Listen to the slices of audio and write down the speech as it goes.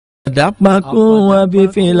Àfàdàpakún àbí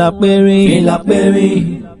fìlà pẹ́rín.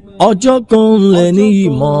 Ọjọ́ kan lẹ̀ ní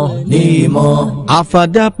ìmọ̀.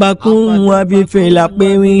 Àfàdàpakún àbí fìlà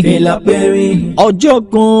pẹ́rín. Ọjọ́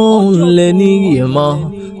kan lẹ̀ ní ìmọ̀.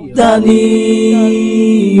 Tani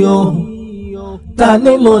o,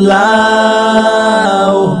 tani mo là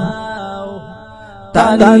o.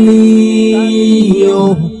 Tani o,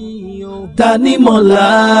 tani mo là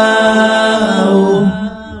o.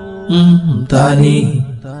 Tani.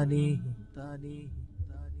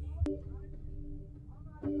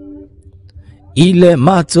 Ilẹ̀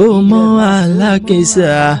máa tó mọ́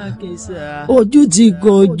alákẹ́sà, ojú ti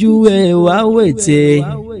kojú ẹ̀ wá wẹ̀tẹ̀.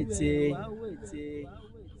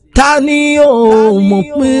 Ta ni ó mọ̀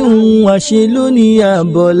pé òun àṣẹ lónìí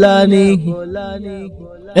àbọ̀lá ni?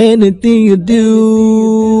 Anything you do,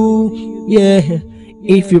 yeah.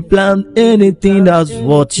 If you plant anything, that's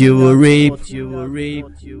what you will reap.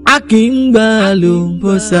 A kì í gbà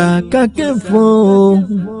lóbọ̀sà kákẹ́ fún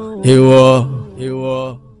ìwọ.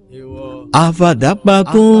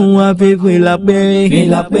 Àfàdàpakún àbí fìlà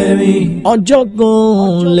pẹ́rín. Ọjọ́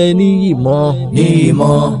kan lẹ̀ ní ìmọ̀.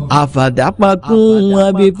 Àfàdàpakún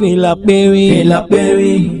àbí fìlà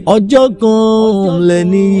pẹ́rín. Ọjọ́ kan lẹ̀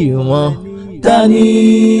ní ìmọ̀. Tani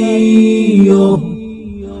o,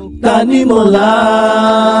 tani mo là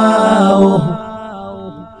o.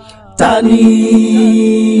 Tani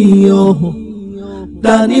o,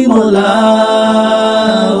 tani mo là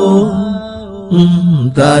o.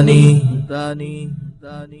 Tani.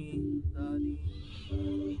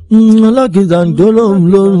 Alákìtà ń jó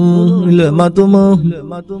lóhùn ilẹ̀ máa tó mọ́.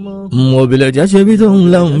 Òbílẹ̀ jà ṣe bí tóun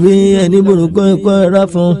làwọn bí ẹni burúkú ẹ̀kọ́ ẹ̀rá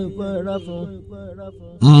fún.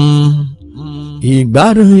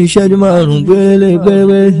 Ìgbádùn ìṣẹ́jú márùn-ún péré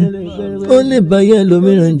ó lè báyẹ̀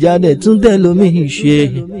lómìnira jáde tún tẹ̀ lómi ṣe.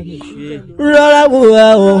 Rọra wo a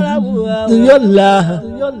o, yọ̀la.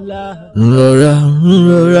 Rọra.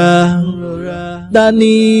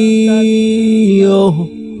 Tani o,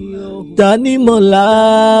 tani mo là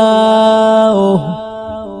o.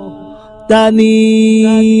 Tani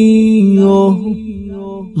o,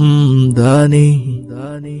 tani.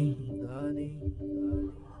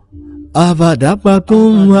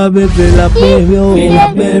 Àfàdàpakún àbí fìlà pẹ́rín.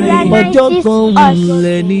 Ọjọ́ kan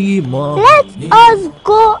lẹ̀ ní ìmọ̀. Let us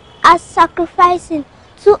go as sacrificing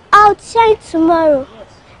to outshine tomorrow,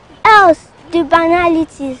 else the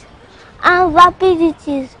banalities and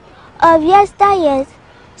rapidities of yesteryears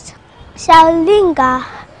shall linger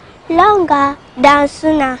longer than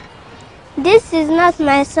sooner. This is not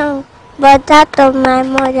my song, but that of my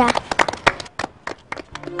mother.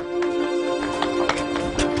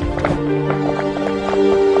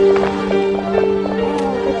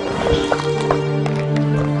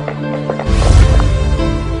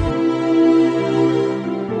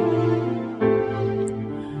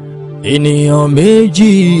 Ènìyàn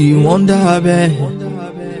méjì wọ́n dábẹ́,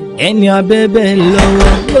 ẹni abẹ́bẹ́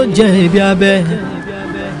lọ́wọ́ ló jẹ̀bi abẹ́.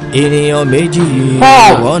 Ènìyàn méjì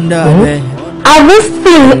wọ́n dábẹ́. Have you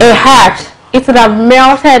seen a heart? It would have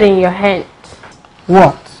melted in your hand.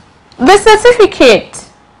 What? The certificate.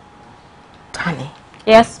 Tanny.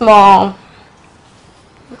 Yes, Mom.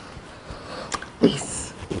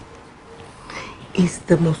 This is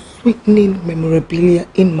the most sweetening memorabilia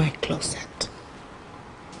in my closet.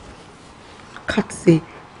 Can't say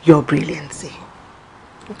your brilliancy.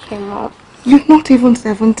 Okay, Mom. You're not even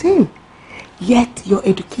 17, yet your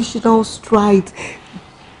educational strides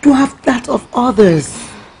dwarf that of others.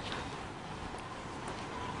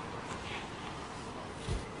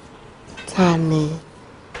 Tanny,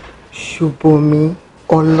 Shubomi,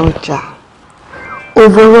 Oloja,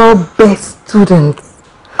 overall best students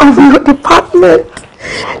of your department.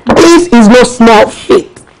 This is no small feat.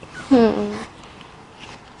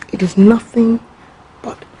 It is nothing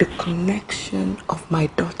but the connection of my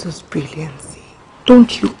daughter's brilliancy.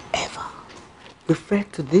 Don't you ever refer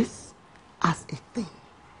to this as a thing.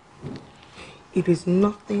 It is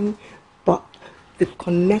nothing but the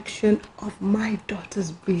connection of my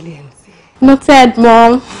daughter's brilliancy. Noted,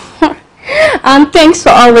 Mom. And thanks for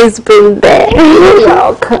always being there. You're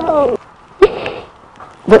welcome.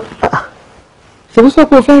 But, she was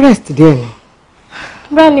supposed to rest today.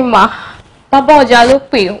 Bẹ́ẹ̀ni ma, bàbá ọjà ló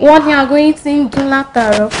pè, wọ́n ní aago yín tí ń dún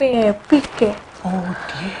látàárọ̀ pé ẹ pìkẹ́. Oh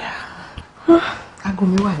dear. Aago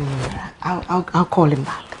mi wà nínú yàrá. I'll call him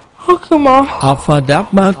back. Okay, Ma.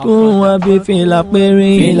 Àfàdàpakún àbí fìlà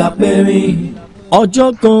pẹ́rín. Ọjọ́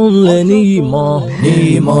kan lẹ̀ ní ìmọ̀.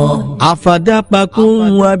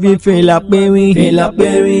 Àfàdàpakún àbí fìlà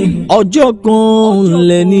pẹ́rín. Ọjọ́ kan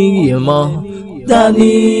lẹ̀ ní ìmọ̀.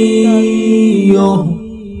 Tani o,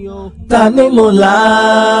 tani mo là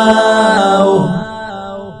o.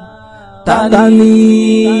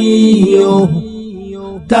 Tanny o,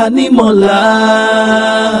 Tanny mola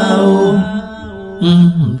o,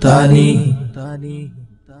 Tanny.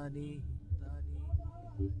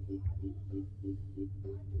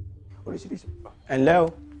 Ẹ̀lẹ́ o.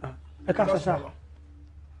 Ẹ ká sọ́sà.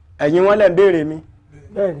 Ẹ̀yin wọn lẹ ń béèrè mi.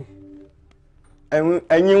 Bẹ́ẹ̀ni.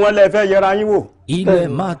 Ẹ̀yin wọn lẹ fẹ́ yẹra yín wò. Ilẹ̀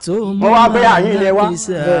máa tó mọ́ wá pé àyín ilẹ̀ wá.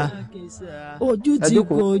 Ojú ti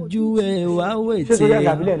kojú ẹ̀ wá wètè. Ṣé sórí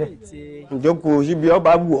àga àbílẹ̀ rẹ̀? Ìjókòó síbi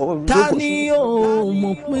ọba wù ọ́. Tanny o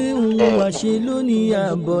mọ̀ pé òun wá ṣe lónìí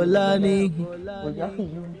àbọ̀lá ni.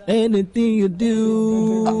 Anything you do,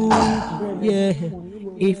 yeah.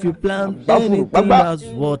 If you plan anything, that's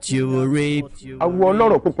what you will reap. Awo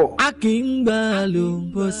ọlọ́rọ̀ púpọ̀. A kì í gbà ló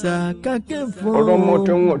bó sa kákẹ́ fún. Ọ̀rọ̀ ọmọ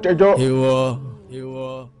tí wọ́n tẹ́jọ́. Ìwọ.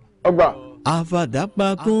 Ọgbà.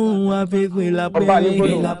 Àfàdàpàkùn afẹ́fẹ́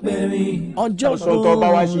lápẹ́rín. Ọjọ́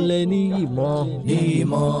kan lẹ ní ìmọ̀.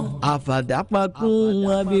 Àfàdàpàkùn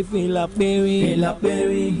afẹ́fẹ́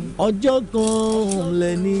lápẹ́rín. Ọjọ́ kan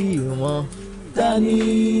lẹ ní ìmọ̀.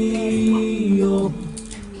 Tanny o,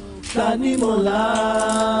 Tanny mola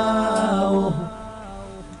o,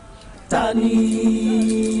 Tanny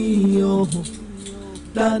o,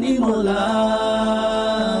 Tanny mola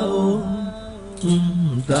o,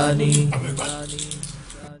 Tanny.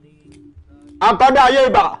 Akọ́dá ayé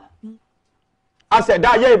ibà, aṣẹ̀dá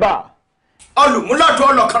ayé ibà, olùmúlọ́tún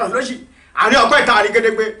ọlọ́kàrà lóṣì, àárín ọ̀pẹ́ ìta àrí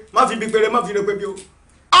gédégbé, má fi bí péré, má fi rẹ̀ pé bí o.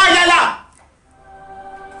 Ayẹ́lá!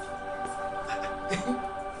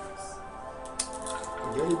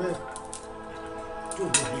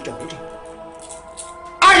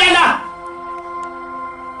 Ayẹ́lá!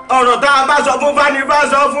 Ọ̀rọ̀ tá a bá sọ fún Fani bá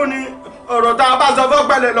sọ fún ni, ọ̀rọ̀ tá a bá sọ fún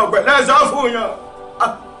pẹ̀lẹ́ lọ̀pẹ̀lẹ́ sọ fún yàn.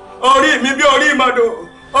 Orí mi bí orí ìmọ̀dò,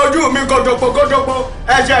 ojú mi kòtòpò,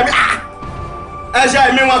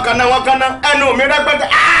 ẹsẹ̀ mi wọn kànáà, ẹnu mi rẹpẹtẹ.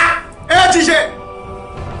 Ẹ ti ṣe,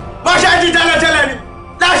 bọ́ ṣe ti tẹ́lẹ̀tẹ́lẹ̀ ni,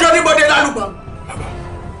 láṣọ oníbodè lálùpọ̀. Bàbá,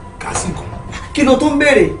 kásìkò. Kí ló tó ń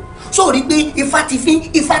béèrè? Sóòrí pé ifá ti fín,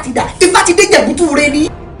 ifá ti dà, ifá ti dé jẹ̀bútú re ni.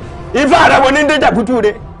 Ifá rẹ̀ wo ní dé jẹ̀bútú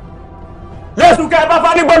re? Lẹ́sùn kẹ́ ẹ bá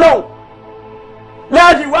fá ní gbólóhùn.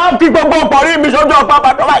 Lẹ́yìn wá kí gbogbo ọ̀pọ̀rí mi sójú ọ̀pá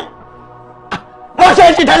bàtọ́ báyìí. Wọ́n ṣe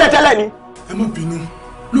é sí tẹ́lẹ̀tẹ́lẹ̀ ni. Ẹ má bínú,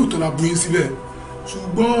 lóòótọ́ la bu yín sílẹ̀,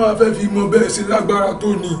 ṣùgbọ́n a fẹ́ fi mọ bẹ́ẹ̀ sí lágbára tó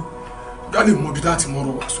ní ká lè mọ bí láti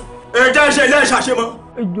mọ́rọ̀ wá sọ. Ẹjẹ́ ṣe ilé ìṣàṣemọ́.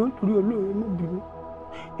 Ejò torí olóore má bínú.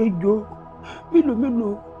 Ejò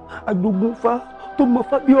mélòó àjogún fá tó mọ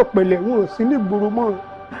fá bí ọ̀pẹ̀lẹ̀ wọn sí ní ìgboro mọ́.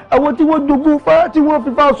 Àwọn tí wọ́n jogún fá tí wọ́n fi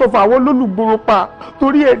fá sọfà àwọn lólùgbòrò pa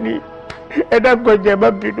torí ẹ̀ ní ẹ̀dá gbọ̀jẹ̀ má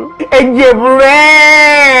bínú. Ẹ̀jẹ̀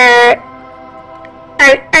bùrẹ́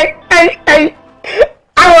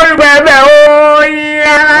àwọn olùbẹ̀rẹ̀ oyin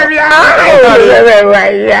alábíà olùbẹ̀rẹ̀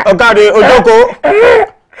wáyà. Ọ̀kadì Ojoko.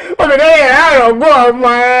 Obìnrin yẹn àrògùn ọmọ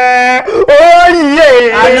ẹ̀ oyè.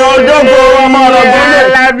 Àní Ojoko ọmọ ọ̀rọ̀gùn lè.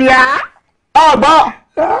 Alábíà. Ọ̀gbọ́n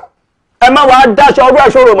ẹ má wàá dáṣọ ọgbẹ́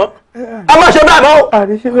ìṣòro mọ́. Ẹ má ṣe bẹ́ẹ̀ mọ́.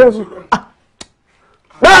 Àríṣe bẹ́ẹ̀ sùn.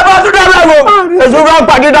 Bẹ́ẹ̀ bá tún dábẹ́ wo èso bá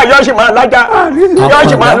pàdídà yóò sì máa lájà.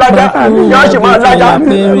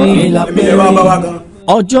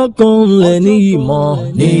 Ọjọ́ kan lẹ ní ìmọ̀.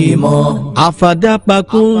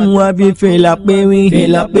 Àfàdàpàkùn afẹ́fẹ́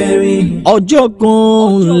lápẹ́rín. Ọjọ́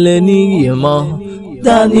kan lẹ ní ìmọ̀.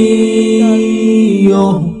 Tanny o,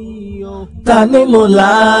 Tanny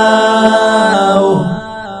mola o,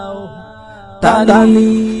 Tanny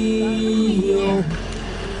o,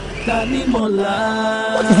 Tanny mola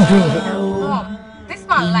o. This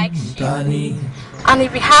man likes you. Tanny. And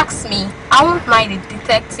if he asks me, I won't mind a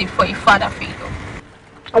detective for a father figure.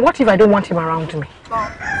 And what if I don't want him around me? Well,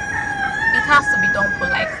 it has to be done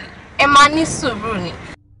politely. Emani Suruni.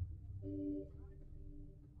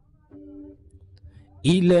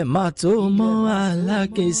 Ilẹ̀ máa tó mọ́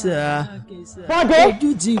alákẹ́sà. Bọ́dé. Ojú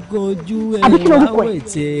ti kojú ẹ̀ Àbí kí lorúkọ wá ẹ̀?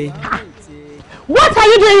 wètè. What are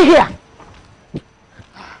you doing here?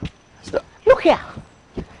 Look here.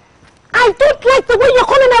 I don't like the way you're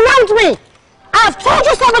coming around me. I've told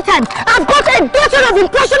you several times. I've got a daughter of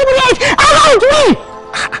impressionable age around me.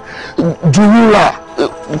 Jùwúrà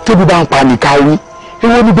tóbi bá ń pa nìkan rí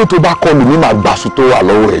ewé níbi tó bá kọlù ní màá gbàsù tó wà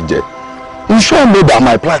lọ́wọ́ ẹ̀ jẹ́. You sure know that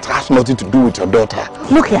my plight has nothing to do with your daughter.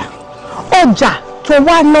 Look here. Ọjà tó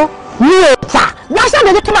wá ná ní ọ̀tà lásán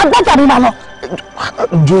lè ní kí n máa gbọ́jà mi máa lọ.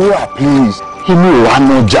 Jùwúrà please inú ìwà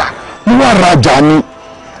nájà mo wá rajà ni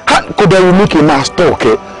kódà you make a man stock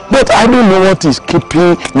ẹ but I don't know what is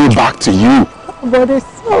keeping me back to you. But it's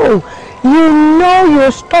so you know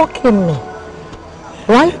you're stalking me.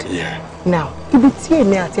 Right? Yeah. Now, ibi tí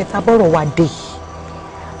èmi àti ẹ̀ta bọ́rọ̀ wá dé,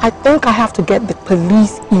 I think I have to get the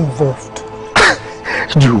police involved.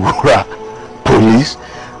 Jùwúrà police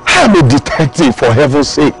I'm a detective, for heaven's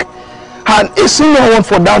sake. And a senior one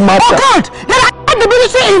for that matter. Oh God! There are the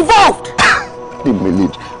military involved! The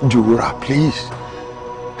military. Jura, please.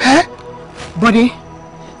 Huh? Buddy,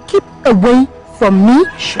 keep away from me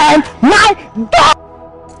and my dog!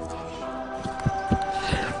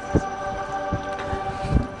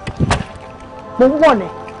 Move on.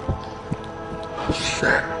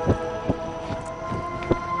 Sure.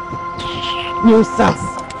 Nuisance.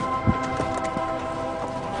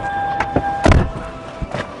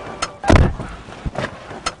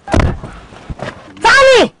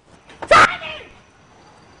 Tanny! Tanny!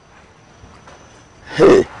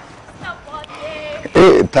 Hey.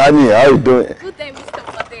 Hey, Tanny, how you doing? Good day, Mr.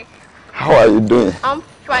 Bode. How are you doing? I'm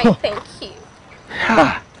fine, thank you.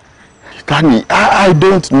 Yeah. Tanny, I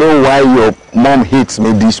don't know why your mom hates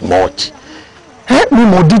me this much. Help me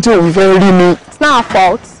more detail if you really me. It's not our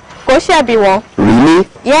fault. Go share B1. Really?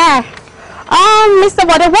 Yeah. Mr.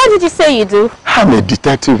 Bode, what did you say you do? I'm a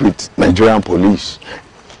detective with Nigerian police.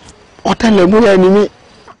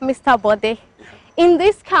 Mr. Bode, in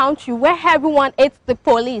this country where everyone hates the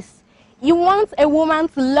police, you want a woman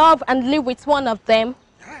to love and live with one of them?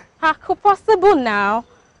 How possible now?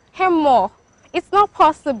 Hey, more. It's not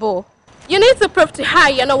possible. You need to prove to her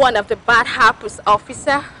you're not one of the bad apples,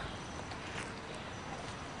 officer.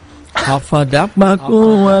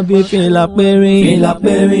 Àfàdàpàkùn abífìlà pẹ́rín.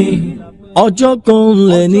 Ọjọ́ kan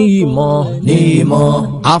lẹ̀ ní ìmọ̀.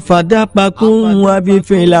 Àfàdàpàkùn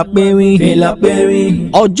abífìlà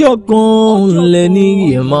pẹ́rín. Ọjọ́ kan lẹ̀ ní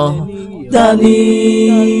ìmọ̀. Tani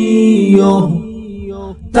yo,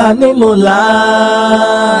 tani mo là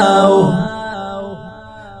o.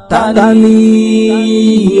 Tani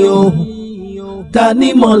yo, tani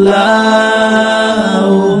mo là o.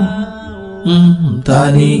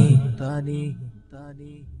 Tani.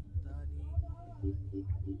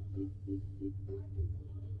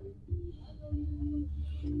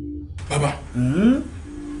 Bàbá,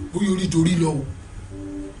 bóyá orí jorí lọ o,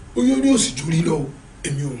 bóyá orí òsì jorí lọ o,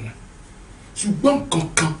 èmi ò mọ̀. Ṣùgbọ́n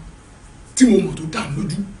kankan tí mo mọ̀ tó dá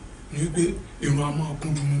lójú ni wípé irun a máa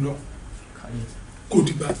kún dunu lọ. Kò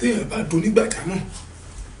dìgbà téèyàn bá do nígbàjámọ̀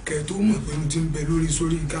kẹ́ tó mọ̀ pé mo ti ń bẹ lórí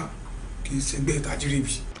sórí nǹkan kì í ṣẹgbẹ́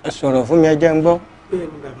ìtajírèbí. Ẹ sọ̀rọ̀ fún mi ẹ jẹ́ ń gbọ́. Bẹ́ẹ̀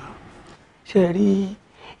ni bàbá, ṣe rí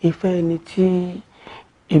ìfẹ́ ẹni tí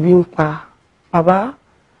ebi ń pa bàbá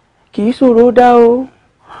kì í ṣòro dá o,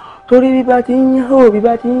 torí bí bá ti ń yán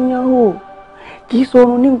hò kì í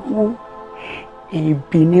ṣorun nígun,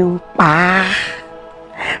 ebi ni ń pa á.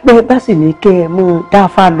 Bẹ́ẹ̀ bá sì ní kẹ́ ẹ mọ́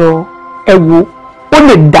dáfá lọ ẹ wò ó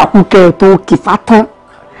lè dákú kẹ́ ẹ tó kìfá tán.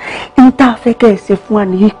 Ní tá a fẹ́ kẹ́ ẹ ṣe fún wa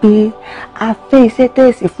ni wípé a fẹ́ iṣẹ́ tẹ́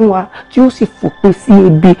ẹ ṣe fún wa tí ó sì fòpin sí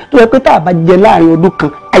ebi tó yẹ pé tá a bá jẹ láàrin ọdún kan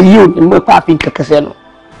ayé ò ní mọ̀ pé a fi kẹ̀kẹ́ sẹ́nu.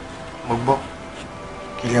 Mo gbọ́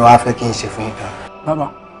kí lẹ wá fẹ́ kí n ṣe fún yín gan. Bàbá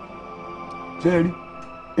ṣe rí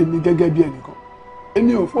èmi gẹ́gẹ́ bí ẹnìkan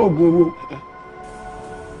èmi ò fọ́ oògùn owó.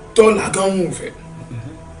 Tọ́lá gan wọn ò fẹ́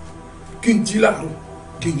kí n jí láàárọ̀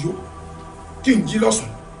kí n yó, kí n jí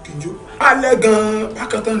lọ́sàn-án kí n yó, alẹ́ gan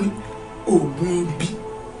bákátá ni oògùn bí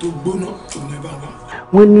tó gbóná tó ní ẹ bá wà.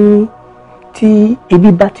 Wọ́n ní tí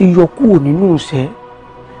ebi bá ti yọ kúrò nínú ìṣẹ́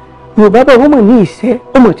Yorùbá bá wọ́n mọ̀ ní ìṣẹ́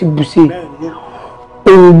wọ́n mọ̀ ti bùṣe.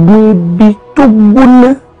 Oògùn ebi tó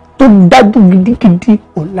gbóná tó dájú gidigidi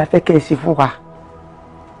òun la fẹ́ kẹ́ ẹ ṣe fún wa.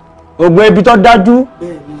 Oògùn ebi tó dájú.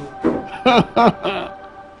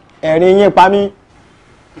 Ẹ̀rín yín pa mí.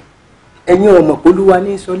 Ẹ̀yin ọmọ polúwa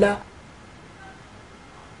ní sọlá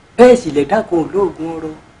bẹ́ẹ̀ sì lè dákun olóògùn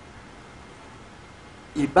ọ̀rọ̀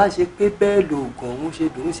ìbá ṣe pé bẹ́ẹ̀ lóògùn ọ̀hún ṣe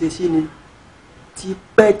dùn ṣe sí ni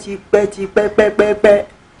tipẹ́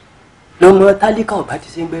lọ́mọ tálíkà ọ̀bá ti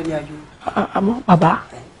ṣe ń gbẹ́rí ayọ̀. Àmọ́ bàbá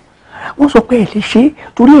wọ́n sọ pé ẹ lè ṣe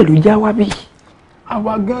torí èlò já wá bí.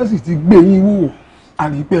 Àwa gáàsì ti gbé yín wò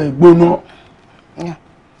àrípẹ́ gbóná.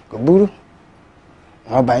 Kò burú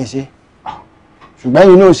wọ́n bá yín ṣe ṣùgbọ́n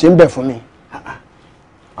yín náà ṣe ń bẹ̀ fún mi.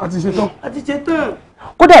 A ti ṣe tán. A ti ṣe tán.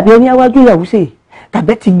 Kó dàbí ẹni awájú ìyàwó ṣe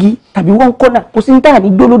tàbí ti gi tàbí wọ́n kọ́nà kò sí ní tàà ní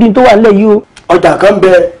gbó lórí tó wà nílẹ̀ yìí o. Ọjà kan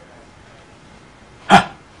bẹ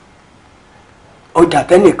ọjà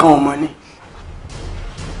tẹ́nìkan ọmọ ni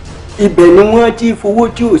ibẹ̀ ni wọ́n ti fowó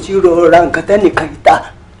tí ò sí rọra nǹkan tẹ́nìkan yìí ta.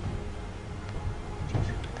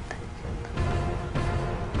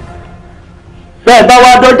 Bẹ́ẹ̀ bá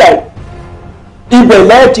wá dọ́jà ibẹ̀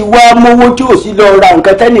lẹ́ẹ̀tì wá mówó tí ò sí lọ ra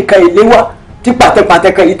nǹkan tẹ́nìkan ilé wá tí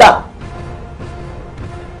pàtẹ́pàtẹ́ kan yìí ta.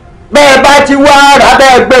 Bẹ́ẹ̀ bá ti wá rà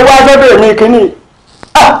bẹ́ẹ̀ gbé wá sọ́dọ̀ mi kìíní.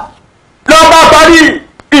 Lọ́ bá parí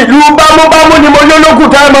ìlú bámúbámú ni mo yó lókùn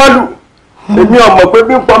tá ẹ máa lù. Èmi ò mọ̀ pé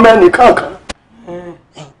bí pọ́n mẹ́rin kankan.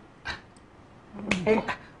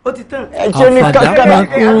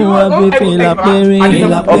 Àfàdàpàkùn abẹ́fẹ́ lápẹ́rín.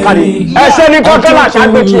 Ẹsẹ̀ ní kọ́kọ́lá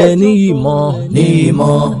ṣàgbéjì. Ọjọ́ ní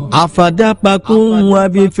ìmọ̀. Àfàdàpàkùn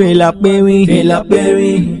abẹ́fẹ́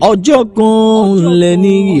lápẹ́rín. Ọjọ́ kan lẹ̀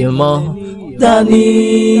ní ìmọ̀. Tani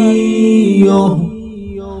yo,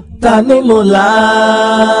 tani mola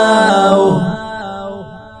o.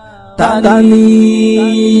 Tani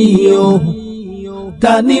yo,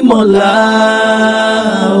 tani mola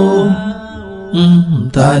o.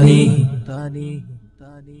 Tani.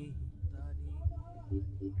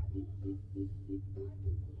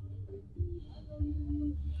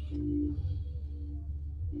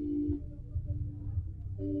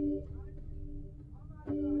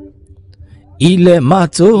 Ilẹ̀ máa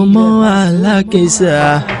tó mọ́ alákẹ́sà.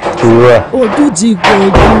 Ojú ti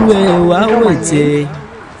kojú ẹ̀ wá wẹ̀tẹ̀.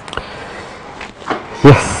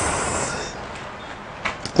 Yes,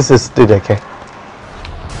 this is Dideke.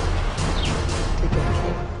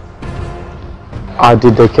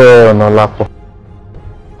 Adideke Onolapo.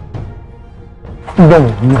 No,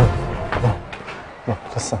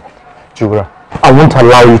 listen, Jura. I won't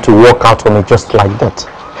allow you to walk out on me just like that.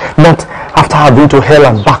 Not after I've been to hell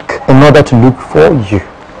and back in order to look for you.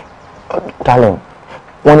 Darling,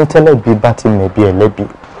 wọ́n ní tẹ́lẹ̀ bí bá ti mẹ̀bí ẹlẹ́bí,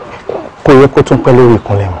 kò yẹ kó tún pẹ́ lórí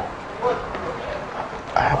ìkúnlẹ̀ wọn.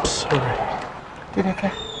 I'm sorry. Dideke,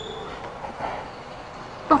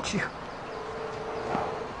 not you.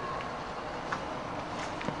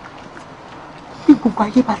 Bí gbogbo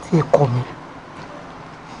ayé bá ti ẹ̀kọ́ mi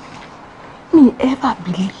ever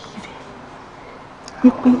believe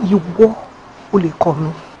wípé ìwọ o lè kọ́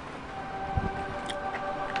mi.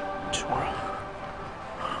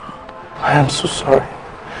 I am so sorry.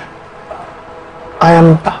 I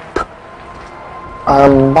am back. I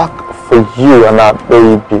am back for you and our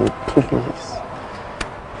baby, please.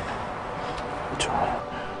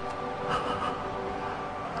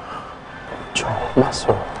 Joe,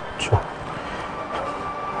 Maso, Joe.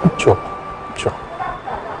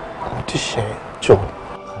 What is she? Joe.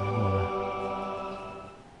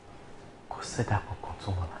 Kò sẹ́dá kankan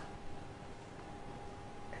tó wọ́n náà.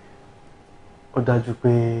 Ó dájú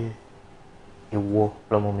pé ìwọ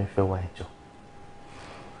lọmọ mi fẹ́ wá ẹjọ́.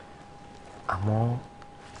 Àmọ́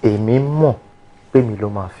èmi mọ̀ pé mi ló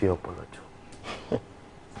máa fi ọpọlọ jọ.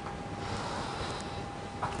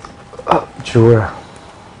 Joa,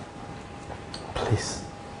 please.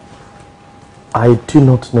 I do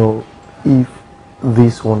not know if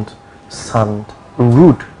this won't sound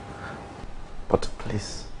rude, but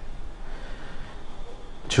please,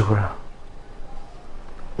 Joa,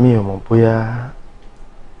 mi ò mọ̀ bóyá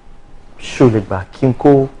ṣó lè gbà kí n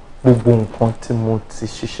kó gbogbo nǹkan tí mo ti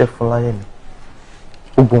ṣiṣẹ́ fún láyé mi,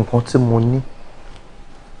 gbogbo nǹkan tí mo ní,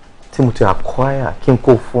 tí mo ti acquire kí n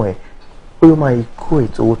kó fún ẹ, ó yóò máa kó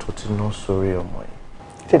ètò owó tó ti ná sórí ọmọ yìí.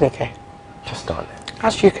 Dideke, just darling.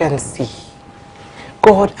 As you can see,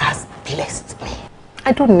 God has blessed me.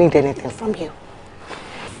 I don't need anything from you.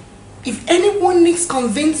 If anyone needs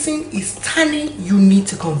convincing, it's Tanny you need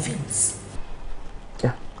to convince.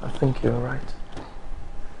 Yeah, I think you're right.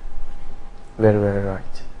 Very, very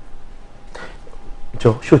right.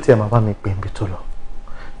 Joe, ṣó tí ẹ máa bá mi pè níbi tó lọ.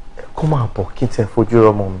 Kó máa bọ̀ kí n tẹ fojú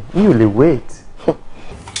ọmọ mi. Mi ò lè wait.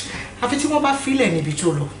 Àfi tí wọ́n bá filẹ̀ níbi tó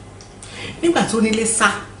lọ. Nígbà tó nílé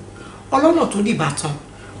sá, ọlọ́nà tó dìbàtàn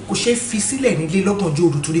kò ṣe fi sílẹ̀ nílé lọ́gànjọ́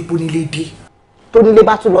òru torí pé nílé dé. Tó nílé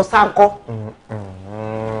bá tún lọ sá ńkọ́.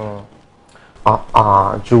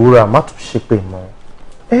 Jùwúrà má tún ṣe pé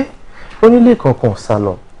mọ́. Onílé kankan sá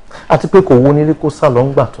lọ. Àti pé kò wo onílé kó sá lọ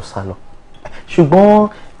ńgbà tó sá lọ. Ṣùgbọ́n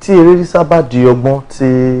tí eré sísá bá di ọgbọ́n tí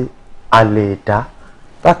a lè dá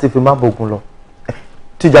láti fi má bógun lọ.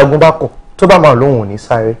 Tí jagun bá kọ̀ tó bá máa lóhùn ní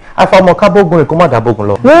sáré. Àfàmọ́ ká bógun rẹ̀ kó má dá bógun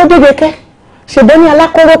lọ. Wọ́n Dideke, ṣèbẹ́ ní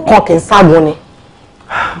alákọ̀ọ́rọ̀ kan kì í ságun ni.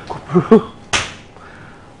 Kò burú.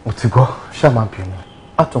 Mo ti gbọ́, ṣá máa bínú.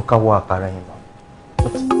 Á tún ká wọ àkàrà yìí mọ́.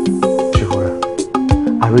 Jùwúrà,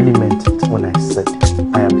 I really meant it when I said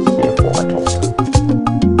I am here for a daughter.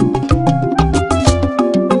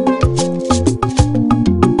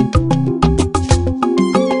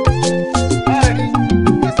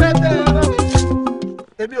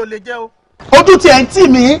 Ojú tí ẹ̀ ń tì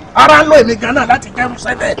mí ara ń lọ èmi gan náà láti kẹ́rù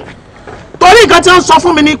sẹ́lẹ̀ torí nǹkan tí wọ́n sọ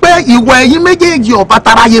fún mi ni pé ìwọ ẹ̀yin méjèèjì ọ̀bá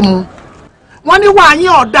taráyé mu wọ́n ní wà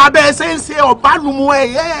yín ọ̀dà bẹ́ẹ̀ ṣe ń ṣe ọ̀bá lumu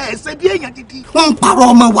ẹ̀ ṣe bí èèyàn gidi. wọ́n ń parọ́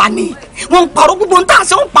ọmọ wa ni wọ́n ń parọ́ gbogbo ń tà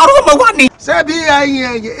ṣe ń parọ́ ọmọ wa ni. ṣé bí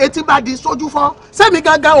ẹyin etí bá di sójú fọ́ sẹ́mi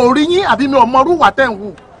gangan ò rí yín àbí mi ò mọ irú wà tẹ̀ ń wù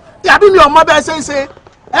àbí mi ò mọ bẹ́ẹ̀ ṣe ń ṣe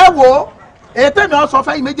ẹ wo ètè mi ò sọ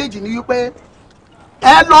fẹ́ yín méjèèjì ni wípé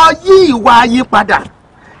ẹ lọ yí ìwà yín padà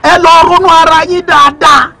ẹ lọ ronú ara yín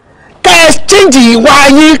dáadáa kẹ kẹ́ ẹ chíǹjì ìwà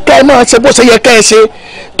yín kẹ́ ẹ máa ṣe bó ṣe yẹ kẹ́ ẹ ṣe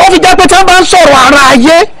tó fi jẹ́ pé tí wọ́n bá ń sọ̀rọ̀ ara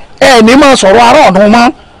ayé ẹ ní máa sọ̀rọ̀ ara ọ̀nà mọ́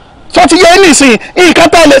tó ti yé nìsín nǹkan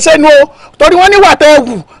tẹ́ ẹ lè ṣe nu o torí wọ́n níwà tẹ́ ẹ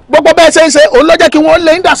wù gbogbo bẹ́ẹ̀ ṣe ń ṣe òun ló jẹ́ kí wọ́n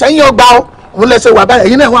lé ń dà sẹ́yìn ọgbà o òun lè ṣe wà báyìí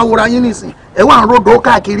ẹ̀yin náà wà wúra yín nìsín ẹ wà ń ròdò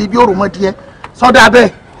káàkiri bí òròmọdìẹ sọ́dà bẹ́ẹ̀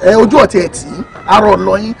ẹ ojú ọ̀tí ẹ̀ tì í arọ̀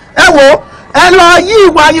lọ yín ẹ wo ẹ lọ yí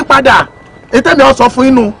ìwà yín padà ètè mi ọ sọ fún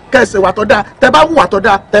inú kẹsì wà tó dáa tẹ bá wùwà tó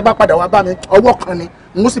dáa tẹ bá padà wá bá mi ọwọ́ kan ni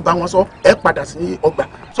n ó sì bá wọn sọ ẹ padà sí ọgbà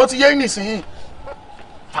sọ ti yé nìsín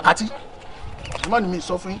fàkàtì ìmọ̀ ni mi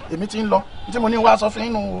sọ fún yín èmi ti ń lọ tí mo ní wá sọ fún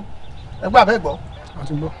yín nù ẹgbẹ́ àbẹ́ gbọ́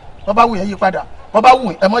bọ́ bá wù yẹn yí padà bọ́ bá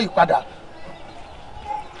wù ẹ mọ́ yí padà.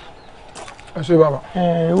 ẹ ṣe bàbá.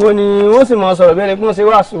 èwo ni wọ́n sì máa sọ̀rọ̀ bí ẹni pé wọ́n ṣe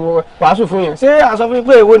wàásù fún yẹn ṣé àsọ fún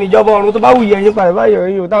pé èwo ni ìjọba ọ̀run tó bá wù yẹn yín padà báyọ̀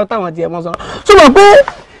yìí ò táwọn tiẹ̀ mọ́ sọ. ṣùgbọ́n pé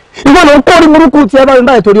ìwọ ló ń kọ́ ní burúkú tí ẹ bá mi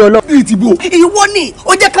báyìí torí ọlọ́. ní ìtìbò. ìwọ ni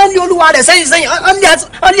ó jẹ́ ká ń lé olúwa rẹ̀ sẹ́yìn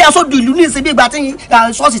ọ́n lé aṣojú ìlú ní ìsinmi ìgbà tí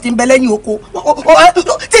ṣọ́ọ̀ṣì ti ń bẹ lẹ́yìn oko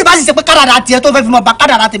tí ì bá sì ṣe pé kádàrà tiẹ̀ tó fẹ́ fi mọ̀ bá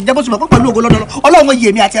kádàrà tèmi jẹ́ bó ṣe mọ̀ pé pẹ̀lú ògo lọ́dọ̀ ọlọ́run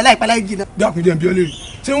yèmí àti aláìpẹ́ láì jìnnà. dákun jẹ́ bí ọlẹ́rìí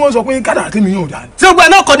ṣé wọ́n sọ pé kádàrà tèmi yóò dáa. ṣé gbogbo ẹ̀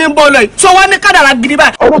náà kọ́ ní bọ́ọ̀lù yìí sọ wá ní kádàrà gidi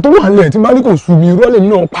báyìí. ọ̀rọ̀ tó wà nílẹ̀ tí máa ní kò sú mi irọ́ lèmi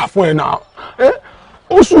náà pa fún ẹ náà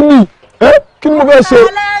ó sú mi kí ni mo fẹ́ ṣe.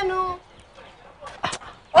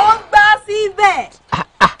 ó ń gbá síbẹ̀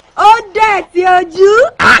ó dẹ̀ ti ojú.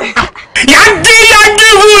 yájí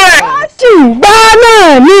fún ẹ. ó ṣùgbọ́n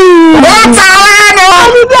náà ni. ó ta lẹ́nu.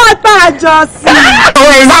 omi bí ọ̀tá àjọ sí.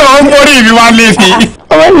 àwọn ìsáwọ̀ ń borí mi wá lé mi.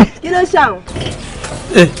 kí ló ṣàwọn.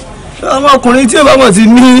 ọmọkùnrin tí ó bá mọ̀ ti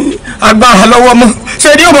ní agbára lọ́wọ́ mọ́ ṣe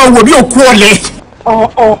ni ó mọ̀ wò bí òkú ọ̀lẹ.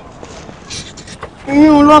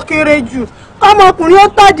 ìyún ló kéré jù ọmọkùnrin ó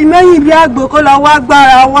tàdí mẹ́yìn bí àgbò kó lọ wá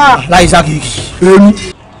gbára wá. láì sákìkì. èmi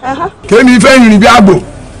kémi fẹ́ rìnrìn bí àgbò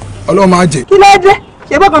ọlọ́run máa jẹ. kí ló dé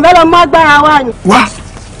ṣe bọ́kàn fẹ́ lọ mọ́ agbára wá ni. wá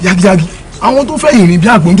yagiyagi àwọn tó fẹ́ ìrìn bí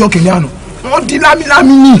àgbò ń jọ kìnìún àná wọ́n di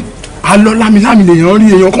lámìlámì ní alọ́ lámìlámì lèèyàn rí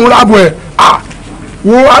èèyàn kan lábọ̀ ẹ̀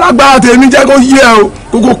wo alágbára tèmi jẹ́ kó yí ẹ o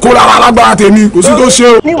kókó kó lára alágbára tèmi kò sí tó ṣe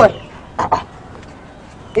o. níwọ̀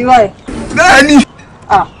ìwọ ẹ̀. bẹ́ẹ̀ ni.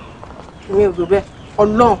 mi ò gbọ́ bẹ́ẹ̀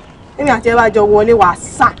ọlọ́run èmi àti ẹ bá jọ wọlé wàá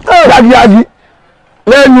sà. yagiyagi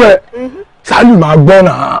lẹ́nu ẹ̀ sálù máa gbọ́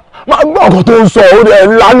náà máa gbọ́ ọkọ̀ tó ń sọ ó rẹ̀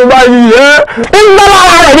lánàá báyìí ẹ́. ń bá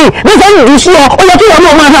lára rẹ̀ ni nísẹ́yìn ìlú sí ọ ó yẹ kí wọn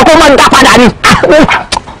náà máa fẹ́ kó máa dá padà ni.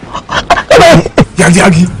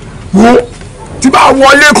 yagiyagi wo tí bá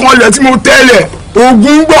wọlé kan lẹ̀ tí mo tẹ́lẹ̀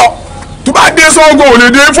ogun gbọ́ tó bá dé sọ́gun ò lè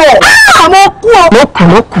dé fọ́. àmọ́ kú ọ.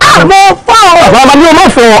 àmọ́ fọ́ ọ. bàbá mi ò má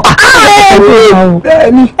fọ.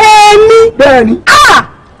 bẹ́ẹ̀ni. èmi. bẹ́ẹ̀ni.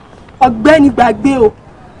 ọ̀gbẹ́ni gbàgbé o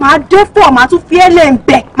máa dé fọ́ máa tún fi ẹlẹ́ ń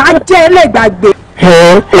bẹ̀ máa jẹ́ ẹlẹ́ gbàgbé.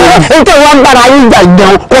 n tẹ́ wọ́n bára yín jà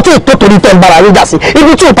gan kó tí ì tó torí tẹ́ ń bára yín jà sí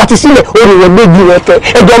ibi tí ò pati sílẹ̀ orí rẹ̀ gbégi rẹ̀ kẹ́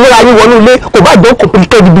ẹ̀jọ̀ múra yín wọnú ilé kò bá jẹ́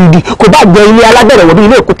complicated bìdì kò bá jẹ́ ilé alábẹ̀rẹ̀ wọ̀bí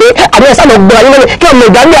ilé èkúté àbí ẹ̀sán lọ gbọ́ra yín lọ́lẹ̀ kí ọmọ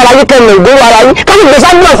ìgbàlú ara yín kẹ́mi ìgbóró ara yín káyọ̀ ìgbésà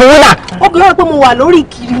gbọ́dọ̀ fún yín náà. ó kì í wọ́n pé mo wà lórí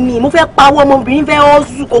ìkiri ni mo fẹ́ pawó ọmọbìnrin fẹ́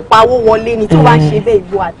ọ́sùn kó pawó wọlé ni tí ó bá ṣe bẹ́ẹ̀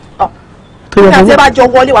ìlú àtọ̀ nígbà tí ẹ bá jọ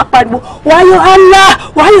wọlé wàá pariwo wáyọ Allah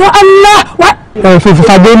wáyọ Allah wá. fífi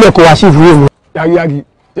fagé ilé kò wá sí ìwúrò mi. yagiyagi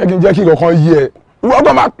jẹ́ kí kankan yí ẹ wọ́n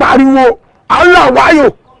bá máa pariwo Allah wáyò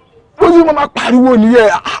ó sì máa pariwo nìyẹn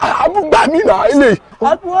àbúgbà mi náà ilé.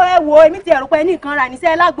 ọdún ẹ wo èmi ti ẹ̀rù pé nìkan rà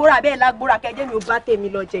níṣẹ́ lágbóra bẹ́ẹ̀ lágbóra kẹjẹ́ mi ò bá tèmi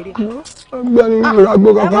lọ jèrè. ọgbẹ́ni ìràgbó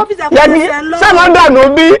kankan. yẹni sábà dànù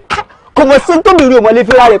bí kò mọ̀ sí tóbi rí òmọ̀lé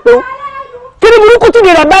fi ra rẹ̀ pé kí ni burúkú tún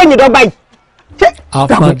lè rà báyìí nìdọ́gba yìí.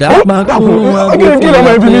 àfàdàpàkùn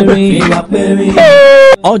agbèfèlàpẹ̀rìn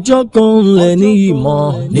ọjọ́ kan lẹ̀ ní ìmọ̀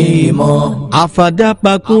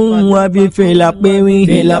àfàdàpàkùn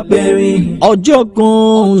agbèfèlàpẹ̀rìn ọjọ́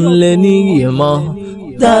kan lẹ̀ ní ìmọ̀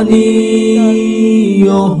tani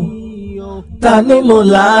yo tani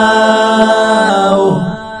mọ̀lá o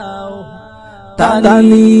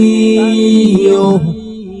tani yo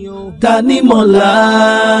tani mọ̀lá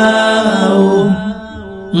o.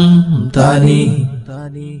 Tani.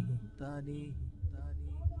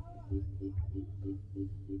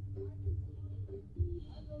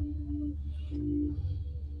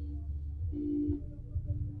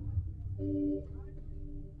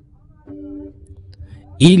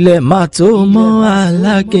 Ilẹ̀ máa tó mọ́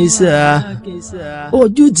alákẹ́sà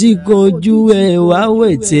ojú ti kojú ẹ̀ wá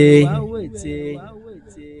wẹ̀tẹ̀.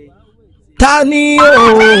 Ta ni yóò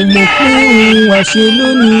mọ̀ fún àṣẹ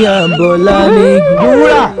lónìí àbọ̀lá ní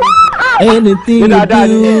wúrà? Anything you do,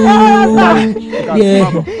 yeah.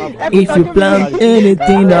 If you plan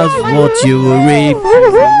anything, that's what you will reap.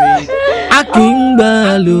 Akíngbà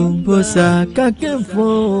ló ń bọ̀ sá kákẹ́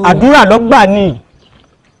fún. Àdúrà ló gbà ní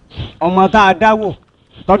ọmọ tá a dáwò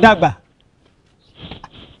tó dàgbà.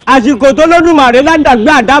 àsìkò tó lódùmarè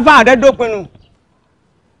ládàgbé àdáfà rẹ dópinu.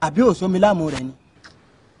 àbí òṣomi láàmú rẹ ni.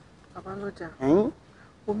 bàbá lọ́jà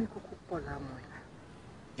omi kúkú pọ̀ láàmú ẹ̀.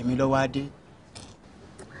 èmi lọ́wọ́ adé.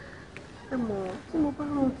 ẹ mọ̀ tí mo bá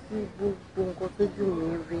rántí gbogbo nǹkan tójú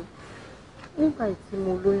mi rí nígbà tí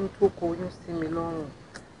mo lóyún tó kọ oyún sí mi lọ́rùn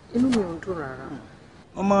inú mi ò dùn rárá.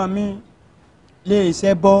 ọmọ mi lè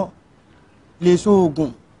ṣẹbọ lè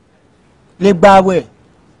ṣoògùn lè gbàwẹ̀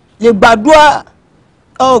lè gbàdúrà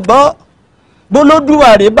ọgbọ́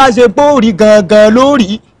bólódùwàrè bá ṣe póòrí gangan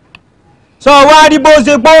lórí sọ wá rí bó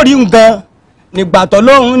ṣe póòrí nǹkan nígbà tó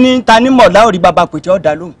lóhun ní tanímọ̀lá òrí bàbá pètè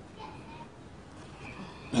ọ̀dà lóhùn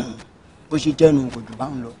bó ṣe jẹ́nu kò jù bá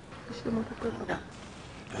ń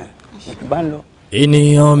lọ.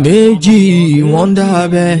 ènìyàn méjì wọ́n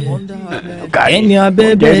dábẹ́ ẹni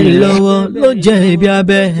abẹ́bẹ́ lọ́wọ́ ló jẹ̀bi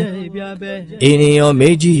abẹ́ ènìyàn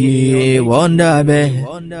méjì wọ́n dábẹ́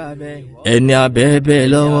ẹni abẹ́bẹ́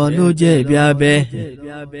lọ́wọ́ ló jẹ̀bi abẹ́.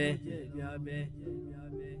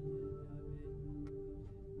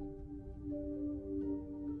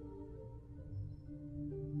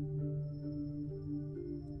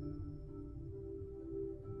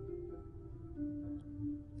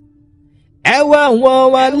 ẹ wá wọn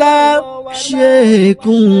wá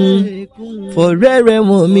láṣẹkùn fọrẹrẹ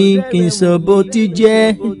wọn mi kì í sọ bó ti jẹ́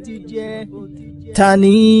ta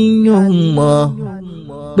ni yóò mọ̀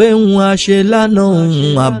pé ń wá ṣe lánàá òun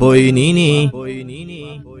àbọ̀ ìníní.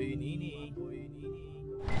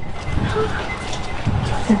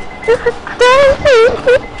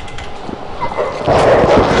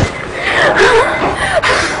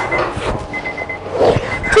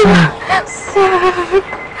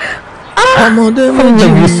 ọmọdé méjì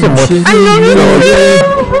ṣe lóore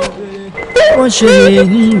wọ́n ṣe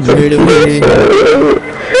wèrèwèrè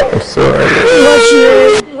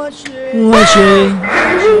wọ́n ṣe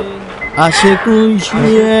àṣekún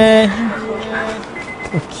iṣẹ́.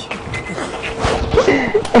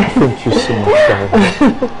 Thank you so much,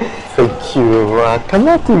 darling. Thank you. I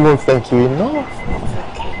cannot even thank you enough.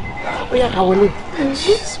 ó yá ká wọlé.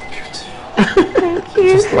 She's beautiful.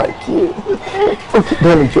 Just like you. Okay,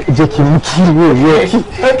 darling, jẹ́ kí n kí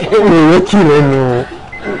lè kí lẹ́nu.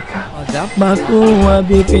 Àdàpàkó wa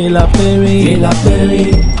bí fìlà péré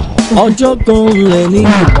ọjọ́ kan lẹ̀ ní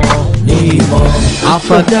ìmọ̀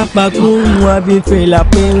àfàdàpàkó wa bí fìlà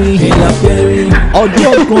péré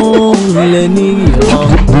ọjọ́ kan lẹ̀ ní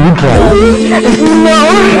ìmọ̀.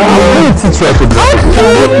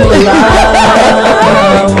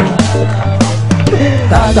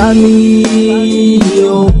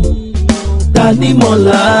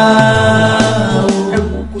 Tanímọ̀lá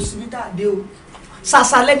kò sí ní tá a dé o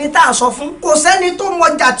ṣàṣàlẹ̀ ni tá a sọ fún kò sẹ́ni tó mọ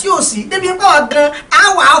ọjà tí ò sí débi pé wà gan á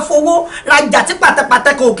wà á fowó rajà tí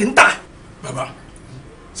pàtẹ́pàtẹ́ kan ò kì í tà. bàbá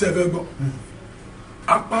ṣe é fẹ́ gbọ́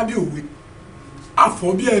apá bí òwe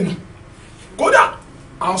afọ bí ẹnu kódà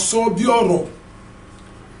aṣọ bí ọ̀rọ̀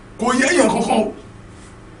kò yẹ èèyàn kankan o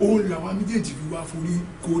òun làwọn méjèèjì fi wá forí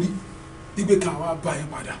korí igbe ká wá bá yín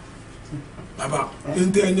padà bàbá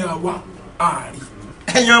ń tẹ́ ẹni àwa àárín.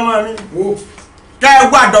 ẹ̀yin ọmọ mi kẹ́ ẹ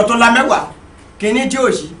wá dọ̀tún la mẹ́wàá kìíní tí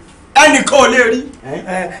ò sí ẹnìkan ò lè rí.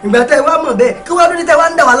 ìgbà tẹ wá mọ̀ bẹ́ẹ̀ kí wọ́n dúdú tẹ wá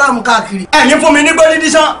ń dà wá láàmú káàkiri. ẹ̀yin fún mi ní gbórí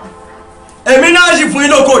dísán èmi náà sì fún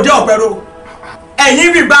yín lóko òde ọ̀pẹ̀rọ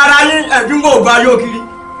ẹ̀yin bíbá ara yín ẹ̀bí ń gbòògùn ayé òkiri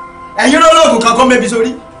ẹ̀yin lọ́lọ́gùn kankan mẹ́bi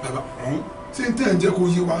sórí. bàbá ṣé ń tẹ̀ ń jẹ́ kó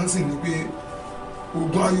yé wa ń sìn ní pé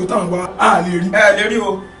oògùn ayọ̀ táwọn wá á lè rí. ẹ lè rí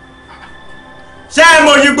o ṣé ẹ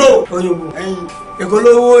mọ òyìnbó. òyìnbó èkó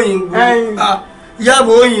lówó òyìnbó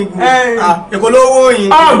yàbò òyìnbó èkó lówó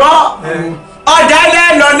òyìnbó. ọgbọ́n ọjà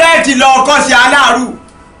lẹ́nà lẹ́ẹ̀tì lọ ọkọ sí aláàrú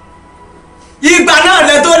ìgbà náà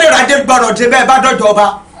lẹ tó lè rajé gbọ́dọ̀ tí bẹ́ẹ̀ bá dọ̀jọ́ ọba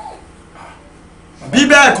bí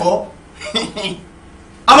bẹ́ẹ̀ kọ́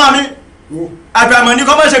ọmọ mi àbẹ̀mọ̀ ní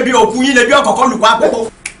kọ́ mọ̀ ṣe bí òkú yín lè bí ọ̀kọ̀ọ̀kọ̀ lùkọ́ àpòpọ̀.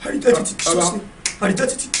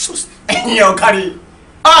 àrídẹ́tì ti sọ́ọ̀sì. ẹ̀yin ọ̀kárí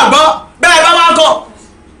ọgbọ́n bẹ́ẹ̀ bá máa kọ̀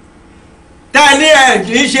tẹ́lẹ̀ ẹ̀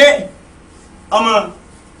kì í ṣe ọmọ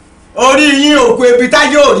orí yín òkú ebi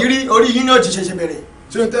táyé òrírí orí yín náà ti ṣẹ̀ṣẹ̀ bẹ̀rẹ̀.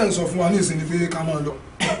 ṣé tẹ́ ń sọ fún wa ní ìsinmi pé ká máa lọ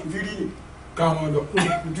ká máa lọ.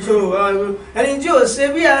 ẹni tí ò ṣe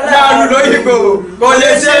bí aláàrú lóyìnbó kò lè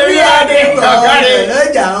ṣe bí adé ọ̀kárẹ̀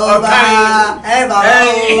lọ́jà ọba ẹ bàbá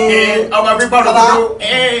ọba pípọ̀ lọ́dọ̀.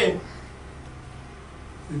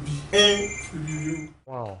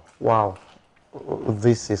 Wow,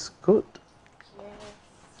 this is good.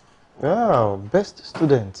 Wow, best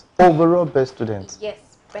student, overall best student. Yes,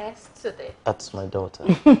 best student. That's my daughter.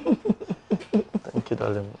 Thank you,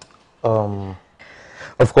 darling.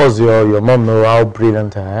 Of course, your mom knows how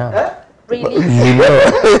brilliant I am. Really? You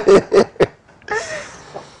know.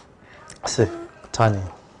 See, Tanny.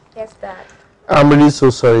 Yes, Dad. I'm really so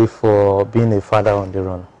sorry for being a father on the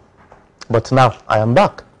run. But now I am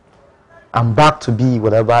back. I'm back to be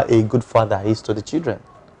whatever a good father is to the children.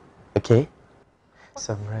 Okay?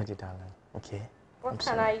 So I'm ready, darling. Okay? What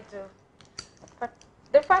can I do? But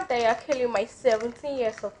the fact that you're killing my 17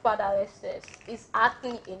 years of fatherlessness is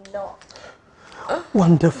hardly enough.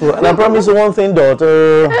 Wonderful. And I promise you one thing,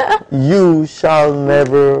 daughter. You shall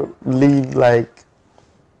never live like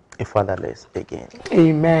a fatherless again.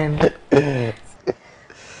 Amen.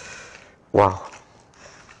 Wow.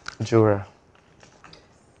 Jura.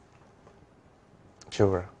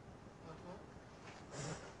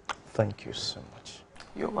 Thank you so much.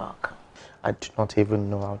 You're welcome. I do not even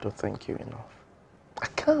know how to thank you enough. I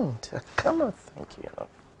cannot thank you enough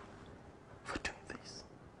for doing this.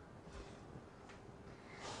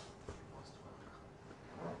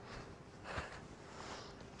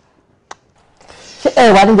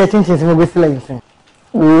 Why didn't you change things when we still anything?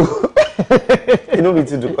 You know me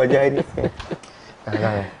to do anything.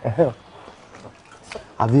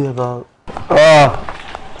 Have you ever...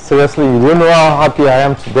 seriously, you don't know how happy I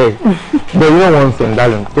am today. But you know one thing,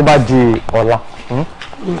 darling. Go back to Ola. Go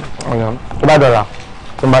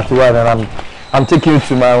back to Ola. And I'm taking you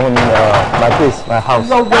to my own, my place, my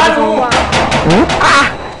house.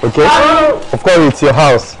 Okay? Of course, it's your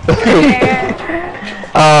house.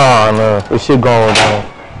 No, we should go.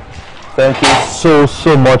 Thank you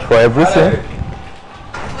so much for everything.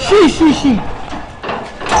 She.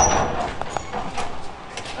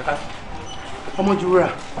 Ọmọ Jura.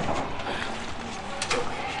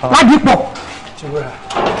 Ladipo. Jura.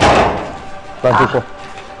 Ladipo.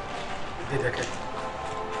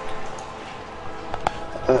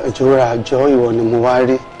 Jura, jọ̀ọ́ ìwọ ni mo wá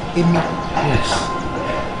rí. Èmi. Yes.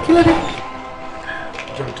 Kí ló dé?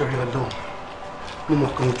 Jọ̀ọ́ nítorí Ọlọ́run. Mo mọ̀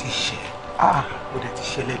pé mo ti ṣe. Mo dẹ̀ ti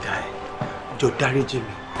ṣe lẹ́dàá ẹ̀. Jọ̀ọ́ dáríjì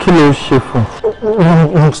mi. Kí ló ṣe fún?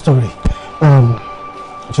 Long story.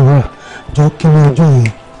 Jura, jọ̀ọ́ kí ni ọjọ́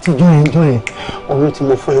yẹn. Oyún tí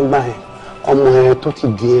mo fún ẹ gbà yẹn, ọmọ ẹ tó ti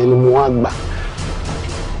di ẹni mo wá gbà.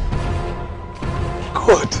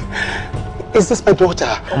 God, is this my daughter?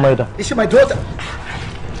 Oh my God. Is she my daughter?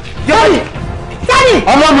 Tanny!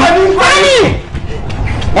 Ọmọ mi!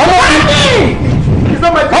 Tanny! It's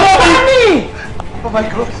not my daughter! Tanny! Oh my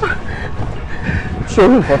God. Ṣé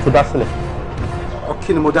orí nǹkan tó dá sílẹ̀?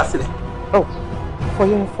 Kí ni mo dá sílẹ̀? Oh, for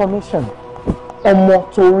your information. Ọmọ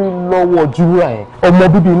tó rí lọ́wọ́ Júwúrà yẹn, ọmọ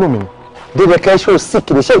bíbí inú mi. Débẹ̀kẹ́ ṣó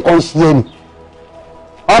sick ni ṣé nǹkan ṣe ẹ́ ni?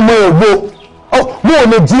 Ọmọ ògbó. Mo ò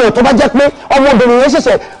lè jiyàn tó bá jẹ́ pé ọmọbìnrin yẹn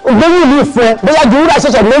ṣẹ̀ṣẹ̀ lóyún ìlú ìfún ẹ, bóyá Júwúrà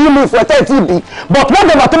ṣẹ̀ṣẹ̀ lóyún ìlú ìfún ẹ tẹ́ ẹ̀ tí ì bí. But wọ́n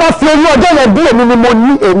dẹ̀gbà tó máa fi oyún ọjọ́ yẹn bí èmi ni mo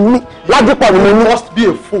ní Ládìpọ̀ ni mo ní. Must be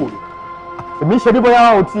a fool. Èmi ṣe bí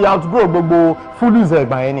bóyá o ti outgrow gbogbo fúlùs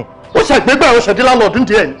ẹ̀gbà yẹn ni. Ó ṣàgbégbà ó ṣẹ̀dí lálọ́ọ̀dún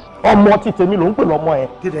díẹ̀ ni. Ọmọ ti tèmi ló ń pè lọ́mọ ẹ.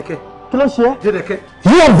 Dédékẹ́. Kí ló ṣe é? Dédékẹ́.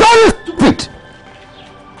 You are very stupid.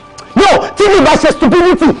 No, tí mi bá ṣe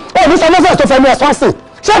stupidity, ní sọ mọ́sẹ̀ tó fẹ́ mi ẹ̀sán sí.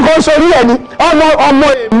 Ṣé kò ń ṣorí ẹ̀ ni? Ọmọ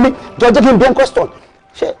èmi jọjọ́ kí n bẹ́ẹ̀ question.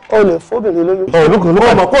 Ṣé o lè fóbìnrin lóyún?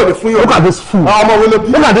 Ọmọ kò lè fún yóò. Look at this fool. Ọmọ wo ló bí?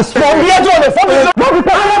 Look at this fool. Bí ẹjọ́ lè fóbìnrin lóyún. Lọ́bì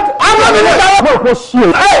pọ̀. Àwọn mi ní ìdáwọ́. Lọ́bì pọ̀ ṣí o.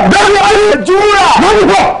 Bẹ́ẹ̀ni ọ̀rẹ́ Júwúrà. Lọ́bì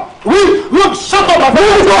pọ̀. Look, shut up.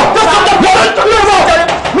 Lọ́bì pọ̀.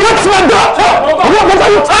 What's my daughter? What are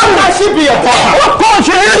you talking about? She be a daughter. What course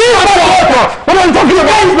she is? What are you talking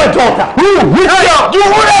about? Who is my daughter? Who?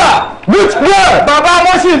 Júwúrà. Which word? Bàbá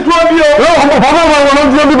wọn sì dúró bí o. Bàbá wọn ló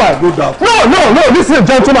dúró bí báyìí. No, this is a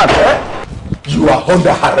gentleman. You are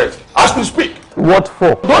under arrest as we speak. What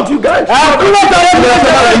for? Don't you guys?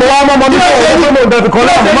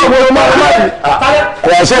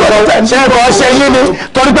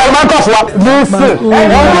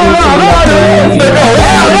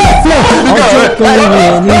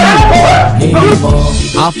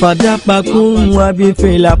 Àfàdàpàkùn àbí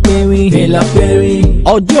fèlà péré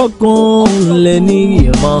ọjọ́ kan lè ní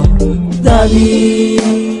ìmọ̀ dání.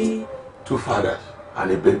 2 fathers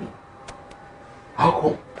and a baby. How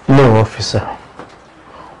come? No, officer.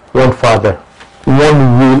 1 father,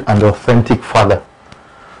 1 real and authentic father,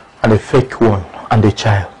 and a fake one, and a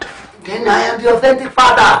child. Then I am the authentic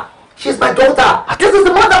father. She's my daughter. This is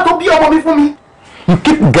the mother to be a mommy for me. You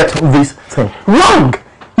keep getting this thing wrong.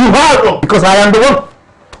 You are wrong because I am the one.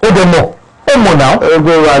 Omo now.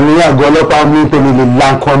 Ẹgbẹ́ wa ní àgọ́ ọlọ́pàá mú pé mi lè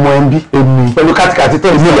la nǹkan ọmọ ẹbí. Èmi pẹ̀lú kátìkàtì tó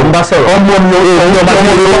ìlú ló ń bá sọ̀rọ̀. Ọmọ mi ò ní ọmọ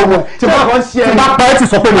mi ò. Tí bá kan ṣe ẹni. Tí bá pa ẹ́ ti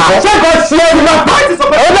sọ pé mi kọ́. Ṣé kan ṣe ẹni máa pa ẹ́ ti sọ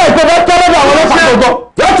pé mi kọ́. Ọ̀dọ́ ìpè bá tọ́lọ́ bá àwọn ọlọ́pàá tó gbọ́.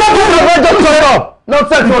 Yóò tó kí ló fẹ́ jẹ́ sọ̀rọ̀.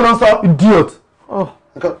 Nonsense wọn lọ sọ. Idiot. Oh.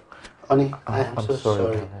 Honey, I'm so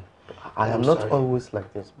sorry. I am not always like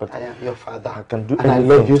this, but I am your father. I can do and I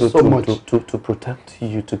love you so much to protect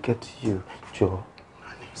you, to get you, Joe.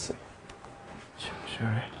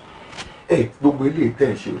 Sure. gbogbo ilé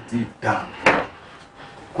tẹ̀ ṣe ò tí ì dáa.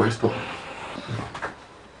 Question.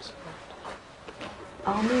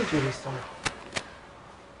 Àwọn méjì lè sọ̀rọ̀.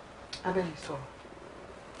 Abẹ́lé sọ̀rọ̀.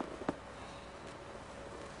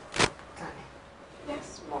 Tani. Yes,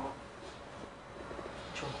 mom.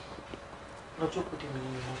 Jọ, lọ́jọ́ kò dé mi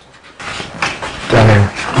nínú mọ́tò. Darling,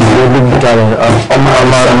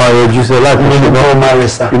 ọmọ yọjú sẹ láti ní ìgbà ọmọ rẹ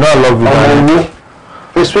sá. You know I love you, darling.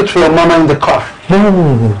 Respect for your mama in the car. No.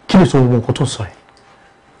 Kí ni sọ gbogbo nǹkan tó sọ ẹ?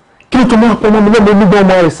 Kí ni tó máa pọ ọmọ mi lọ́mọ nígbà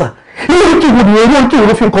ọmọ rẹ sá? Ilé kí ìwé nìyẹn, ilé kí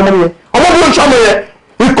ìwé fi ń kọ́ ọmọ nìyẹn. Ọmọ bí ó ń ṣọmọ yẹn,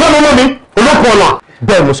 ìkọ́ni ọmọ mi, olókùn ọ̀la.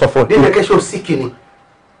 Bẹ́ẹ̀ mo sọ fún ẹ. Ní ìdẹ́kẹ́ ṣe ò sí kìíní.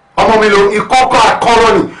 Ọmọ mi lo ìkọ́kọ́ àkọ́rọ́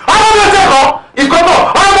ni. Ọmọ mi ṣe kọ́ ìkọ́kọ́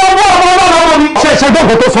ọmọ mi. Ṣe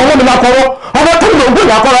gbọ́dọ̀ tó sanwó mi lákọ́rọ́. Ọmọ tó ń lò ń gbé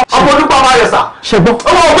lákọ́rọ́. Ọmọ olúkọ ọmọ ayẹsà. Ṣe gbọ́.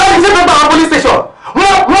 Ọmọ ọ̀gbẹ́ni ṣe fẹ́ bá àwọn police station. Wọ́n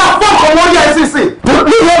á fọ́ ọkọ̀ wọ́n yẹ SCC. Wọ́n lọ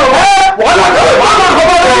sí wọ́n lọ kọ́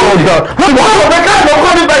bọ́ọ̀lù. Wọ́n lọ bẹ káàdì ọkọ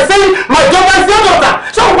mi by saying my job is your daughter.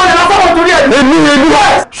 Ṣọ́ọ̀gbọ́n ni lásán wọn torí ẹ̀ ní. Èmi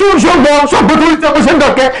ṣọ́ọ̀gbọ́n torí tí ó ṣe ń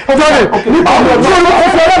dọ̀kẹ́. Nípa ọ̀rọ̀ tí ó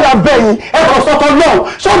fẹ́ rẹ̀ là bẹ̀ yìí ẹ̀kọ́ sọ́tọ̀ náà.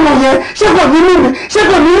 Ṣọ́ọ̀gbọ́n yẹn ṣé kò ní mímí ṣé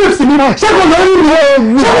kò ní rìpsì mi ṣé kò ní rí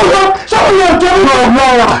mi ṣé kò ní ọjọ́ mi.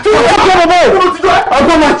 I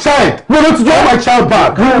got my child. No, no, to draw my child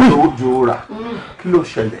back. Jòrà kí ló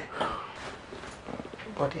ṣẹlẹ̀?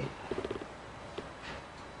 Body.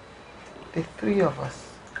 The three of us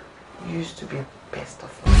used to be best of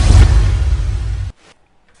friends.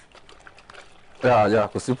 Yeah,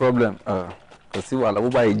 kò sí problem. Kò sí wàhálà bó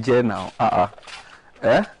bá yìí jẹ́ náà.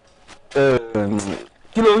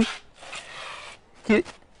 Kí ló kí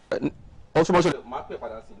ọṣọmọṣọlẹ̀ máa pè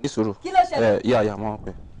padà sí ní sùúrù. Kí ló ṣẹlẹ̀? Yà máa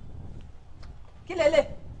pè. Kí lélẹ̀?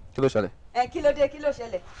 Kí ló ṣẹlẹ̀? Kí ló dé? Kí ló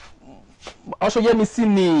ṣẹlẹ̀? Ọṣọyẹmísí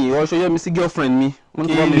ni Ọṣọyẹmísí girlfriend mi.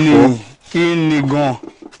 Kí ni gan?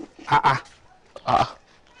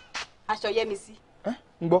 Aṣọyẹmísí.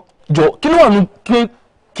 Ń gbọ́. Jọ kí ló wà ní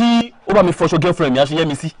kí ó bá mi fọṣọ girlfriend mi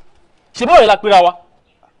Aṣọyẹmísí? Ṣé báwo la pera wa?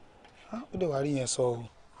 Ó dẹ̀ wá rí yẹn sọ o.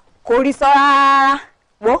 Kò rí sọ rárá.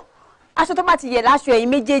 Wo aṣọ tó bá ti yẹ láṣọ ẹ̀yin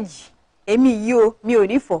méjèèjì èmi yìí o mi ò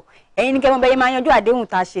ní fọ. Ẹ̀yin ní kẹ́ mọ̀ bẹ́ẹ̀ máa yanjú àdéhùn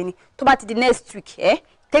tá a ṣe ni tó bá ti di next week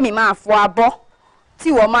tèmi máa fọ abọ́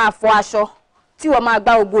tí wọ́n máa fọ aṣọ tí wọ́n máa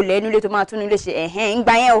gbá gbogbo lẹ́nu ilé tó máa tún ilé ṣe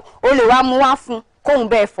ńgbà yẹn o lè wá mú wá fún kóhun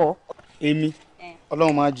bẹ́ẹ̀ fọ. Èmi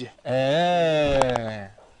Ọlọ́run máa jẹ.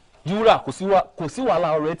 Júwúrà kò sí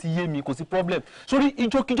wàhálà ọ̀rọ̀ ẹ ti yé mi kò sí problem sórí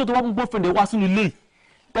ìjọ́kíjọ́ tó bá mú boyfriend wá sínú ilé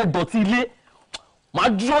pẹ́ dọ̀tí ilé máa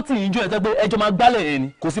dúró tì ìjọ ẹ̀ tẹ́gbẹ́ ẹjọ́ máa gbálẹ̀ ẹ̀ ni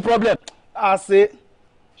kò sí problem. Ṣé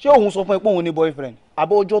òun sọ fún ẹ pé òun ní boyfriend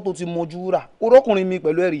àbọ̀ ọjọ́ tó ti mọ Júwúrà orọ́kùnrin mi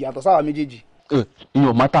pẹ̀lú ẹ̀rì yàtọ̀ sáwà méjèèjì.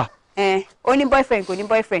 Ìyàn mátà. Ó ní boyfriend kò ní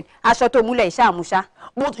boyfriend aṣọ tó múlẹ̀ ìṣàmúṣá.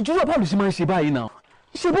 But Júwúrà báwo ló ṣe máa ń ṣe báyìí náà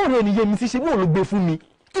ṣe bóòrò ẹni yé mi sí ṣe bóòrò ló gbé fún mi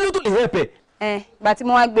kí ló tó lè help ẹ. Gbà tí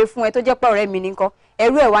mo wá gbé fún ẹ tó jẹ́ pé ọ̀rẹ́ mi nìkan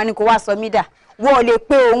ẹrú ẹ̀ wá ní kó wá sọ mí dà wọ́n ò lè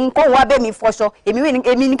pé òun kó wá bẹ́ẹ̀ mi fọṣọ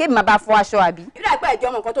èmi ní kébì máa bá fọ aṣọ àbí. irú àgbà ìjọ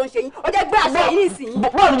ọmọ nǹkan tó ń ṣe yín ó jẹ́ gbé aṣọ yìí nísìnyí.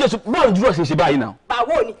 báwo ni Júwúrà ṣe báyìí náà.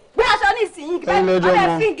 báwo ni gbé aṣọ nísìnyí kí bẹ́ẹ̀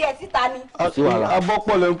ọ̀rẹ́ fíngẹ̀ síta ni.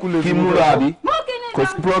 Abọ́pọ̀ lẹ́ ń kú lè fi múra àbí kò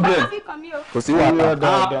sí problem kò sí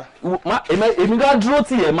wàhálà. Èmi dá dúró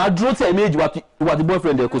tì ẹ̀ máa dúró tì ẹ̀ méjì wà tí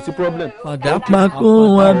boyfriend ẹ̀ kò sí problem.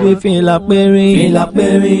 Àdàpàkùn abẹ́fìlà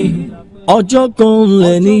pẹ́rín ọjọ́ kan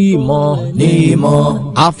lẹ̀ ní ìmọ̀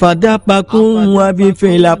àfàdàpàkùn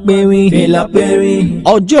abẹ́fìlà pẹ́rín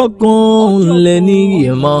ọjọ́ kan lẹ̀ ní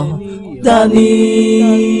ìmọ̀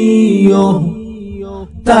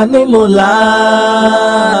tani mo là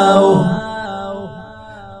ó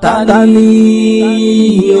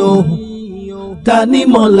tani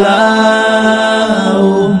mo là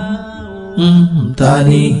ó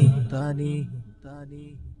tani.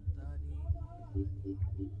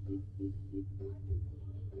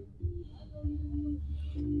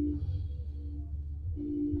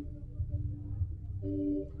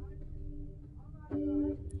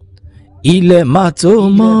 Ilẹ̀ máa tó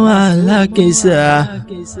mọ́ alákẹ́sà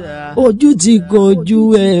ojú ti kojú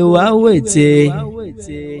ẹ̀ wá wẹ̀tẹ̀.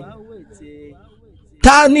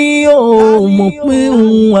 Ta ni ó mọ̀ pé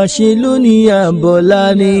òun àṣẹ lónìí àbọ̀lá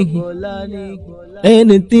ni?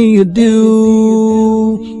 Anything you do,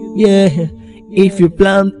 yeah. If you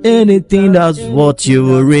plant anything, that's what you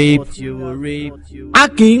will reap. A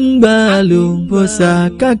kì í gbà lóbọ̀sà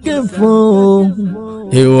kákẹ́ fún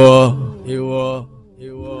ìwọ.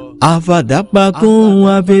 Àfàdàpàkùn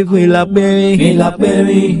abẹ́fìlà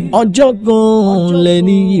pẹ́rín ọjọ́ kan lẹ̀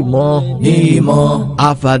ní ìmọ̀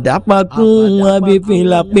àfàdàpàkùn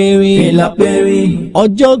abẹ́fìlà pẹ́rín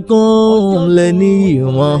ọjọ́ kan lẹ̀ ní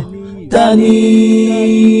ìmọ̀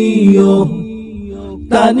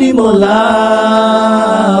tani mo là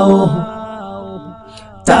ó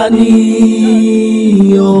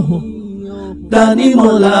Tanny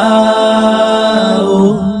mola o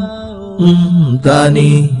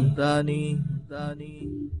Tanny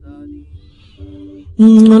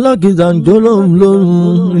alákìtà ń jó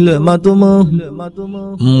lóhùn ilẹ̀ máa tó mọ́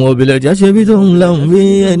òbílẹ̀ jà ṣe bí tó ń lahùn bí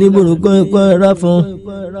ẹni burúkú ẹ̀kọ́ ẹ̀rá fún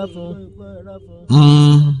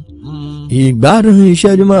ìgbádùn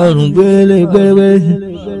ìṣẹ́jú márùn-ún pérépéré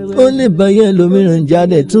ó lè báyẹ̀ lómìnira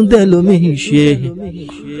jáde tún tẹ̀ lómi ṣe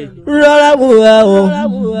rọra wúwa o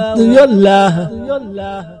yóò la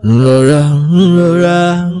rọra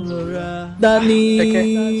Tanny.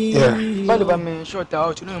 báwo bá mi ṣọ́ọ̀tà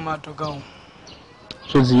ọ̀tún ní ìmọ̀ àdùn gan-an.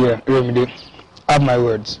 Ṣé yeah, Remide, have my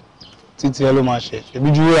words. Títí ẹ ló máa ṣe.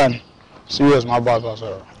 Ṣebí Júwúrà ni. Serious máa bá àgbà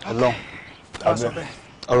sọ̀rọ̀. Along.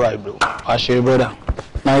 All right, bro. Àṣẹ brother.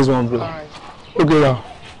 Nice one, bro. Okay, now.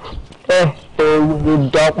 Gbogbo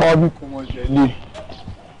dápá bí kò mọ̀ ṣẹlẹ̀.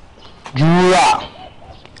 Júwúrà.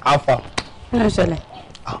 Alpha. Kí ló ń ṣẹlẹ̀?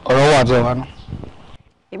 Ọ̀rọ̀ wà tẹ̀ wá náà.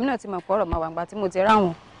 Èmi náà ti mọ̀ pé ọ̀rọ̀ máa wà nígbà tí mo ti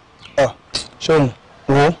ráwọn. Ṣọ́run,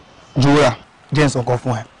 wo Júwúrà jẹ́ nsọ̀kan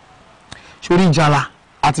fún ẹ. Sórí Jala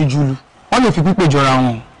àti Julu wọ́n lè fi pípé jọra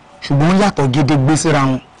wọn ṣùgbọ́n wọ́n yàtọ̀ gédégbé síra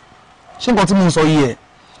wọn. Ṣé nǹkan tí mo ń sọ yìí ẹ̀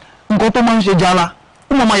nǹkan tó máa ń ṣe Jala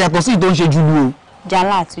ó máa yàtọ̀ sí ìtò ń ṣe Julu o.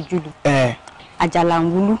 Jala àti Julu. Àjàlà ń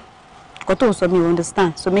wúlú nǹkan tó ń sọ mi ò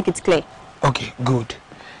understand so make it clear. Okay, good.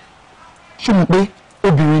 Ṣé mo pé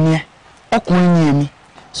obìnrin ni ẹ ọkùnrin ni èmi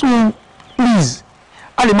so please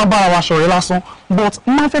a lè má bára wa ṣọ̀rẹ́ lásán but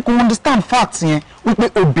má fẹ́ kó understand fact yẹn wípé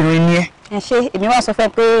obìnrin ni ẹ. Ẹ ṣe èmi wá sọ fẹ́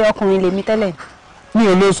pé ọkùnrin lèmi tẹ́lẹ̀. Mi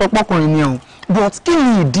ò lè sọ pọ́kùnrin ni ẹ o but kí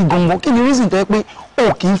ni ìdí gangan kí ni reason tó yẹ pé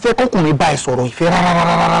o kì í fẹ́ kọ́kùnrin bá ẹ sọ̀rọ̀ ìfẹ́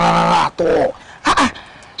rárá àtọ̀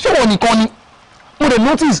ṣé wọ́n nìkan ni mo dẹ̀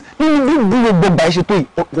notice nínú bí gbogbo gbà ẹ ṣe tó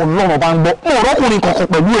Ọlọ́run bá ń gbọ́ mo rọ́kùnrin kankan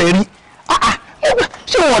pẹ̀lú ẹ rí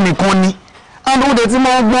ṣé wọ́n nìkan ni and ó dẹ̀ ti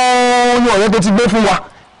máa gbọ́ ní ọ̀rẹ́ tó ti gbé fún wa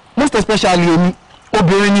most especially èmi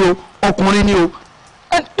obìnrin ni o ọkùnrin ni o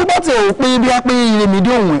tó bá ti rò pé bí a pé Remide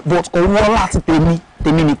òun ẹ̀ but kò wọ́ láti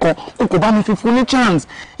tèmi nìkan o kò bá mi fi fún ní chance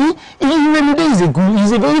Remide is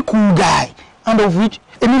a very cool guy and of which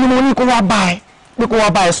èmi ni mo ní kó wá bá ẹ pé kó wá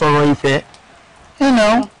bá ẹ sọ̀rọ̀ ìfẹ́.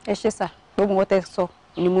 Ẹ ṣe sà gbogbo wọn tẹ sọ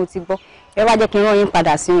ni mo ti gbọ́ ẹ wá jẹ́ kí n rán yín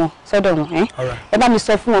padà sí wọn sọ́dọ̀ wọn ẹ bá mi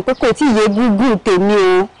sọ fún wọn pé kò tí ì yé gúgú tèmi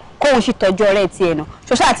o kóun sì tọ́jú ọ̀rẹ́ tiẹ̀ náà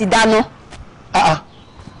ṣoṣo àti dáná.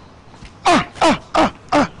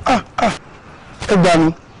 Ẹ gbà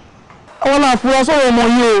mí àwọn náà fura sọ̀rọ̀ ọmọ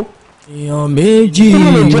yìí o. Èèyàn méjì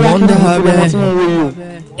wọ́n dá abẹ́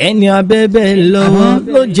ẹni abẹ́bẹ́ lọ́wọ́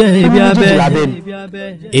ló jẹ́ ibi abẹ́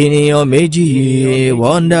ènìyàn méjì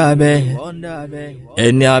wọ́n dá abẹ́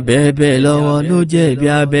ẹni abẹ́bẹ́ lọ́wọ́ ló jẹ́ ibi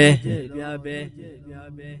abẹ́.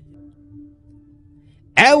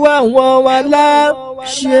 Ẹ wá wọn wá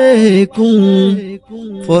láṣẹkùn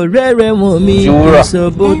fọ̀rẹ́rẹ́ wọn mi sọ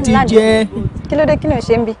bó ti jẹ́. Kí ló dé kí ló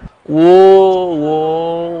ṣe ń bí.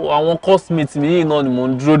 wo àwọn cosmate mi yìí náà ni mò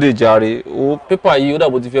ń dúró de jàre o pépà yìí ó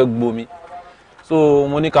dàbò ti fẹ́ gbomi so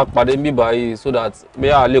mo ní ká pàdé níbí báyìí so that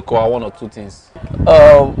bẹ́ẹ̀ à lè kọ́ one or two things.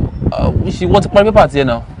 Wọ́n ti parí pépà tiẹ̀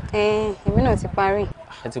náà. Èmi náà ti parí.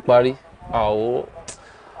 Ẹ ti parí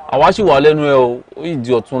àwa sì wà lẹ́nu ẹ o ó yìí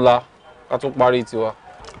di ọ̀túnla ká tún parí tiwa.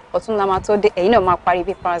 Ọ̀túnla máa tó dé ẹ̀yin náà máa parí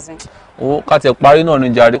papers yẹn. O ká tiẹ̀ parí náà ní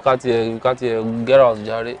jàre ká tiẹ̀ get out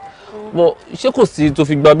jàre bọ ṣé kò sí tó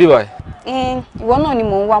fi gba bíbà ẹ. Ìwọ náà ni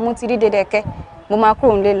mò ń wá mú ti rí Dédékẹ́ mo máa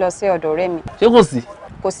kúrò nílé lọ sí ọ̀dọ̀ ọ̀rẹ́ mi. Ṣé kò sí.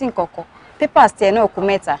 Kò sí nǹkan kan papers tiẹ̀ náà kù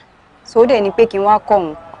 3 so ó dẹ̀ ní pé kí n wá kọ̀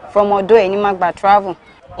òun from ọ̀dọ̀ ẹ̀ ní má gba travel.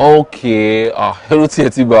 Okay ẹrú tiẹ̀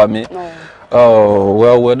ti bà mí.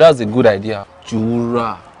 Well that's a good idea.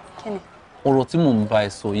 Jura ọ̀rọ̀ tí mò ń bá ẹ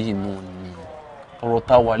sọ yìí náà ni ọ̀rọ̀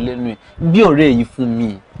tá a wà lẹ́nu ẹ̀ bí ọ̀rẹ́ yìí fún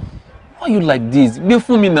mi why you like this gbé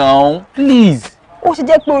fún mi now please. Ó ṣe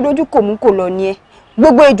jẹ́ pé olójú kò mú kò lọ ni ẹ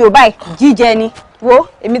gbogbo ejò báyìí jíjẹ ni wo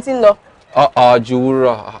èmi ti ń lọ.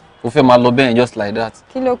 Jura o fẹ́ máa lọ bẹ́ẹ̀ just like that.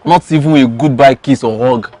 Kí ló kù. Not even a goodbye kiss or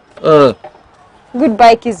hug.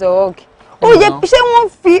 Goodbye kiss or hug. Ó yẹ ṣé wọ́n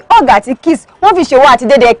fi hug àti kiss wọ́n fi ṣòwò àti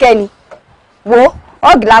Dédékẹ́ ni wo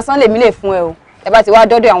hug lásán lèmi lè fún ẹ o ẹ bá ti wá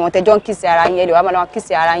dọ́dọ̀ àwọn tẹjọ́ ń kiss ara yín ẹ lè wá máa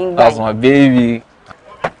kiss ara yín gbà yín. That's my baby.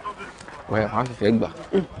 Well máa fi fẹ́ gbà.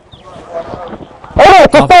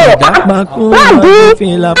 Àfàdàpàkùn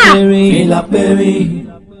fìlà pẹ́rín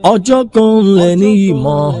ọjọ́ kan lẹ̀ ní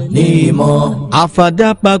ìmọ̀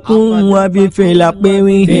àfàdàpàkùn àbí fìlà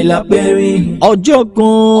pẹ́rín ọjọ́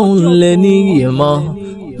kan lẹ̀ ní ìmọ̀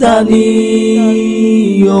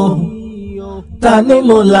Tanny o Tanny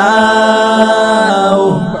mola o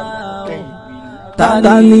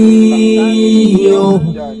Tanny o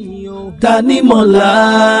Tanny mola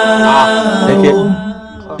o.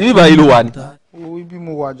 Ibi báyìí ló wà ní. Ibi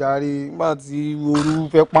mo wà jàre nígbà tí ooru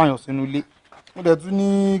fẹ́ pààyàn sínú ilé mo dẹ̀ tún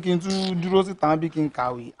ní kí n tún dúró síta bí kí n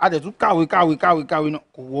kàwé a dẹ̀ tún kàwé náà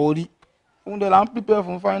kò wọrí òun dẹ̀ là ń prepare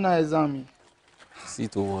fún final exam mi. sí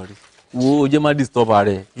tó wọrí wo o jẹ́ má disturb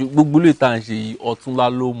rẹ̀ gbogbo lè tá à ń ṣe yìí ọ̀túnla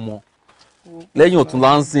ló mọ lẹ́yìn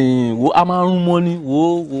ọ̀túnla ń sìn wo a máa ń rún mọ́ ní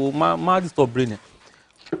wo má disturb brain ẹ̀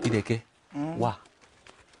ìdẹ̀kẹ́ wà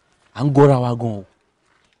à ń gọ́ra wa gan o.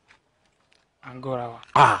 à ń gọ́ra wa.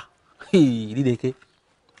 ìdẹ̀kẹ́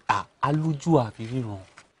alójú àfi ríran.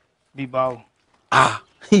 bí báwo.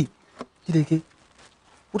 ìdẹ̀kẹ́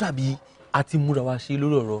ó dàbí a ti múra wa ṣe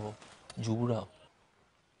lórí ọ̀rọ̀ jùwúrà o.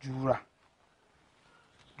 jùwúrà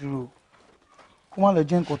dúró kó má lọ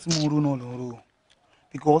jẹ́ nǹkan tí mo ń rò náà ló ń rò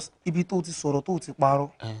because ibi tó ti sọ̀rọ̀ tó ti parọ́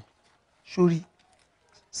sórí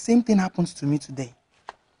same thing happened to me today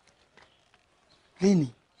lẹ́nì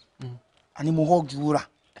àní mo hug jùwúrà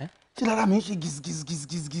ṣé lára mi ń ṣe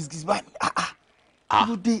gizgizgizgizgiz báyìí kí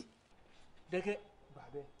ló dé. dẹ́kẹ́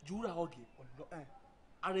jùwúrà ọ̀gẹ̀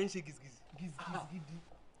ara ń ṣe gizgizgizgidi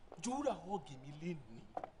jùwúrà ọ̀gẹ̀ mi lé ní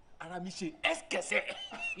ara mi ṣe ẹ̀ṣkẹ̀ṣẹ̀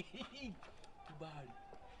tó bá rí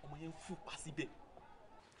ọmọ yẹn ń fún pa síbẹ̀.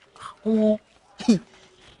 ọmọ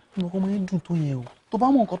yẹn dùn tó yẹn o tó bá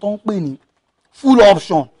mọ nǹkan tó ń pè ní full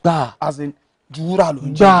option as in jùwúrà ló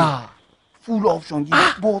ń jẹ́ full option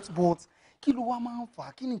yìí but kí ló wá máa ń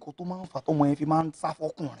fà kí ni nǹkan tó máa ń fà tọmọ yẹn fi máa ń sá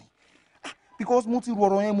fọkùnrin because mo ti ru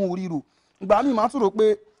ọ̀rọ̀ yẹn mo ríro ìgbà míì máa tún rò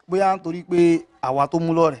pé bóyá nítorí pé àwa tó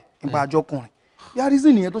mú lọ́rẹ̀ nípa àjọkùnrin bí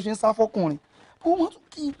arísìn nìyẹn tó ṣe ń sá fọkùnrin kó má tún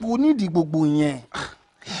kí ipò nídìí gbogbo yẹn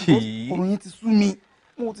ọ̀rọ̀ yẹn ti sú mi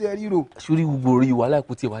mo ti ẹ ríro. sórí gbogbo orí wàhálà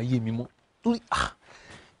kò tiẹ̀ wá yé mi mọ́ torí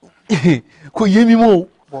kò yé mi mọ́ o.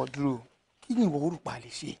 bọ̀ dúró kí ni ìwọ orúkọ lè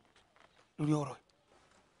ṣe lórí ọ̀rọ̀ yìí.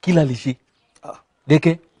 kí la lè ṣe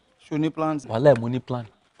dẹ́kẹ́. ṣo ní plan. wàhálà ẹ̀ mo ní plan.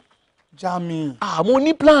 jami. mo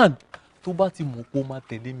ní plan tó bá ti mọ̀ pé ó máa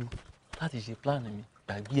tẹ̀lé mi láti ṣe plan mi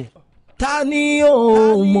gbàgbé ẹ̀. ta ni ó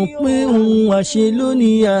mọ̀ pé òun àṣẹ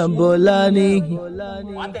lónìí àbọ̀lá ni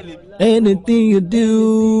anything you do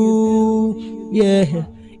yeah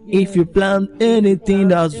if you plan anything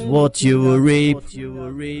that's what you will reap.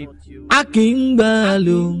 a kì í gbà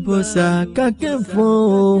lóbọ̀sà kákẹ́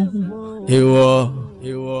fún ìwọ.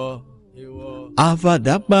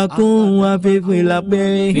 àfàdàpàkùn afẹ́fẹ́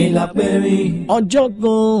lápẹ́rín ọjọ́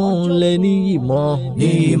kan lẹ ní ìmọ̀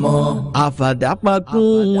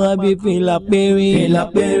àfàdàpàkùn afẹ́fẹ́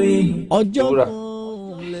lápẹ́rín ọjọ́ kan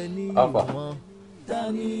lẹ ní ìmọ̀.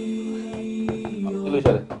 kí ló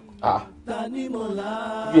ṣẹlẹ̀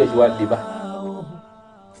bí ẹ̀ ṣe wá lè bá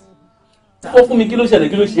ó fún mi kí ló ṣẹlẹ̀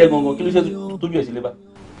kí ló ṣe ẹ́ gangan kí ló ṣe tó bí ẹ̀ ṣe lè bá.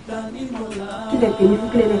 kí lè tèmi fún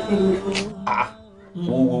kí lè fẹ́ mi fún.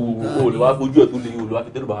 o lè wá fojú ẹ̀ tó lè o lè wá fi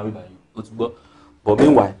dẹ́rù bàbá mi báyìí o ti gbọ́ bọ̀ mí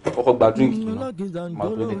wà kọ́kọ́ gba drink yìí náà màá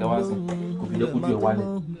tó ẹ̀dẹ̀kẹ́ wá sí kò fi jẹ́ kójú ẹ̀ wálẹ̀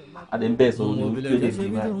adé ń bẹ́ẹ̀ sọ̀rọ̀ ní ojú ẹ̀ lè fi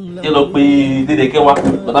báyìí jẹ́ lọ pé dédékẹ́ wá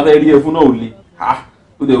bàtà fẹ́ rí ẹ fún náà ò le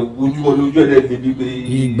ó dẹ̀ ojú wọn lójú ẹ̀ lè fi pé.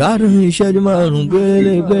 ìgbádùn ìṣẹ́jú márùn-ún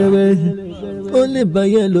péré ó lè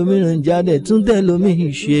báyẹ̀ lómìnira jáde tún tẹ̀ lómi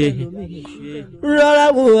ṣe rọra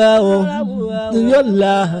wo a o yóò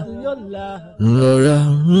la rọra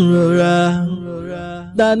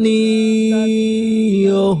tani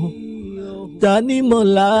o tani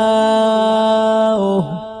mọ̀lá o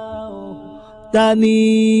tani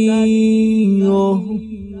o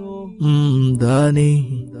tani.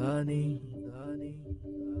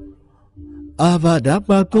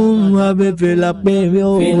 àfàdàpàkùn afẹ́fẹ́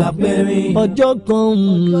lápẹ́rín ọjọ́ kan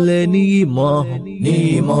lẹ ní ìmọ̀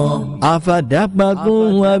àfàdàpàkùn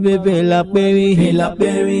afẹ́fẹ́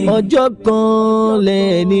lápẹ́rín ọjọ́ kan lẹ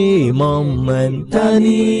ní ìmọ̀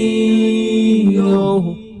tani o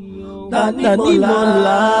tani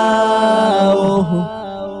mọ̀lá o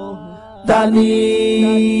tani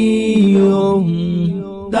o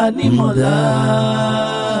tani mọ̀lá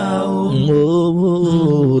o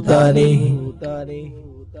tani.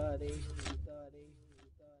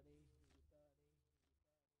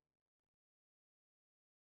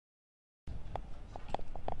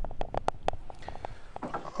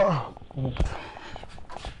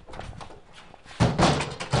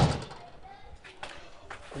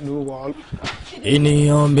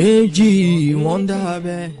 ènìyàn méjì wọ́n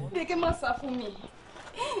dábẹ́. dékè má sá fún mi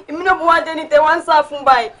èmi náà bó wá dé ní tẹ wá ń sá fún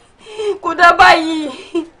báyìí kò dá báyìí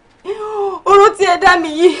oró tí ẹ dá mi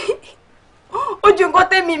yìí ó ju nǹkan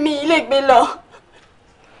tẹ́mi mi yìí lè gbé lọ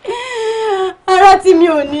ara tí mi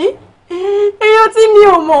ò ní èèyàn tí mi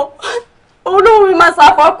ò mọ̀ olóhùn mi máa sá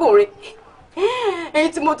fọkùnrin èyí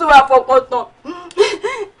tí mo tún wá fọkàn tán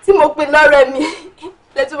tí mo pè lọ́rẹ́ mi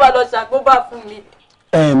lẹ́tún wá lọ ṣàgbóbá fún mi.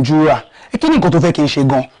 Jura kí ni nǹkan tó fẹ́ kí n ṣe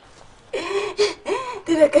gan.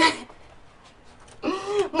 Tẹ́lẹ̀kẹ́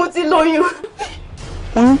mo ti lóyún.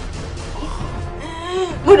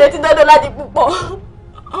 mo retí dandan láti púpọ̀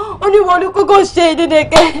ó ní wọn ní kókó ṣe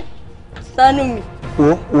ìdídeke ṣàánú mi.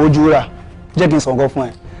 wo Jura jẹ́ kí n sọ̀gọ́ fún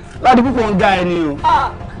ẹ láti púpọ̀ ń ga ẹ ni o.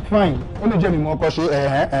 Fine ó lè jẹ́ mi mọ́ ọkọ ṣe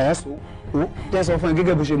so wo jẹ́ sọ fún ẹ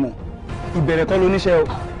gẹ́gẹ́ bó ṣe mọ̀ ìbẹ̀rẹ̀ kọ́ ló níṣẹ́ o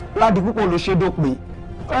láti púpọ̀ ló ṣe dópin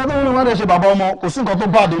ẹ tó ní wọ́n dẹ̀ ṣe bàbá ọmọ kò sí nǹkan tó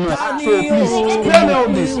bá dénú ẹ̀ so please clear me of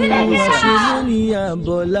this.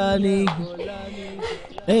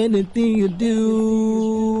 Anything you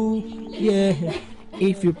do, yeah.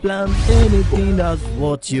 If you plan anything, that's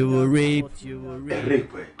what you will reap. Rape,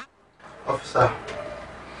 officer.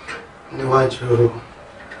 Níwájú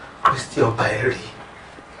Kristi ọba ẹ̀rí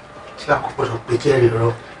tí a kò gbọdọ̀ pé jẹ́rìí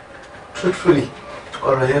rọ. Truthfully,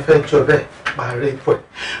 ọ̀rọ̀ yẹn fẹ́ jọ bẹ́ẹ̀ pa rape ẹ̀.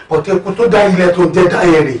 Bọ̀dé ikú tó dá ilẹ̀ tó ń jẹ́ dá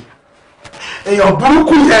yẹn rè. Èèyàn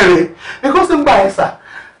burúkú yẹn rè. Because ń gbà ẹ̀ sà.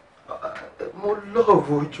 Mo love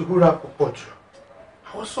Ojúwúrà púpọ̀ jù.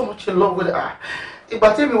 I was so much in love with her. Ìgbà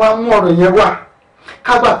tí mi wá mú ọ̀rọ̀ yẹn wá,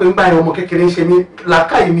 ká gbà pé ń bá ọmọ kékeré ṣe ní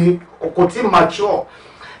làákàyè mi kò tí mature.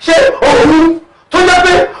 Ṣé òun tó jẹ́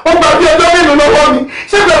pé ó gba bí ọjọ́ mélòó lọ́wọ́ mi?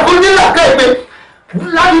 Ṣé bẹ̀rẹ̀ kó ní làákàyè pé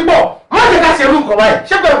ládìpọ̀ má jẹ́ ká ṣe irú nǹkan báyìí?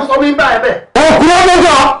 Ṣé bẹ̀rẹ̀ kó sọ mí bá ẹ bẹ́ẹ̀? Ọkùnrin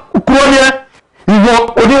ọlọ́jọ́ kúrò ní ẹ. Ìwọ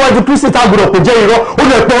oníwájú Kristi tá gbọdọ̀ kò jẹ́ irọ́, ó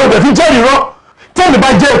lè pọ̀ ọbẹ̀ fi jẹ́ irọ́. Tẹ́lẹ̀ bá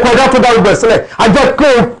jẹ́ ẹ̀kọ́ ẹ̀dá tó dárúgbó ẹ̀ sílẹ̀, a jẹ́ pé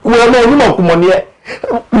òkú ọmọ onímọ̀kùmọ̀ ni ẹ.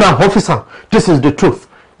 Now, officer, this is the truth.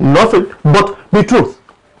 Nothing but the truth.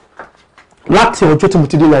 Láti ọjọ́ tí mo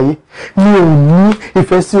ti dé láyé, mi ò ní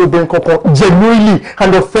ìfẹ́ sí obìnrin kankan genuinely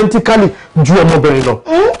and authentically ju ọmọbìnrin lọ.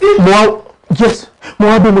 Mo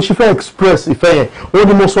wá bí mo ṣe fẹ́ express ìfẹ́ yẹn, ó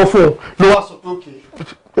ní mo sọ fún un, ló wá sọ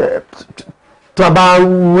pé tí a bá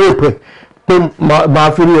rape ẹ̀ pé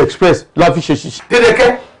màá fi rí express láfi ṣe ṣiṣẹ́.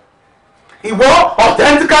 Dédékẹ́, ìwọ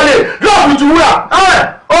authentically love Ojúwúrà.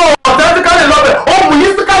 Authentically love it.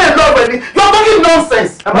 Muyistically love it. You're talking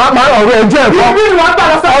nonsense. Máa ọ̀rọ̀ ẹjọ́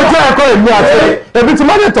ẹ̀kọ́ èmi àti ẹbí tí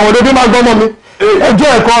má lè tàn ọdún bí máa gbọ́mọ́ mi. Ẹjọ́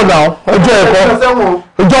ẹ̀kọ́ náà, ẹjọ́ ẹ̀kọ́.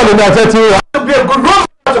 Ẹjọ́ mi ni àti ẹtí rà.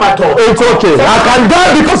 It's okay. I can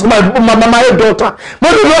die because of my daughter. Mo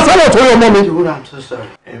ní lọ sálọ̀ tó yọ ọmọ mi. I'm so sorry.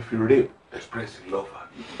 If you rape, express love.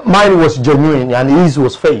 Mine was genuine and his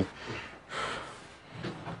was fake.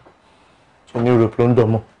 So ní rape ló ń dọ̀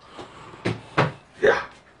mọ́. Yeah.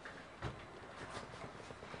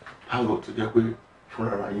 Thank God to jẹ́ pé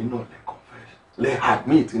fúnra yín náà lè confess. Lè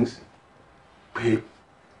admit ń sìn pé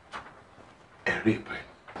ẹ rape.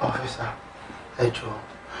 Officer, ẹ jọ̀ọ́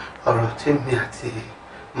ọ̀rọ̀ tí mi àti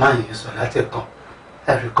máa yẹn sọ láti kàn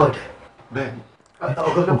ẹ record ẹ. Bẹ́ẹ̀ni.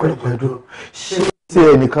 Ọ̀gbẹ́ni dúró. Ṣé tí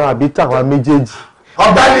ẹnìkan àbí tàwa méjèèjì?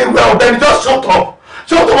 Ọ̀gbẹ́ni just shut up.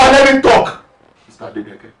 Shut up and let me talk. Mr.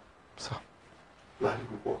 Adédèké. Sir. Láti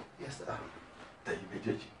púpọ̀. Yes sir. Tẹ̀yìn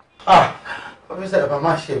méjèèjì. Officer,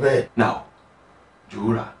 Mama Shebe. Now,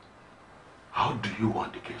 Jura, how do you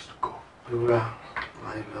want the case to go? Jura,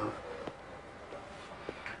 my love,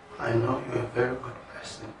 I know you're a very good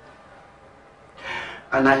person.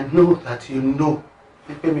 And I know that you know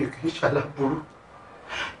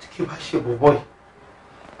boy.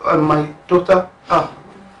 And my daughter,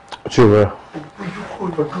 Jura,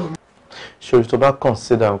 ṣòro tó bá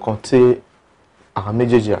consider nǹkan tí àwọn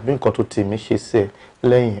méjèèjì àbí nǹkan tó tèmi ṣe sí ẹ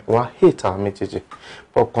lẹ́yìn wá hate àwọn méjèèjì,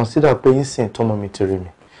 but consider pé yín sìn tọ́mọ mi ti rí mi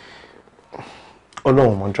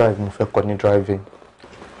Ọlọ́run mo drive mo fẹ́ kọ́ ní driving.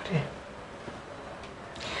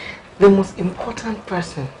 The most important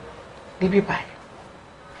person níbí báyìí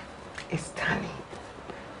is Tanny,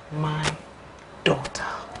 my daughter.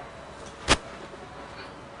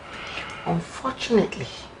 Unfortunately,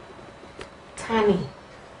 Tanny,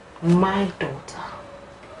 my daughter,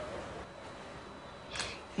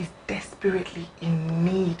 is desperately in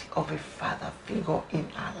need of a father figure in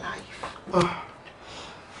her life.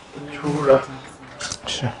 Jura.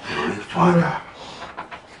 Sure. Father.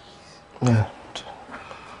 Yeah.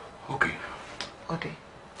 Okay. Ode,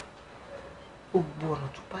 gbogbo ọ̀nà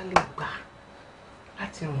tó bá lè gbà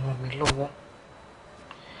láti ràn mí lọ́wọ́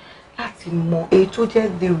láti mọ èyí tó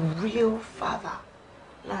jẹ́ the real father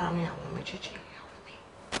láàárín àwọn méjèèjì ìyàwó mi.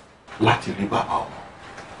 Láti rí bàbá ọmọ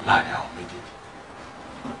láàárín àwọn méjèèjì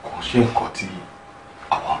kò ṣe nǹkan tí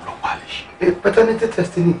àwọn ọlọ́pàá lè ṣe. Paternity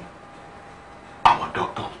testing. Àwọn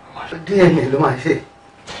doctors ló máa ṣe. DNA ló máa ṣe.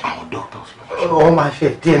 Àwọn doctors ló máa ṣe. Ó máa ṣe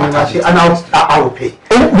DNA máa ṣe and I will pay.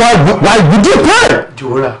 Why would you pay?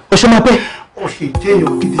 Jura. O ṣe máa pay. O ṣe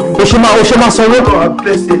déyàn gidi. O ṣe máa sanwó.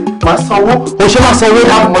 Máa sanwó. O ṣe máa sanwó. O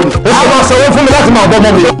ṣe máa sanwó fún mi láti máa bọ́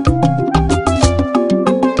mọ́ mi.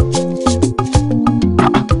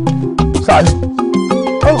 Sáàlì,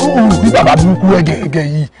 bí bàbá burúkú ẹgẹ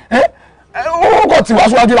yìí, ó kọ̀ tí wàá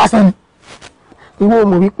síwájú lásán ni. Ìwọ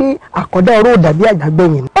mọ̀ wípé àkọ́dá ọ̀rọ̀ dàbí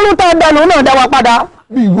àjàgbẹ̀yìn. Orun tá a dá lòun náà dá wa padà.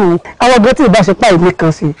 bí wo. àwọn ọ̀gá tí ìbá ṣe pa ìlé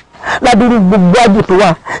kan sí ládùúgbò gbogbo àjò tó wà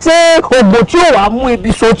ṣé ògbò tí ò wá mú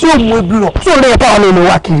ebi so tí ò mú ebi rọ tí ò lè pa àwọn ènìyàn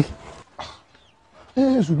wá kiri.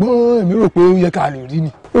 ṣùgbọ́n èmi rò pé ó yẹ ká lè rí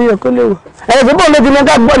ni. ó yẹ kó lè wò ẹ̀sìn bọ́ọ̀ ló ti ní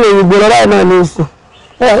ká gbọ́ lè rìn gbòòrò láì náà ní ìsìn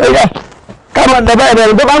ká máa dàbá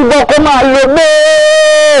ẹ̀rọ tó bá ń gbọ́ kó máa lo gbé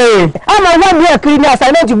á máa wádìí ẹ̀ kiri ní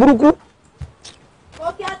àsáímẹ́ǹtì burúkú.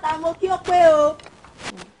 mo kí ọ̀tá mo kí ó pé o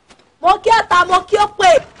mo kí ọ̀tá mo kí ó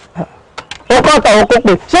pé. ó kọ́ ọ̀tá ó kó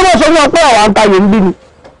pé ṣé wọ́n sọ fún ọ pé àwọn àǹtayò ń bí ni.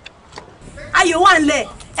 ayò wà ńlẹ̀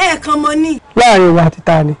ẹ̀ẹ̀kan mọ ní. láàrin ìwà àti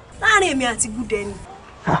ta ni. láàrin èmi àti gúdẹ ni.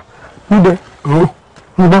 gúdẹ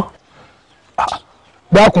ń bọ́.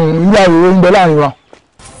 dákun irú àròwé ń bẹ láàrin wa.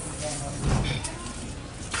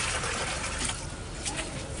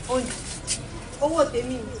 owó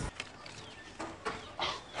tèmi ni.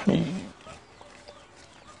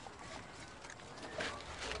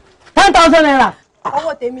 10,000 naira.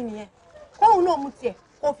 owó tèmi nìyẹn kóun náà mú tiẹ̀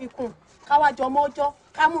kó fi kún káwájọ mọ́jọ́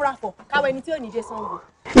ká múra fọ̀ káwọ ẹni tí ò ní dé sanwó.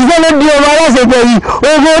 ìṣe ló di ọmọ aláṣẹ jẹ yìí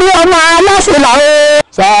òògùn orí ọmọ aláṣẹ làwọn.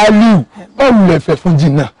 Sàálù báwo lẹ fẹ́ fún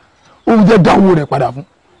jìnnà oúnjẹ dánwò rẹ̀ padà fún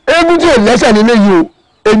eégún tí ò lẹ́sẹ̀ nílé yìí o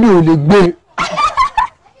èmi ò lè gbé.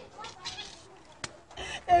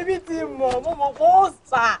 èmi ti mọ̀ mo mọ̀ kó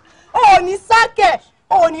sà ò ní sákẹ̀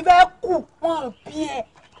ò ní fẹ́ kù wọ́n bí ẹ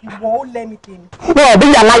ìwọ ó lẹ́mi tèmi. wọn ò bí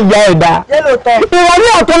yàrá ìyá ẹ̀ dá. ìwọ ní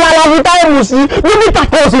ọ̀tún lára fi táìmù sí mílítà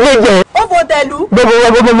tó sì lè jẹ. ó fò tẹ̀lú. gbogbo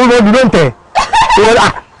dúró ń tẹ̀.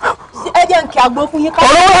 ẹ jẹ́ nkì àgbo fún yín ká.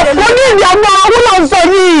 ọ̀rọ̀ mo ní ìdí àgbo àwọn náà ń sọ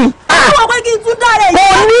yìí. àwọn pé kí n tún dára yìí.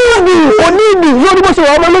 kò ní ìdí yóò ní bó ṣe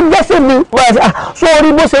wà ọmọ ló gbẹ́sẹ̀ mi. sọ orí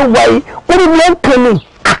bó ṣe wà yìí orí mi ń kàn mí.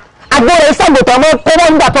 àgbo rẹ̀ ṣàgbọ̀tàn mọ́ kó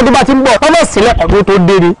wọ́n ń gbà tọ́jú bá ti ń bọ̀ ọmọ ìsìnlẹ̀ ọ̀dọ́ tó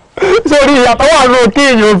dé ni. sórí ìyàtọ̀ wà ló kí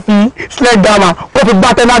èèyàn fi sledgehammer kó fi gbá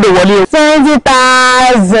tẹ́nádò wọlé o.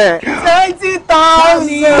 20,000.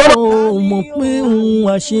 20,000. ó mọ̀ pé òun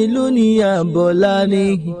àṣẹ lónìí àbọ̀lá ni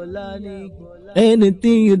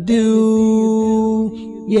anything you do,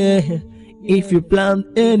 yeah. If you plant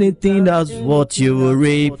anything, that's what you will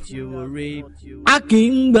reap.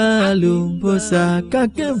 Akíngbà ló bọ́sà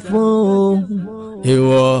kákẹ́ fún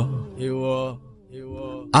ìwọ.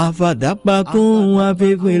 Àfàdàpàkùn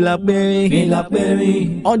afẹ́fẹ́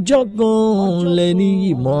lápẹ́rín. Ọjọ́ kan lẹ ní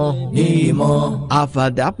ìmọ̀.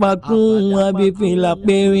 Àfàdàpàkùn afẹ́fẹ́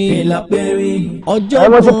lápẹ́rín. Ọjọ́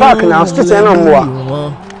kan lẹ ní ìmọ̀.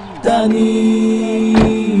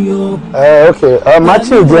 Tanny o. Okay. Má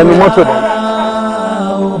tí ì jẹ́ ẹnu mọ́tò náà.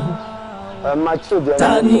 Má tí ì jẹ́ ẹnu.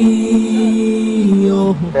 Tanny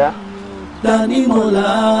o. Tanny Mola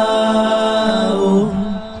o.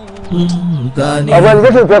 Tanny. ọ̀gbẹ́ni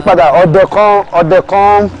jẹ́ kí n pẹ́ padà ọ̀dẹ̀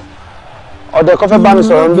kan fẹ́ bá mi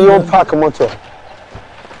sọ̀rọ̀ bí ó ń pààkì mọ́tò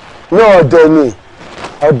ní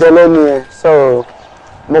ọ̀dẹ̀ lẹ́nu ẹ̀ so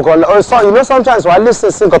mo kàn you know sometimes wàá lè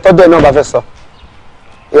sìn sí nǹkan tó dẹ̀ náà bá fẹ́ sọ.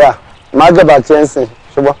 Yeah, máa get back to you soon.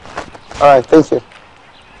 Ṣùgbọ́n. All right, thank you.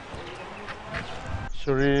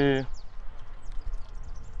 Ṣorí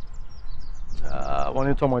wọ́n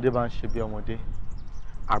ní tọ́mọdé bá ń ṣe bí ọmọdé,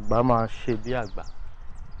 àgbà máa ṣe bí àgbà.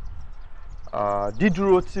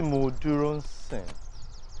 Dídúró tí mo dúró ń sìn,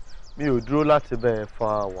 mi ò dúró láti bẹ́ẹ̀ fa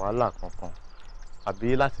wàhálà kankan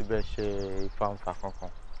àbí láti bẹ́ẹ̀ ṣe ìfàǹfà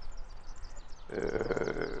kankan.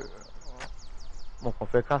 Mo kàn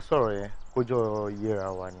fẹ́ ká sọ̀rọ̀ yẹn kójọ yẹra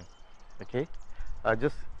wa ni, okay?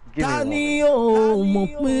 Just give me one. Tanny o mọ̀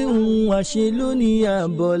pé òun àṣẹ lónìí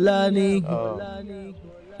àbọ̀lá ni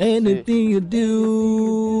anything you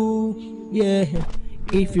do, yeah.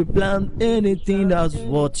 If you plant anything, that's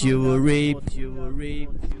what you will reap.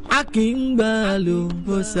 Akíngbà ló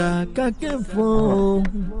bọ́sà kákẹ́ fún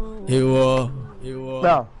ìwọ.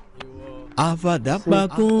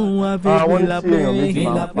 Àfàdàpàkùn afẹ́fẹ́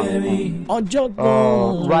lápẹ́rín. Ọjọ́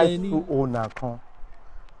kan rightful owner kan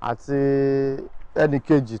àti ẹnì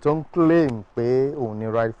kejì tó ń claim pé òun ni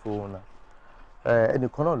rightful owner.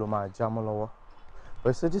 Ẹnìkan náà ló máa já mọ́ lọ́wọ́.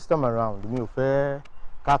 But so this time around mi ò fẹ́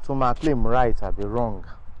ká tún máa claim right àbí wrong.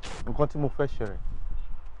 Nǹkan tí mo fẹ́ ṣe rẹ̀.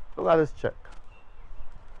 Look at this check.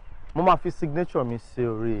 Mo máa fi signature mi sí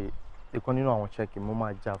orí ìkan nínú àwọn check mo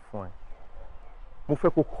máa já fún ẹ. Mo fẹ́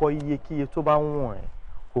kó kọ iyekíye tó bá wọ̀n ẹ́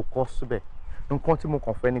kó kọ síbẹ̀. Nǹkan tí mo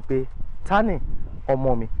kàn fẹ́ ni pé Tanny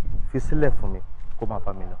ọmọ mi fi sílẹ̀ fún mi kó máa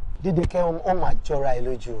bá mi lọ. Dídé kẹ́ ọ máa jọra ẹ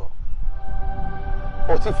lójú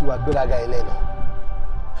ọ tí fi wà gbéraga ẹ lẹ́nu.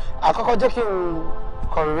 Àkọ́kọ́ jẹ́ kí n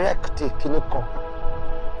correct kíní kan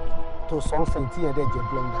tó something tí ẹ̀dẹ̀ jẹ́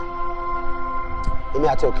blunder. Èmi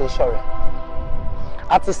àti òkè ṣọ̀rẹ́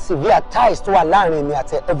àti severe ties tó wà láàrin èmi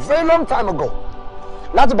àti a very long time ago.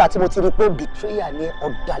 Láti ìgbà tí mo ti rí pé betrayal ní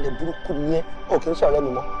ọ̀dàlẹ̀ burúkú ní ò kì í ṣe ọ̀rẹ́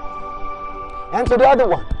mi mọ́. And to the other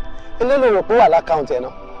one, ilé ló rò pé wà lákàùntì ẹ̀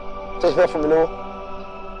náà tó ṣe fẹ́ fún mi lówó.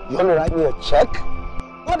 You wanna write me a check?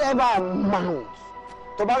 Whatever amount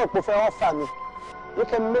tó bá rò pé fẹ́ offer mi, you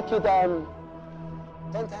can make it 10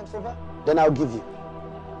 times over, then I'll give you.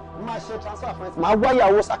 Máa ṣe transfer fún ẹ. Máa wáyà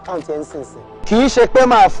owó sàkáùntì ẹ̀ ń sìn sìn. Kì í ṣe pé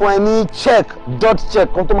máa fún ẹ ní check dot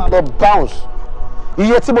check kan tó máa lọ bounce.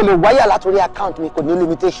 Iye tí mo lè wáyà látòrí account mi kò ní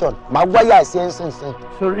limitation. Máa wáyà sí ẹ̀ ń sìn sìn.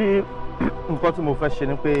 Sórí nǹkan tí mo fẹ́ ṣe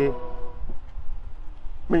ni pé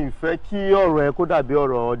mi ì fẹ́ kí ọ̀rọ̀ ẹ kó dàbí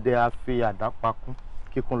ọ̀rọ̀ ọdẹ àfi àdápakún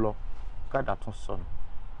kíkún lọ kádà tún sọnù,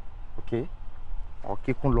 ok? Ọ̀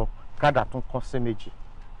kíkún lọ kádà tún kán sí méjì.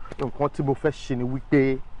 Nǹkan tí mo fẹ́ ṣe ni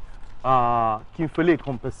wípé kí n fẹ́ lè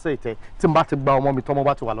compensate ẹ tí n bá ti gba ọmọ mi tọ́mọ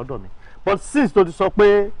bá ti wà lọ́dọ̀ mi, but since tó ti sọ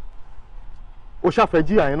pé o ṣàfẹ́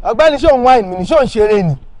jí àyẹn. Ọ̀gbẹ́ni ṣé òun wáìnì mi ni ṣé òun ṣeré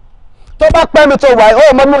ni tó bá pẹ́ mi tó wà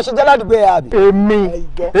ó mọ bí mo ṣe jẹ́ ládùúgbò ẹ̀ àbí.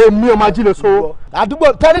 èmi ọmọ ajílẹ̀ so.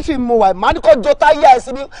 àdúgbò tẹ́lifí mu wà máa ní kó jo táyà ẹ̀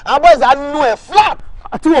síbi àwọn boys á nú ẹ̀ flat.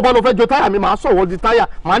 tí wọ́n bá lọ fẹ́ jo táyà mi màá sọ̀wọ́ di táyà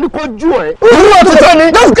màá ní kó jú ẹ̀. ìlú òtítọ́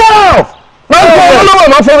ni just go off. máa ń kọ́ olówó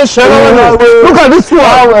máa fọ́nrán ṣẹlẹ̀. look at this one.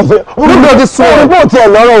 look at this one. olùkọ́ tí ẹ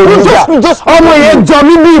lọ́rọ̀ òrìjà ọmọ yẹn jọ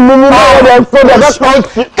mí bí ìmúmú mọ́ ẹ̀ fọ́dọ̀ let's go.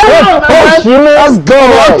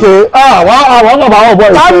 okay àwọn náà bá wọ̀ bọ́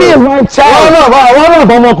ìṣe. tami my child. wọ́n náà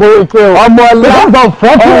bá ọmọkùnrin ìpè o. ọmọ ẹlẹ́gbọ̀n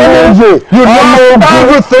fọ́tún ẹlẹ́jẹ̀. you know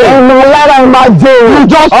everything. ọmọ lára ẹ̀ máa jẹ́ o.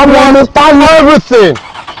 ọmọ mi tami everything.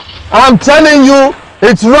 I'm telling you.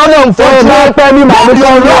 It's rather unfortunate. Everything.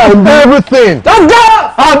 Let's go!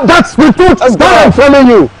 That's the truth. That's what I'm telling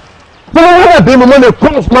you. But I want to be my money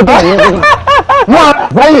cross my back.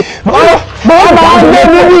 What? Right?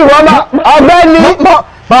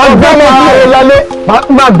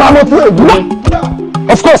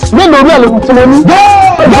 Of course, we know real. Go!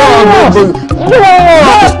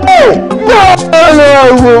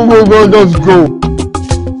 Let's go.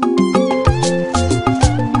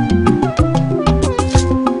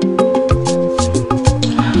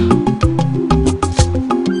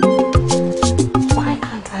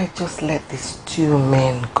 Let these two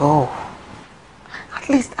men go. At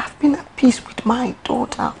least I've been at peace with my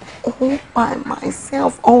daughter all by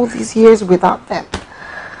myself all these years without them.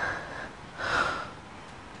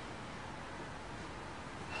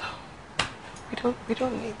 No, we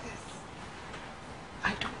don't need this.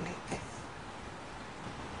 I don't need this.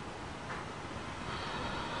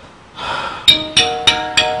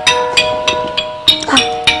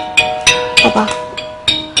 Baba.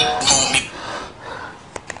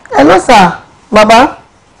 Hello, sir. Baba.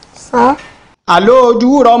 Sir. Àló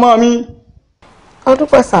Ojúwúrà ọmọ mi. Ó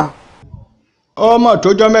dúpẹ́, sir. Ọmọ tó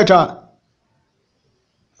jọ mẹ́ta.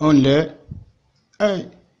 Ọ̀nlẹ́.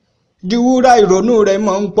 Ojúwúrà ìrònú rẹ̀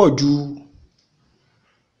máa ń pọ̀ jù.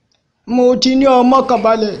 Mo ti ní ọmọ kan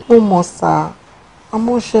balẹ̀. Mo mọ̀, sir.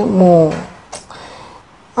 Àmọ́ ṣe mọ̀.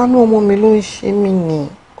 Àánú ọmọ mi ló ń ṣe mí ni.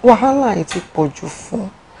 Wàhálà yìí ti pọ̀ jù fún.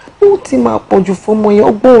 Ó ti máa pọ̀ jù fún ọmọ yẹn.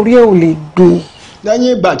 Ọgbọ́n orí ẹ̀ ò lè gbé.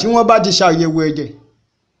 Lẹ́yìn ìgbà tí wọ́n bá ti ṣàyẹ̀wò ẹ̀jẹ̀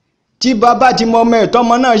tí bàbá ti mọ ọmọ ẹ̀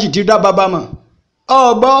tọ́mọ náà sì ti dá bàbá mọ̀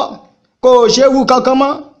ọ̀gbọ́ kò ṣéwu kankan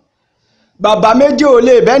mọ́ bàbá méjì ò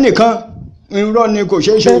lè bẹ́ nìkan irọ́ ni kò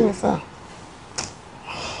ṣeé ṣe. Bẹ́ẹ̀ni sà,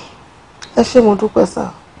 ẹ ṣé mo dúpẹ́ sà.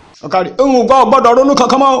 ọ̀kàrí ohun gbọ́ gbọ́dọ̀ ronú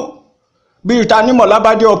kankan mọ́ bí ìta ní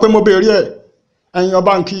mọ̀lábádé ọ pé mo béèrè ẹ̀ ẹ̀yin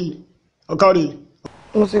ọba ń kí ọ̀kàrí.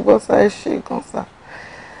 Mo ti gbọ́ sá, ẹ ṣé gan sà,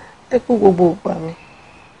 ẹ kú gbogbo ìgbà mi.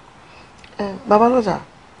 Bàbá lọ́jà,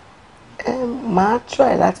 máa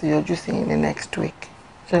try láti yọjú sí yín ní next week.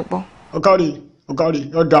 Ṣé gbọ́? Ọ̀kàrí,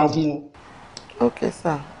 yóò dáa fún ọ. Okay,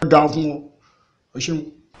 sir. Yóò dáa fún ọ. Ẹ ṣeun.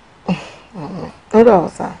 Ó dọ̀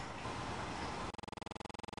sá.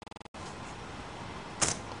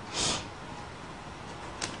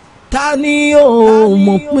 Ta ni ó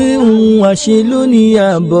mọ̀ pé òun àṣẹ lónìí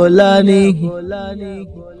àbọ̀lá ni?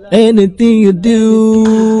 Anything you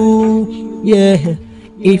do, yeah.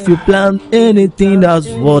 If you plan anything, that's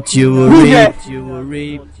what you will reap.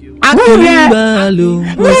 Akíngbà ló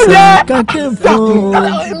ń sá kákẹ́ fún.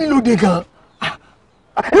 Èmi ló dé gan.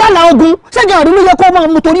 Lọ́la ogun, ṣẹ́jọ́ àrí ló yẹ kó máa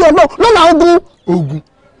mú torí ọlọ́. Lọ́la ogun. Ogun.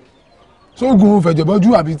 Sógun fẹ̀jẹ̀bọ́jú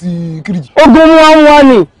àbí ti kíríjì? Ogun wọn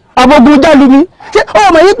ni, àbọ̀gun jálù mi. Ṣé o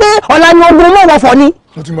mọ̀ yí pé ọ̀la ni ogun mọ̀ wọ̀ fọ̀ ni?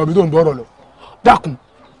 Mo ti mọ ibi tó ń bọ̀rọ̀ lọ. Dákun,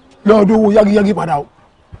 lọ́ọ̀dún owó yágiyági padà o.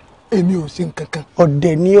 Èmi ò ṣe nǹkankan.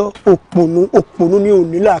 Ọ̀dẹ̀ ni ọ́, òpònú ni ò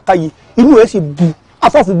ní làákàyè, inú ẹ̀ sì bu,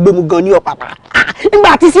 afọ́fù gbẹmu gan ní ọ pàpà.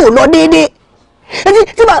 Nígbà tí sì ò lọ déédéé.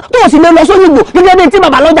 Tí tó o sì lè lọ sóyún ìgbò gẹ́gẹ́ bí tí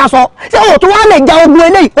bàbá lọ́jà sọ. Ṣé o tó wá lè ja ogun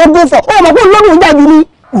eléyìí, ogun fọ̀, o mọ̀ pé ológun jà jù ni.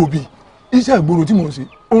 Òbí, iṣẹ́ ìgboro tí mò ń ṣe,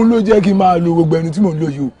 òun ló jẹ́ kí n máa lo gbogbo ẹni tí mò ń lò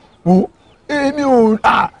yìí o. Wo, èmi ò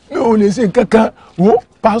lè ṣe nǹkankan. Wo,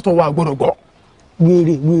 pásítọ̀ wa gbọ́dọ̀ gbọ́.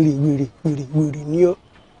 Wèrè ni ọ́.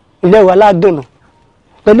 ilé ìwà aládùn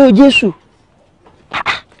pẹ̀lú Jésù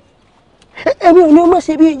èmi ò ní ọmọ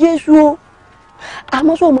ṣe bí Jésù o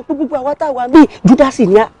àmọ́ sọ mọ̀ pé gbogbo àwa táwa bíi Júdásì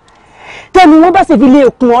ni a tẹ́ni wọ́n bá ṣe fi lè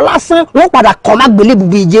kún ọ lásán wọ́n padà kọ́ má gbélé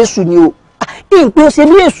bùbí Jésù ni o ìpè ṣe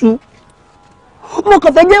bí èṣù mo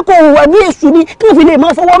kàn fẹ́ jẹ́ kó wà bí èṣù ni kí n fi lè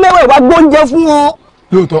máa fọwọ́ mẹ́wàá wá gbóúnjẹ fún ọ.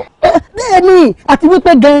 lóòótọ́. bẹ́ẹ̀ ni àti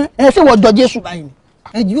wípé gan ẹ ṣé wọ́n jọ Jésù báyìí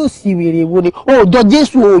ẹ yóò sì wèrè wo ni òòjọ́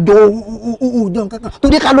Jésù òòjọ́ kankan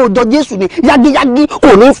torí ká ló òòjọ́ Jésù ni yágíyágí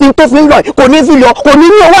kò ní fi tó fi ń lọ kò ní fi lọ kò ní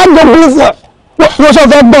ní owó àjọgbìn fún ọ. wọ́n sọ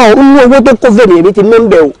fẹ́ bọ̀ owó owó tó kó fèrè èmi ti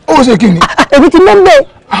mẹ́ńbẹ̀ o. ó ṣe kí ni. èmi ti mẹ́ńbẹ̀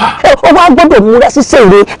o wá gbọ́dọ̀ múra ṣíṣe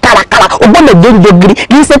ìwé kárakára o gbọ́dọ̀ gbé ìjọ gírí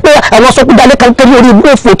kì í ṣe pé àwọn sọkúdalẹ̀ kan kéré orí ibú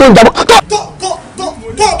èfò tó ń jábọ̀. tó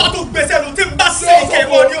o bá tó gbèsè lù tí n bá sí òkè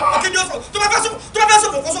ìwọ ni òkè ni ó sọ tó bá fẹ́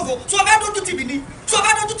sọ̀fọ̀ kó sọ̀fọ̀ tó o bá dójú tì mí ni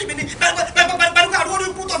pẹ̀lú àrùn orí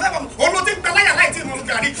ikú tó fẹ́ mọ̀ òun ló ti ń pẹ́ láyà láì tí ì mọ̀ mu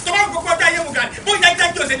gàrí tó bá ń gbogbo ọjà ayé mu gàrí bó yẹ jẹ́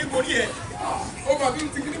kí o ṣe ní borí ẹ̀. ó mà bí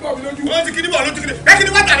ti kí ní bọ̀ mi lójú. ó ti kí ní bọ̀ lójú kí ni ẹ kí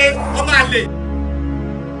ni wá tàlẹ́ ọmọ àlè.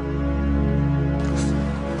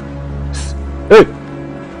 Hey,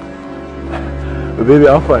 baby,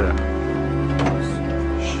 how far now?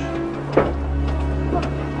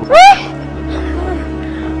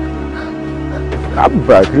 I'm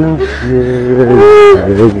back.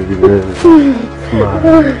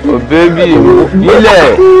 Oh baby,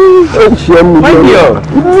 ilẹ̀. My dear.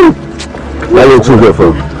 Where you two go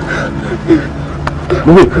from?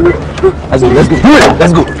 Move it. Let's go. Let's go. Do it.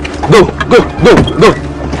 Let's go. Go.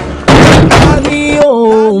 Ní o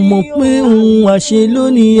mọ̀ pé òun àṣẹ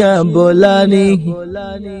lónìí àbọ̀lá ni.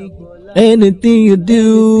 Anything you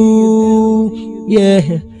do, yeah.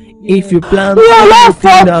 If you plan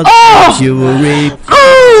anything that's what you will reap.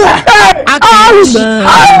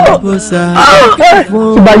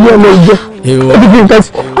 Ìbá yẹ ọmọ ìjẹ.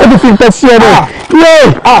 Ó ti fi ń tẹ́sí ẹ náà.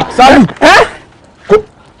 Sálí.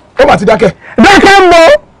 Ó mà ti dákẹ́. Dákẹ́ ń bọ̀.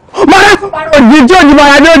 Mọ̀rá òjì tí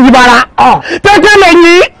òjìbàrà ní òjìbàrà. Tẹ́tẹ́ lè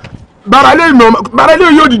yí. Bàrà lè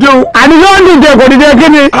yóò dìde o. Àní yóò dìde kò dìde kí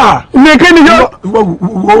ni? Ní kí ni yóò.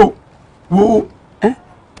 Wo.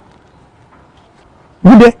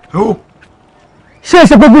 Gúdẹ. Ṣé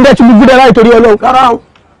èsè pé gúdẹ tún bí gúdẹ láì torí Ọlọ́run? Rárá o.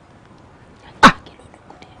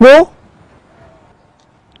 Wo.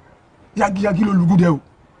 Yágíyágí ló lu gúdẹ o.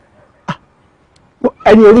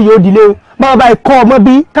 Ẹni orí yóò dìde o. Báwa bá ikọ́ ọmọ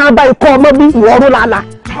bí, ká bá ikọ́ ọmọ bí, ìwọ ọdún làálàá.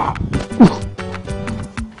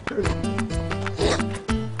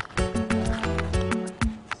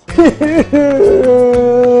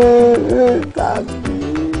 Tàbí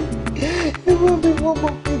ìwọ bí wọ́n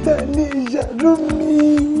mọ̀ pé Tàní ìṣàánú mi.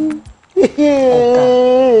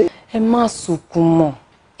 Ẹ má sunkún mọ́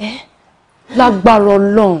lágbára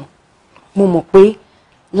Ọlọ́run mo mọ̀ pé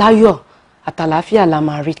láyọ̀ àtàlàáfíà la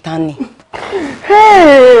máa rí Tàní.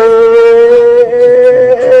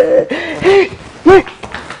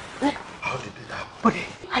 But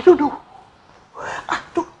I don't know. I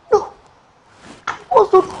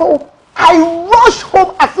wasn't home. I rushed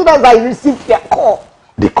home as soon as I received their call.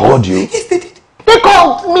 They called you? Yes, they did. They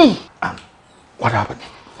called me. What happened?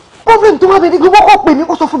 Problem to have anything. Wọ́n kọ́ pè mí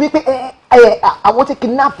kó sọ fún mi pé I want to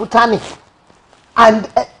kidnap Tàní. And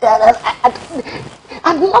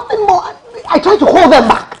nothing more. I tried to hold them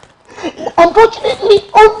back. Unfortunately,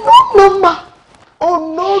 unknown number.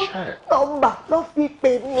 No fi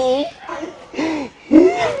pè mí.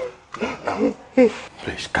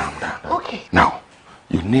 Please calm down. Okay. Now,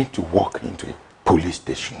 you need to walk into a police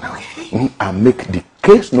station now and make the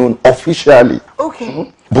case known officially.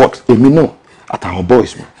 Okay. But èmi náà àtàwọn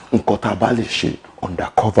boys mi nǹkan tá a bá lè ṣe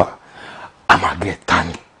undercover a máa get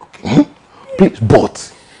Tàní. Please,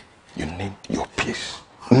 but you need your peace.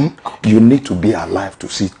 You need to be alive to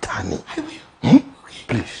see Tàní.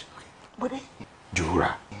 Please.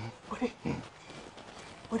 Jura.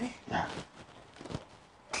 Yeah.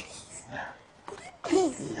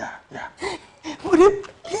 Please. Yeah. Please.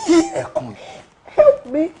 Help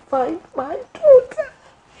me find my daughter.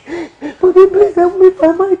 Please help me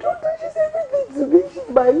find my daughter. She's everything to me. She's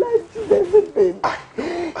my life. She's everything.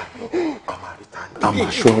 I'm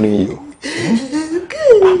assuring you.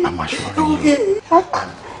 I'm assuring you.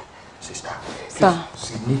 And sister, Sir.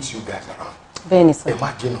 She needs you guys around. Bẹ́ẹ̀ni sir.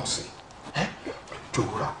 Imagine us.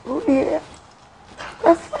 Jura. Oh yeah.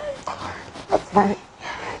 That's fine. That's fine.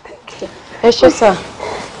 Thank you. Ẹ ṣé sir.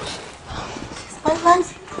 She's my life.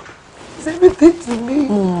 She's everything to me.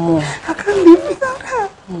 I can't live without her.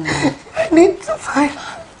 I need to find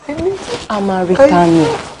her. I need to. A máa rí Tàní.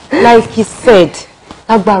 Like he said,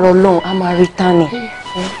 lágbára Ọlọ́run a máa rí Tàní.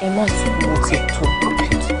 Ẹ má sì mú ti tó.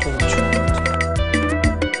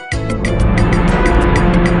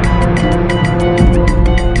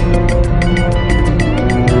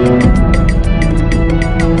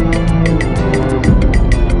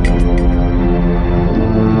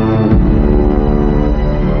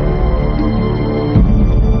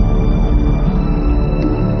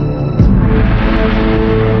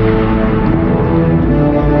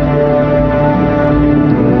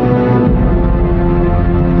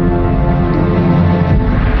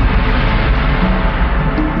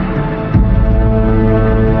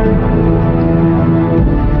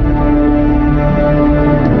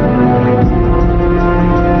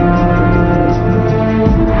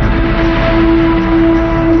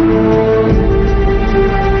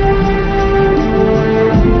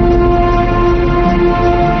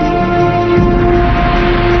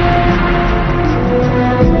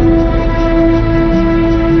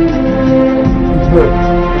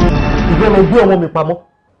 gbé ọmọ mi pamọ́.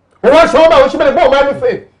 Òun wá ṣe ọmọ àwọn ìṣẹ́bẹ̀rẹ̀ gbọ́ ọmọ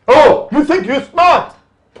anything. Oh, you think you smart?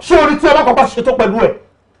 Ṣé orí tí ọlọ́pàá bá ṣètò pẹ̀lú ẹ̀?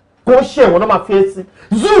 Kò ń ṣe ẹ̀wọ̀n náà máa fi ẹ́ sí.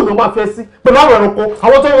 Zoo ló máa fi ẹ́ sí. Pẹ̀lú àwọn ẹranko,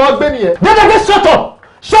 àwọn tó wọ́n gbé nìyẹn. Dédédé shut up!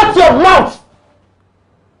 Shut your mouth!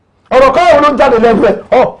 Ọ̀rọ̀ kan àwọn ló ń jáde lẹ́nu ẹ̀.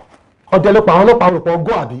 Ọ̀dẹ̀ ló pa àwọn ọlọ́pàá rò pọ̀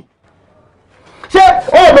ọgọ́ àbí? Ṣé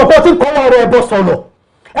ọ̀rọ̀ kan tí ń kọ́ ọ̀rọ̀ ẹ̀bọ sọ̀nà?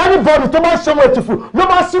 Anybody tó máa ń ṣe ọmọ ètùfù ló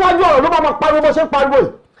máa síwájú ọ̀rọ̀ ló máa pariwo bó ṣe ń pariwo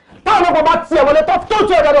yìí. Táwọn ọlọ́pàá bá tiẹ̀ wọlé tó tó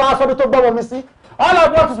ẹ̀rọ aṣọ mi tó gbọ́ mi sí. All I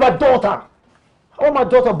want is my daughter. I want my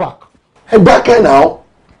daughter back. Ẹ dákẹ́ náà.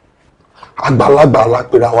 Àgbàlagbà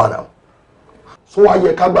alápèrè wa náà. Sọ wá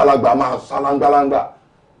yẹ kágbàlagbà máa sálángbalangba.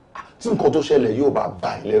 Tí nǹkan tó ṣẹlẹ̀ yóò bá bà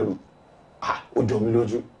ẹ́ lẹ́rù. Ó jọ mí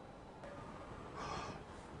lójú.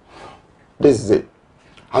 This is it.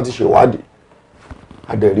 A ti ṣèwádìí.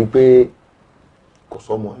 A dẹ̀ rí pé kò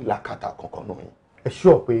sọ́mọ ìlàkàtà kankan náà yìí. Ẹ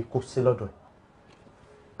ṣúọ̀ pé kò sí lọ́dọ̀ ẹ̀.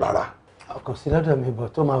 Rárá. Kò sí lọ́dọ̀ mi bọ̀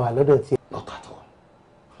tó máa wà lọ́dọ̀ tí. Not at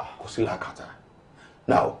all. Kò sí làkàtà.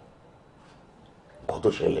 Now, nǹkan tó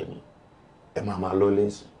ṣẹlẹ̀ ni ẹ máa lọ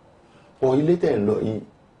lẹ́sìn. But ilé tẹ̀ ń lọ yìí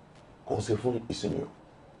kò ń ṣe fún ìsinmi o.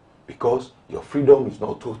 Because your freedom is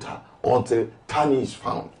not total until Tanny is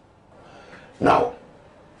found. Now,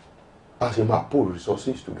 bá ṣe máa pull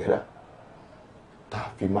resources together, tá a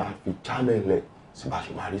fi máa fi channel ẹ̀ sí bá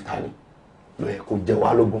ṣe máa rí Tanny. Ló yẹ kó jẹ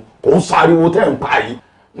wá lógún. Kò ń sáriwo tẹ́ ń pa yìí.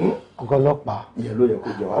 Ọgọlọ́pàá. Ìyẹn ló yẹ kó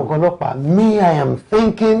jẹ wá lógún. Ọgọlọ́pàá, me, I am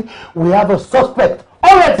thinking we have a suspect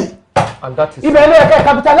already. And that is. Ibẹ̀ ilé ẹ̀ka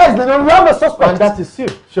capitalize lẹ́nu we have a suspect. And that is you,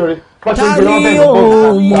 Ṣoré. Tani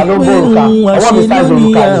o mọ̀ pé òun àṣẹ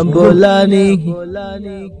lórí àbọ̀lá ni.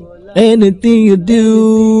 Anything you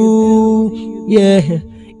do, yeah.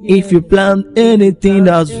 If you plan anything,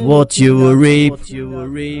 that's what you will reap.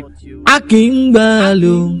 Akíngbà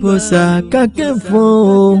ló bọ́sà kákẹ́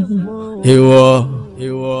fún ìwọ.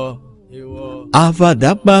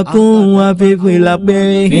 Àfàdàpàkùn afẹ́fẹ́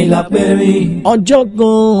lápẹ́rín. Ọjọ́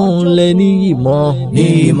kan lẹ ní ìmọ̀.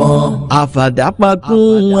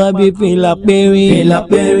 Àfàdàpàkùn afẹ́fẹ́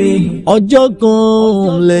lápẹ́rín. Ọjọ́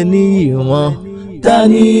kan lẹ ní ìmọ̀.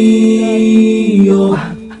 Tani o.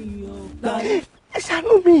 Ẹ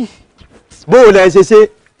ṣàánú mi. Bó o lẹ ṣe ṣe?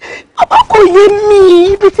 Bàbá kò yé mi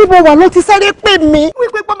ibi tí mo wà ló ti sáré pè mí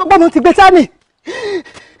wípé gbọ́mọgbọ́mọ ti gbé Tánì.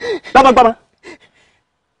 Gbọ́mọgbọ́mọ.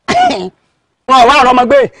 Wọn ò wá ọ̀rọ̀ ọmọ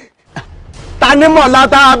gbé. Tani mọ̀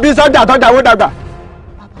látà bí sọ́jà tọ́jà wó dàgbà.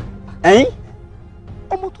 Ẹ̀yin.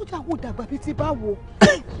 Ọmọ tó jà wó dàgbà bíi ti báwo.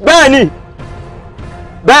 Bẹ́ẹ̀ni.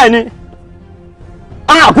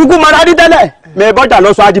 Àkúkú mara rí tẹ́lẹ̀. Mẹ́bọ́jà lọ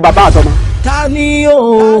sọ ají bàbá àtọmọ. Tani o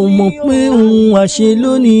mọ̀ pé òun àṣẹ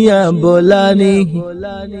lónìí àbọ̀lá ni.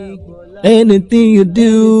 Anything you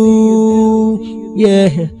do,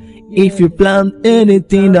 yeah. If you plan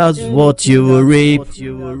anything, that's what you will reap.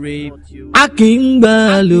 Akíngbà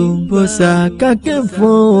ló bọ́sà kákẹ́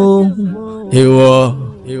fún ìwọ.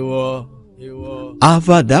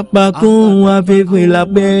 Àfàdàpàkùn afẹ́fẹ́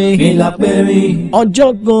lápẹ́rín. Ọjọ́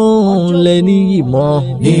kan lẹ ní ìmọ̀.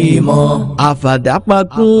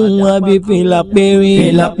 Àfàdàpàkùn afẹ́fẹ́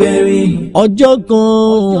lápẹ́rín. Ọjọ́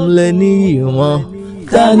kan lẹ ní ìmọ̀.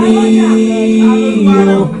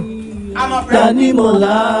 Tani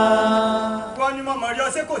mọ̀lá. Wọ́n ní mọ̀mọ́ rí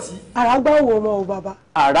ọsẹ́ kò sí. Àràgbá wo mọ o bàbá.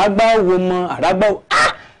 Àràgbá wo.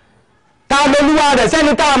 Ta lolúwa rẹ̀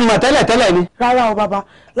sẹ́ni tá a mọ̀ tẹ́lẹ̀tẹ́lẹ̀ ni. Rárá o bàbá,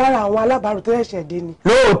 lára àwọn alábàárù tó ẹ̀ṣẹ̀ dé ni.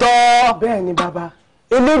 Lóòótọ́. Bẹ́ẹ̀ ni bàbá.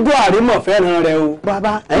 Elédùn àrímọ̀ fẹ́ràn rẹ o.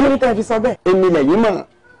 Bàbá, ẹni tẹ́ fi sọ bẹ́ẹ̀. Èmi lẹ̀yìn mọ̀.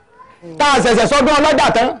 Tá a ṣẹ̀ṣẹ̀ sọ́dún ọlọ́jà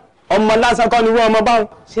tán, ọmọ lásán kọ́ ni wọ́n ọmọ báwọn.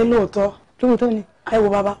 Ṣé lóòótọ́? Lóòótọ́ ni. Ẹ wo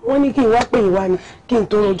bàbá, wọ́n ní kí n wá pè yín wá ni, kí n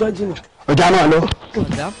tó rojọ́ jìnnà. Ọjà náà lọ.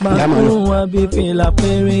 Àfàdàpàkùn afẹ́fẹ́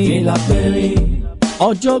lápẹ́rín.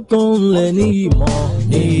 Ọjọ́ kan lẹ ní ìmọ̀.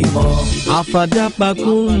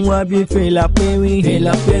 Àfàdàpàkùn afẹ́fẹ́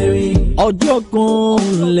lápẹ́rín. Ọjọ́ kan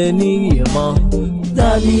lẹ ní ìmọ̀.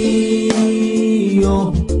 Tani o.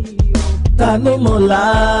 Tani mọ̀lá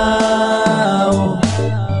o.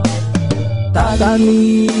 Tani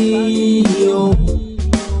o.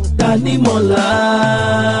 Tani mọ̀lá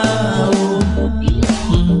o.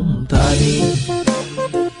 Tani.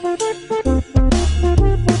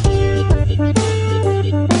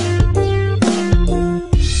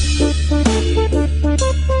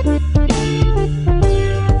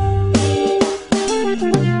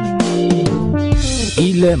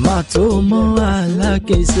 Ilẹ̀ máa tó mọ́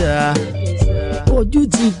alákẹ́sà, ojú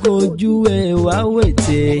ti kojú ẹ̀ wá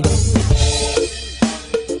wètè.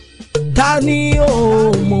 Tani o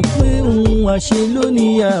mọ̀ pé òun àṣẹ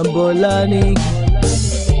lónìí àbọ̀lá ni.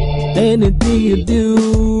 Anything you do,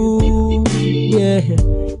 yeah.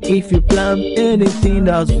 If you plan anything,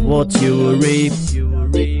 that's what you will reap.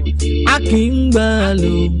 a kì í gbà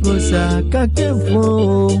lùbọ́sà kákẹ́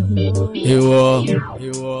fún ìwọ.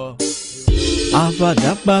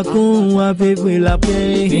 Àfàdàpàkùn afẹ́fẹ́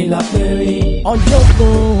lápẹ́rẹ́ ọjọ́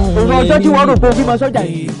kan. òun ọjọ́ tí wọ́n rò pé òfin máa sọ́jà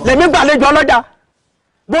yìí lèmi gbàlejò ọlọ́jà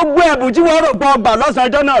gbogbo ẹ̀bùn tí wọ́n rò pé ọgbà lọ́sàn-án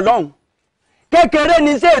ọjọ́ náà lọ́hùn kékeré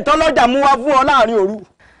ní sí ètò ọlọ́jà mú wá fún ọ láàrin òru.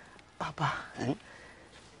 bàbá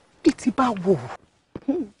bí ti bá wò.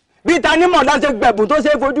 bí Tanny mọ̀lá ṣe gbẹ̀bùn tó ṣe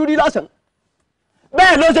é fojú rí lọ́sàn-án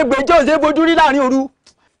bẹ́ẹ̀ ló ṣe gbèjọ́ ṣe é fojú rí láàrin òru.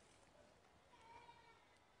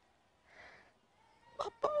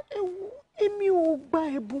 bàbá èmi ò gba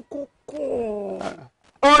ẹ̀bùn kankan.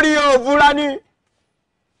 orí òfurá ni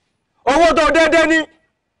owó tó déédéé ní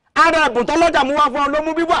ara ẹ̀bùn tọ́lọ́jà mú wá fún ọ ló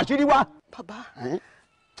mú bíbú àṣírí wá. bàbá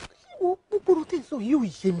gbogbo tí ń sọ yìí ò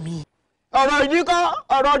yé mi. ọ̀rọ̀ yìí kọ́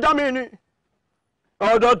ọ̀rọ̀ ọjọ́ mi ni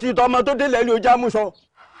ọ̀dọ̀ tí tọmọ tó délẹ̀ ló já mú sọ.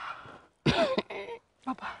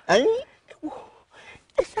 bàbá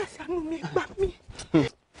ẹ ṣàṣàánú mi gbà mí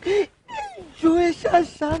ẹjọ́ ẹ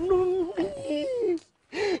ṣàṣàánú mi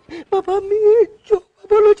bàbá mi ẹjọ́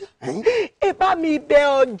bàbá ọlọ́jà ẹ bá mi bẹ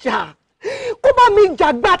ọjà kó bá mi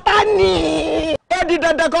jàgbá Tanny. ó di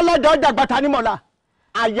dandan kọ́ lọ́jọ́ ọjà gbà Tanny mọ̀lá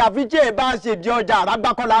àyàfi tí ẹ bá ṣe di ọjà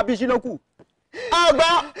àràgbákọ́lá abísínókù.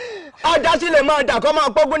 ọgbọ́n ọjà sì lè máa dà kọ́ máa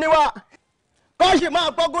pọ́gún níwá kó sì máa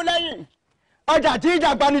pọ́gún lẹ́yìn ọjà tí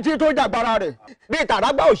ìjàgbá ni tí tó jàgbára rẹ̀ bíi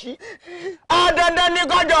tàràgbà òṣì. dandan ní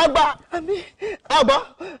kọjọ ọgbà ọgbọ́n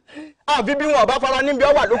àfi bí wọn bá fara níbi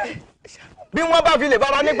ọwà lókù bí wọn bá fi lè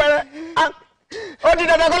fara ní pẹ́rẹ́ ó di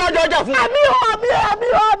dandan kọ́ lọ́jọ́ ọjà fún un.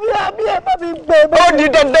 àbí ẹ bá mi gbé e. ó di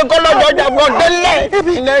dandan kọ́ lọ́jọ́ ọjà fún ọ délẹ̀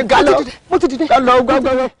ilẹ̀ gálọ́ gálọ́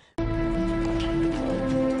gbọ́gbọ́gbọ́.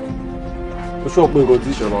 ó ṣọ́ pé nǹkan tí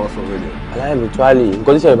ìṣẹ̀lẹ̀ wọn sọ fún mi. aláìmùtúálì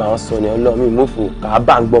nǹkan tí ìṣẹ̀lẹ̀ bá wọn sọ ni ọlọ́ọ̀ mi mú fún kà á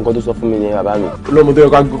bá ń gbọ́ nǹkan tó sọ fún mi ní bàbá mi. ọlọ́mọdé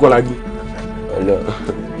ọkọ̀ agbẹ́kọ̀ la gbé.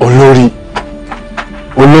 olórí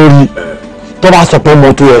tó bá sọ pé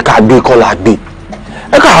mọ́tò ẹ̀ ká gbé kọ́ la gbé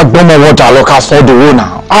ẹ ká gbọ́mọ wọ́jà lọ ká sọ ọ́dọ̀ owó náà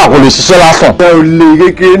a kò lè ṣiṣẹ́ lásán. ẹ ò lè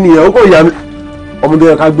kékeré nìyẹn ó kò yá mi ọmọdé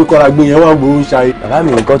ọkọ̀ agbẹ́kọ̀ la gbé yẹn wà gbòòrò ń ṣayé. bàbá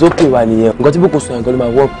mi nǹkan tó pè wá nìyẹn nǹkan tí boko sọ nǹkan ló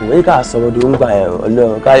máa wọ́pù èyí ká sọ ọdún ń gbà ẹ̀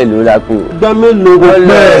ọlọ́run ká lè lò ó lápò. gbá mélòó kò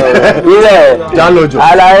pẹ́ ilẹ̀ jálọ̀jọ̀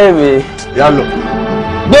aláyé mi yálọ̀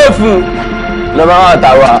gbé fún lọ́mọ àwọn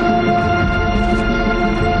àtàwà.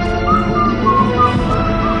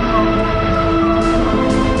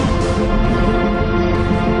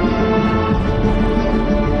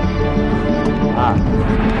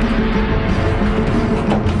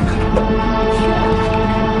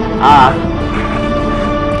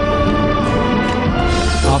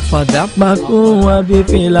 Àfàdàpàkùn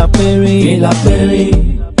afẹ́fẹ́ lápẹ́rẹ́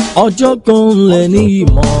ọjọ́ kan lẹ̀ ní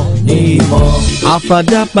ìmọ̀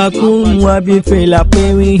àfàdàpàkùn afẹ́fẹ́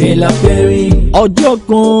lápẹ́rẹ́ ọjọ́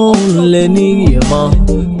kan lẹ̀ ní ìmọ̀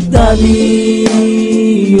Tanny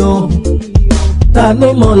o Tanny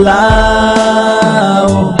mọ̀lá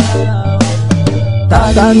o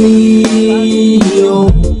Tanny o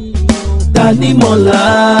Tanny mọ̀lá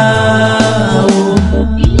o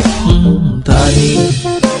Tanny.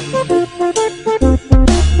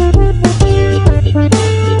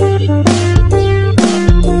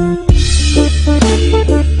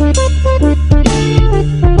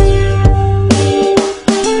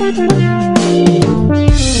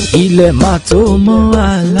 ilẹ̀ máa tó mọ́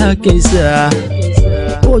alákẹ́sà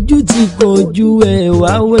ojú ti kojú ẹ̀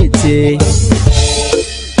wá wètè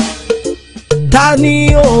Tanny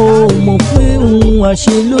ò mọ̀ pé òun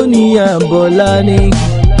àṣẹ lónìí àbọ̀lá ni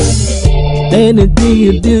anything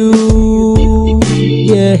you do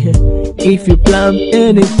yeah if you plan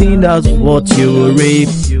anything that's what you will reap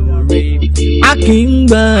a kì í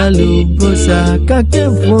gbà lùbọ́sà kákẹ́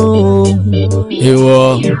fún ìwọ.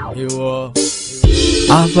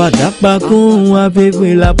 Àfàdàpàkùn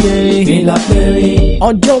afẹ́fẹ́ lápẹ́rẹ́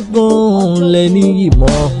ọjọ́ kan lẹ̀ ní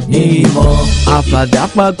ìmọ̀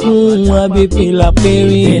àfàdàpàkùn afẹ́fẹ́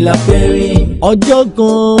lápẹ́rẹ́ ọjọ́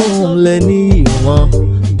kan lẹ̀ ní ìmọ̀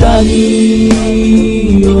Tanny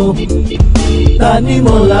o Tanny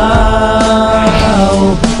mọ̀lá o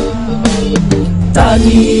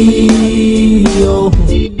Tanny o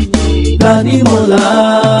Tanny mọ̀lá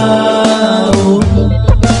o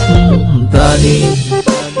Tanny.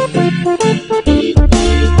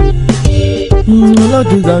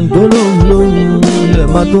 lọ́dún gàǹgọ́lọ́ lóhùn ilẹ̀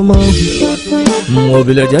máa tó mọ́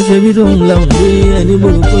òbílẹ̀ jẹ́ ṣe bí tóun lẹ́hùn dé ẹni mo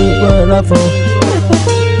rò pé pààrà fún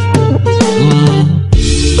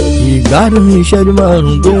ìgbádùn ìṣẹ́jú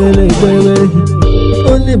márùn-ún gbélé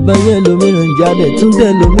ó lè báyẹ̀ lómìnira jáde tún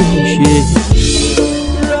tẹ̀ lómìnira ṣe.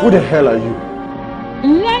 Who the hell are you?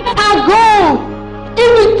 Let her go!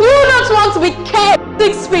 If you do not want to be kept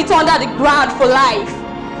 6 feet under the ground for life.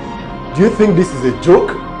 Do you think this is a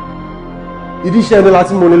joke? ìdí iṣẹ́ ẹni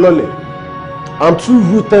láti mọ̀ ní lọ́lẹ̀. I'm too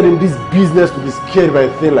rooted in this business to be scared by a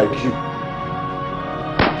thing like you.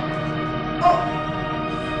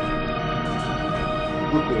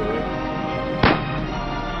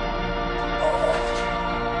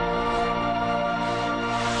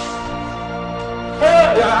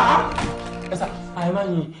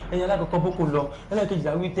 Àìmáyìn ẹ̀yìn alákọ̀ọ́kọ́ bókò lọ ẹlẹ́kejì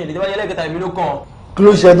láwí tẹ̀lé tẹ́wáyé ẹlẹ́kẹta ìmí ló kàn. Kí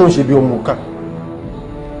ló ṣe ẹ́ tó ń ṣe bí ọmọ ká?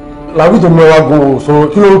 Làwí tó mọ ẹwà gan o sọ̀rọ̀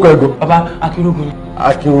kí lórúkọ ẹ̀ gan? Bàbá Akínrógun.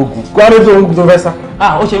 Akínrógun. Kí wá dé tó fẹ́ sá?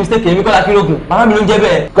 Ó ṣe mistake èmi kọ́ Akínrógun. Bàbá mi ló ń jẹ́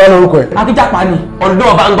bẹ́ẹ̀. Kí wá lórúkọ ẹ̀? Akínjápa ni. Ọ̀dọ́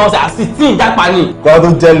ọba ń gọ́sẹ̀ àsìtì ìjápa ni. Kí wá tó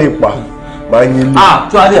jẹ́ lè pa máa yin ilé.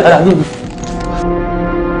 Tí wàá dé àdá yìí.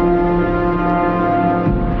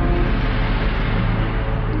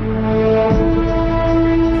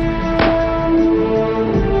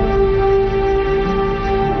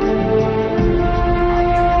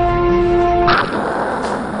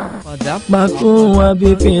 Àdàpàkùn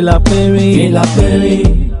abífìlà péré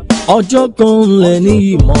ọjọ́ kan lẹ̀ ní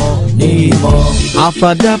ìmọ̀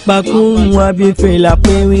àfàdàpàkùn abífìlà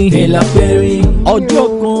péré ọjọ́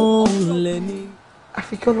kan lẹ̀ ní.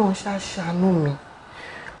 àfi kí Ọlọ́run ṣàánú mi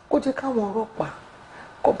kó jẹ́ káwọn ọlọ́pàá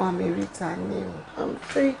kó bá mi rí Tanny o. I'm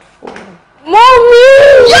faithful. Mommy!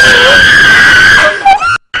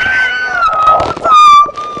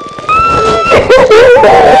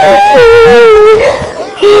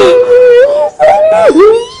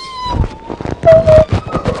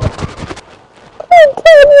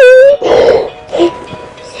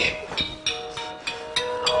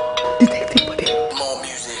 Detective Bode. More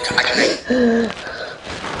music.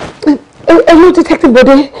 Hello, Detective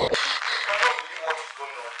Bode.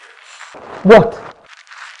 What?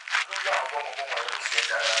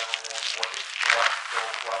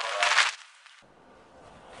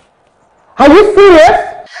 Are you serious?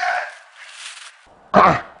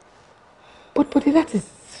 But that is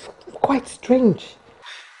quite strange.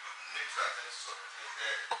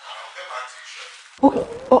 Okay,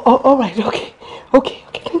 all right, okay,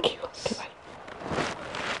 thank you. Okay, bye.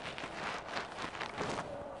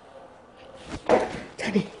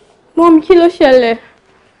 Tanny. Mom, kí ló ṣẹlẹ̀?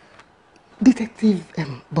 Detective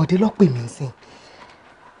Bode ló pè mí nsìn.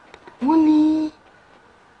 Wọ́n ní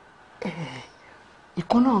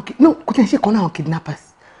ìkan náà no kò tẹ̀ ṣe ìkan náà kidnappers.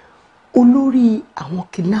 Olórí àwọn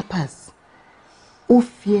kidnappers ó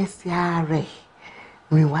fi ẹsẹ̀ ara ẹ̀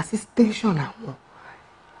rìn wá sí station àwọn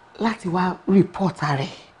láti wá report ara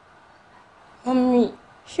ẹ̀. Mọ́mí,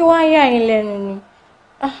 ṣé wàá yà yín lẹ́nu ni?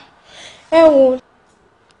 Ẹ wo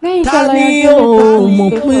lẹ́yìn tí Tanny ò mọ̀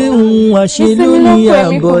pé òun àṣẹ lórí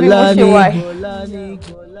Àbọ̀lá ni.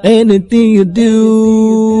 Anything you do,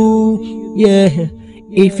 yeah.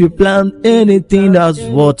 If you plan anything, that's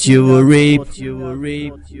what you will reap.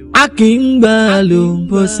 Akíngbà ló ń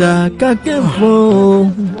bọ́ sa kákẹ́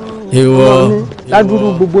fún ìwọ. Ládùúgbò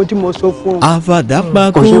gbogbo tí mo sọ fún ọ.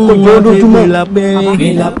 Àfàdàpàkùn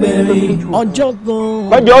abífìlà péré ọjọ́ kan.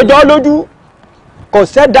 Kọjọ ọjọ́ lójú kò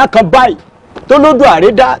sẹ́dá kan báyìí tó lódò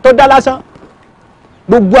àrédá tó dá lásán.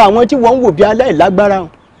 Gbogbo àwọn tí wọ́n ń wò bí aláìlágbára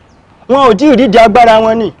wọn ò tí ì rídìí agbára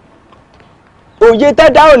wọn ni. Òye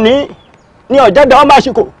tẹ́dá òní ní ọ̀jẹ̀dá ọmọ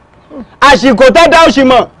àsìkò tẹ́dá òsì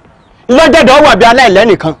mọ̀ lọ́jẹ̀dá wà bí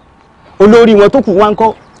aláìlẹ́nìkan olórí wọn tó kù wá ń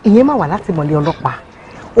kọ́. Ìyẹn máa wà láti mọ̀lẹ́ ọlọ́pàá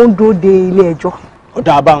ó ń dúró de ilé ẹjọ́.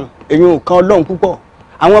 Ọ̀dà àbáhùn èyí ò kan Ọlọ́run púpọ̀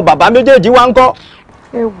àwọn bàbá méjèèjì wá ń kọ́.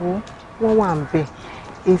 Ẹ wo wọ́n wà ń bẹ̀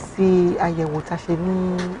èsì àyẹ̀wò tá a ṣe ní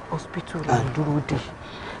hospital là ń dúró de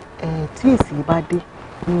tí èsì bá dé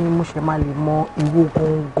ni mo ṣe máa lè mọ ìwo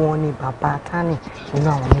gangan ni bàbá Tanny nínú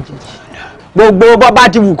àwọn méjèèjì. Gbogbo bàbá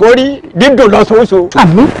ti wù kó rí dídùn lọ́sọ̀ọ́sọ.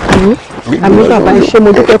 Àmín bàbá ẹ ṣé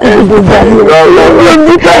mo dúpẹ́ kó gbogbo ìgbà mi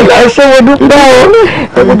ò ẹ ṣé mo dúpẹ́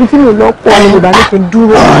o ẹgbẹ́ tí mi lọ pọ̀ ni mo bá ní kí n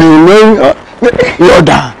dúró.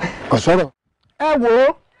 Yọ̀dà kò sọ̀rọ̀. Ẹ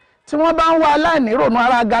wo tí wọ́n bá ń wá aláìnírònú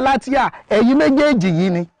ara Galatia ẹ̀yin méjèèjì yìí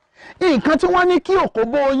ni nǹkan tí wọ́n ní kí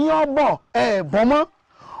òkòbó yín ọ̀bọ̀ ẹ̀ bọ́ mọ́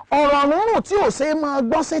ọ̀rọ̀ rúnrún tí ò ṣe máa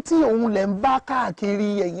gbọ́ sétí òun lẹ̀ ń bá káàkiri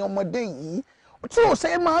ẹ̀yin ọmọdé yìí tí ò ṣe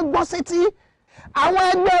máa gbọ́ sétí àwọn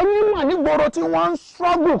ẹgbẹ́ onímọ̀ nígboro tí wọ́n ń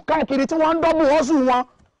struggle káàkiri tí wọ́n ń dọ́bù ọ́sù wọn.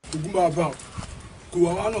 Ògún bàbá kò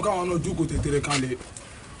wá wá náà káwọn náà jókòó tẹ̀tẹ̀rẹ̀ kalẹ̀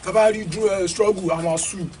tábà rí struggle àwọn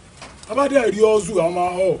sùn tábà dẹ̀ rí ọ́sù àwọn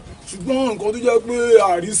ọ̀ ṣùgbọ́n nǹkan tó jẹ́ pé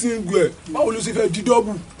àrísìngbù ẹ̀ báwo ló ṣe fẹ́ di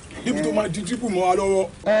dọ́bù níbi tó máa di dípù mọ́ wa lọ́wọ́.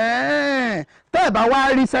 Tẹ́ ẹ̀ bá wá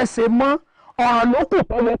rí sẹ́sẹ̀ mọ́ ọ̀ràn ló kù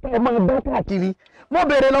tọ́lẹ̀ tẹ́ ẹ máa bá káàkiri mo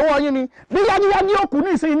béèrè lọ́wọ́ yín ni bí yáníyání òkú ní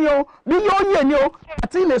ìsìn ni o bí yóò yè ni o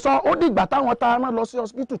àti ilé sọ ó dìgbà táwọn tá a rán lọ sí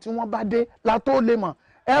hospital tí wọ́n bá dé la tó lè mọ̀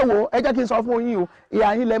ẹ wò ẹ jẹ́ kí n sọ fún yín o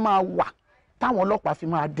ìhà yín lẹ máa wà táwọn ọlọ́pàá fi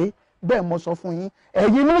máa dé bẹ́ẹ̀ mo sọ fún yín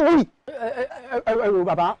ẹ̀yin méjì. ẹ wò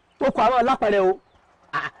bàbá tó kọ àwọn lápẹ̀rẹ̀ o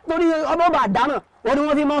torí ọmọ bá dáná wọn ni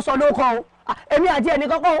wọ́n fi máa sọ lóko o èmi àti ẹnì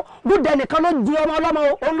kankan gúdẹ nìkan ló di ọmọ ọlọ́mọ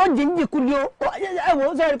o òun ló jí ń jìkú ni o ẹ wò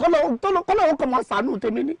ó sẹ́yìn kọ́lọ́ ó kọ́ máa sànú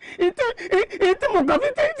tèmi ni ìtí mo kàn fi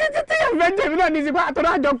tí ẹ̀fẹ́ tèmi náà ní sí pé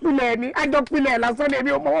àtọ́rọ́ àjọpilẹ̀ lásán ni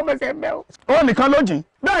èmi ò mọ́wọ́ mẹ́sẹ̀ ń bẹ́ o. ó nìkan ló jìn.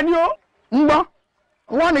 bẹ́ẹ̀ ni o. ń gbọ́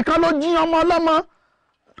wọn nìkan ló jí ọmọ ọlọ́mọ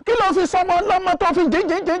kí ló fi sọmọ ọlọ́mọ tó fi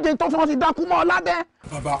jẹjẹjẹjẹ tó fi dákú mọ́ ọ lábẹ́.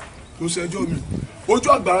 bàbá tó ṣẹjọ́ mi ojú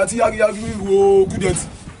àgbàrá tí yágiyági mi wo kúdẹ̀tì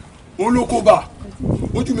òun ló kó bá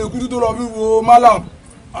ojú mi kúdú tó lọ fi wo malam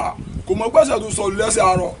kò mọ gbẹ́sẹ̀ tó sọ̀rọ̀ lẹ́sẹ̀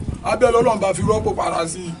àárọ̀ abẹ́ lọ́lọ́run bá fi rọ́pò padà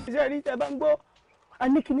sí i. iṣẹ́ rí tẹ bá ń gbọ́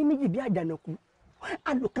aníkíní méjì bí àjànàkú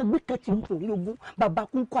alùkàgbé kan ti ń torí ogun bàbá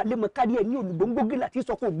kún kọ́ alẹ́ mọ kárí ẹ̀ ní olùgbòǹgbògì láti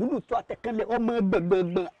sọkún ògbúlù tó àtẹ̀kẹ́lẹ̀ ọmọ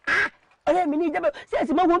gbẹ̀gbẹ̀gbẹ̀ ọ̀rẹ́ mi ní ìjẹ́bẹ̀ sí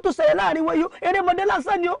ẹ̀sìn mọ́ wọn tó ṣẹlẹ̀ láàrin wọ́n yó erémọdé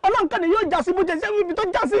lásán ni ó ọlọ́nkàn ni yóò já sí bó jẹ sí ibi tó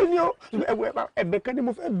já sí ni ó ẹ̀bẹ̀ kan ni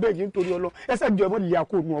mo fẹ́ bẹ̀ yín nítorí ọlọ́ ẹsẹ̀ jọ ẹ̀mọ́ lè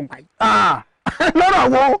kó nu ọgbà yìí. lọ́rọ̀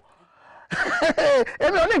wo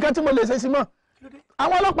èmi ò ní nǹkan tí mo lè ṣe sí mọ́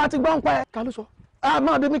àwọn ọlọ́pàá ti gbọ́ ń pa ẹ̀. ta ló sọ.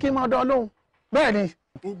 àmọ́ bí mi kì í mọ ọdọ lóhùn bẹ́ẹ̀ ni.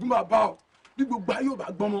 ogun bàbá ọ bí gbogbo ayé ò bá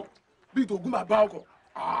gbọ́n mọ́ bí tògún bàbá ọkọ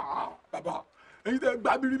bàbá èyí tẹ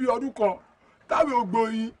gbá bírí bí ọdún kan táwọn ògbó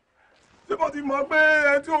yín ṣé mo ti mọ̀ pé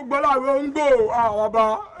ẹ tí ò gbọ́ láwọn ń gbò bàbá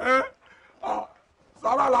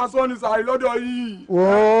sára lásán ni sàrí lọ́dọ̀ yìí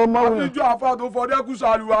àfijọ́ àfa tó fọdẹ́kù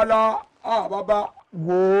ṣàlùwàlà bàbá.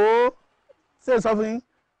 wò ó ṣe sọ fún yín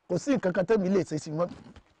kò sí nǹkan kan tẹ́mi lè ṣe sí wọn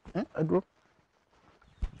ẹ dúró.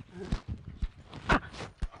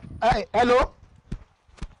 hello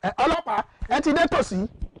ọlọ́pàá ẹ ti dé tòsí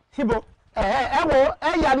síbo ẹ wo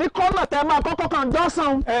ẹ yà ní kọ́nà tẹ máa kọ́kọ́ kan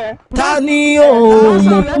jọ́sàn. ta ni yóò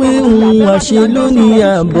mọ̀ pé òun àṣẹ lónìí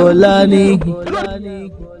àbọ̀lá ni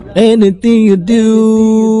anything you do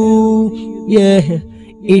yeah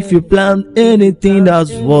if you plan anything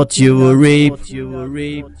that's what you will reap.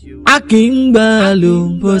 a kì í gbà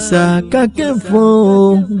lóbọ̀sà kákẹ́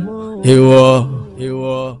fún ìwọ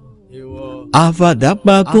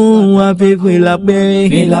àfàdàpàkùn afẹ́fẹ́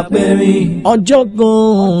lápẹ́rín ọjọ́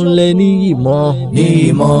kan lẹ ní ìmọ̀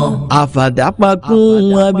àfàdàpàkùn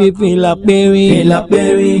afẹ́fẹ́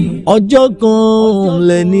lápẹ́rín ọjọ́ kan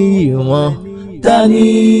lẹ ní ìmọ̀ tani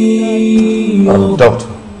o Doctor,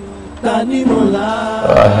 tani mọ̀lá.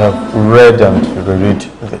 I have read and reread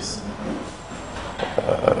this.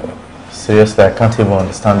 Seriously, I can't even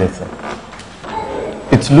understand it.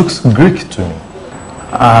 It looks Greek to me.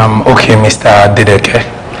 Okay, Mr. Adedeke.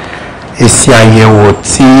 Èsì àyẹ̀wò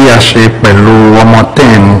tí a ṣe pẹ̀lú ọmọ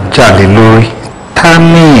tẹ́ ń jalè lórí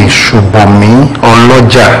Tanny Ṣùbọ̀mí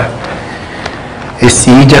ọlọ́jà. Èsì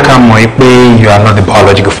yìí jẹ́ ká mọ̀ pé you are not the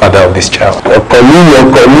biological father of this child. ọkọ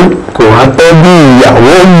mi kò wá tọ́ bí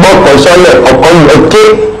ìyàwó gbọ́kọ̀ sọ́lẹ̀ ọkọ lọ́kẹ́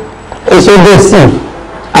èso dé sí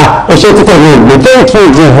èso títẹ̀ ní ìgbé thank you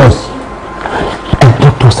Jesus.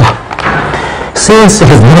 Doctor sir, since he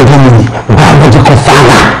has not given me biological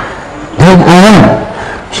father then I am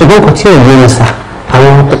ṣùgbọ́n kò tí ò yé mi sá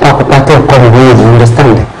àwọn pípápípá tó kọ́ mi ní ìlú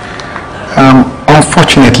understand.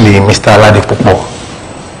 Unfortunately, Mr. Aladepopo,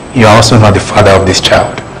 you are also not the father of this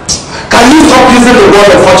child. Can you stop using the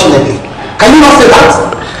word unfortunately? Can you not say that?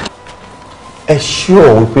 Ẹ ṣúọ̀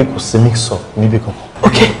wípé kò sí mix up níbí kan.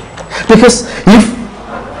 Okay, because if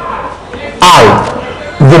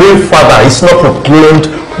the real father is not proclaimed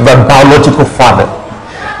the biological father,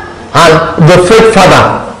 and the fake father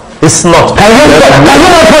is not. Can you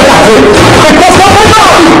not put that in? Because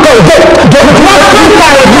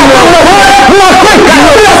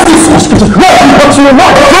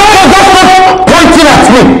pointing at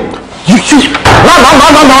me.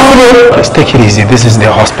 Let's take it easy. This is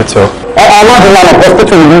the hospital.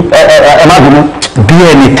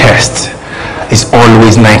 DNA test is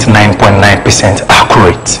always 99.9%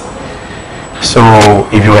 accurate. So,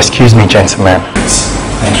 if you excuse me, gentlemen.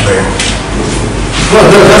 Thank you very much. No,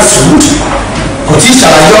 that's rude. That's so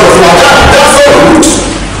rude.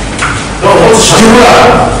 No, what's Shura?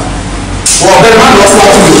 Well, then man lost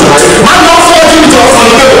what you do. Man lost what you do on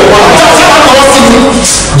the table.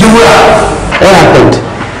 Jura. What happened?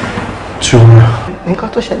 Jura. Nǹkan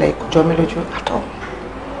tó ṣẹlẹ̀ kò jọ mí lójú àtọ̀.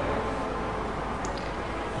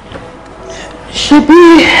 Ṣebí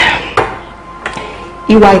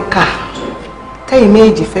ìwà ìkà tẹ́yìn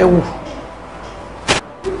méjì fẹ́ wù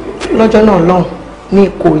lọ́jọ́ náà lọ́hùn ni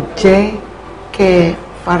kò jẹ́ kẹ́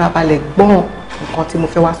farabalẹ̀ gbọ́n nǹkan tí mo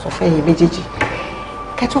fẹ́ wá sọ fẹ́yìn méjèèjì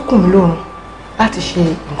kẹ́ tó kùn mí lórun láti ṣe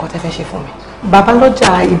nǹkan tẹ́ fẹ́ ṣe fún mi. Bàbá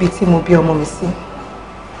lọ́jà ibi tí mo bí ọmọ mi sí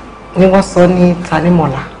ni wọ́n sọ ní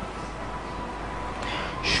Tanímọ̀lá.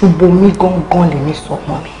 Ṣùbọ̀mí gangan lèmi sọ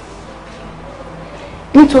ọmọ mi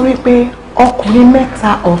nítorí pé ọkùnrin mẹ́ta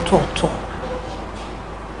ọ̀tọ̀ọ̀tọ̀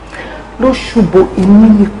ló ṣùbò èmi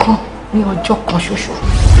nìkan ní ọjọ́ kan ṣoṣo.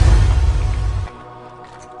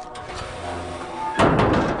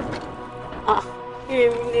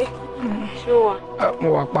 Ìrèmílé, ṣé wà? Mo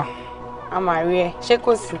wà pa. A máa rí ẹ, ṣé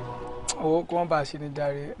kò sí? Owó kí wọ́n bá a ṣe ní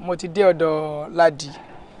darí. Mo ti dé ọ̀dọ̀ Ládì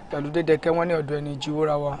pẹ̀lú Dédékẹ́ wọ́n ní ọ̀dọ̀ ẹni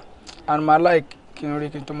jíwóra wa. And my like kí n rí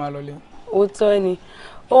kí n tó máa lọlé. Òótọ́ ni,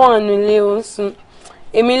 ó wà nílé ó ń sùn.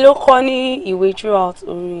 Èmi ló kọ́ ní ìwé throughout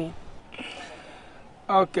orin yẹn.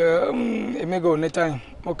 Okay, èmi go ní time.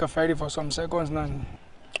 Mo kàn fẹ́ rí for some seconds náà ni.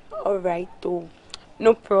 Alright o,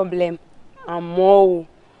 no problem. Àmọ́ o,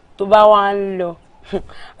 tó bá wá ń lọ.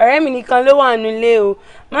 Ọ̀rẹ́ mi nìkan ló wà nílé o.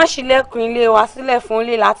 Má ṣílẹ̀kùn ilé wa sílẹ̀ fún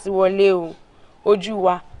olè láti wọlé o. Ojú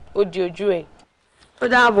wa, ó di ojú ẹ̀. Ó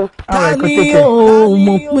dáàbò. Ta ni ó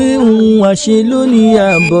mọ̀ pé òun àṣẹ lónìí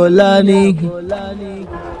àbọ̀lá ni?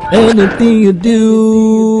 Anything you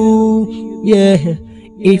do, yeah.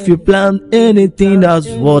 If you plan anything, that's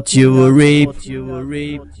what you will reap.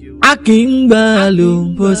 A kì í gbà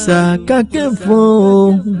lóbọ̀sà kákẹ́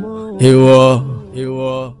fún ìwọ.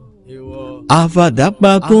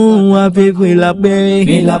 Àfàdàpàkùn afẹ́fẹ́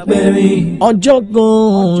lápẹ́rín. Ọjọ́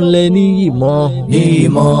kan lẹ ní ìmọ̀.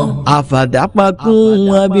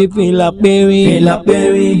 Àfàdàpàkùn afẹ́fẹ́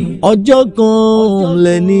lápẹ́rín. Ọjọ́ kan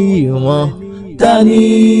lẹ ní ìmọ̀. Tani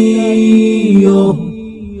o,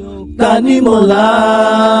 tani mọ̀lá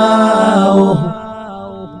o,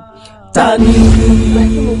 tani. Ìgbà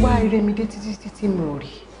tí mo wá Ìrèmídé títí mi ò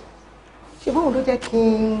rí. Ṣé báwo ló jẹ́ kí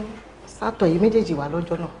n sátọ̀ yìí méjèèjì wá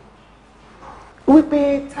lọ́jọ́ náà? Wípé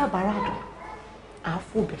tábàárà dùn, à ń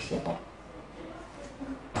fò bẹ̀ṣẹ̀ bọ̀.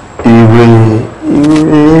 Ìwé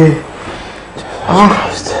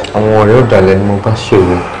àwọn ọ̀rẹ́ ọ̀dàlẹ̀ ni mo bá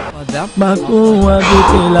ṣòro. Àfàdàpàkùn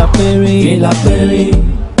afẹ́fẹ́ lápẹ́rín.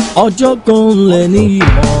 Ọjọ́ kan lẹ ní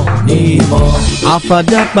ìmọ̀.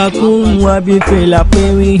 Àfàdàpàkùn afẹ́fẹ́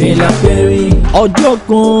lápẹ́rín. Ọjọ́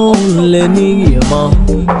kan lẹ ní ìmọ̀.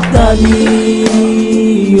 Tani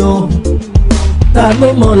o, tani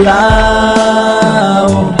mọ̀lá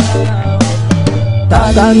o,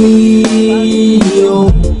 tani o,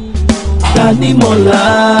 tani mọ̀lá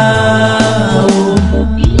o,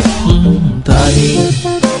 tani.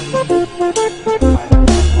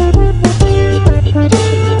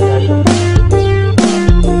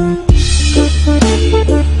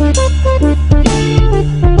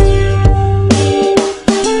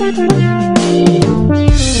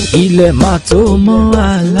 Ilẹ̀ máa tó mọ́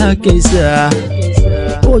alákẹ́sà,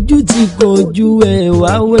 ojú ti kojú ẹ̀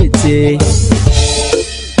wá wètè.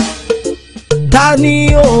 Ta ni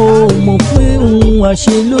ó mọ̀ pé òun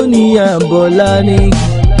àṣẹ lónìí àbọ̀lá ni?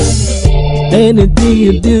 Anything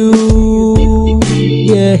you do,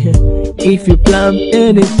 yeah. If you plan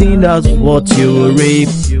anything, that's what you will reap.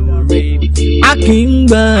 A kì í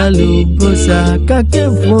gbà lóbọ̀sà kákẹ́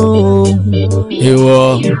fún ìwọ.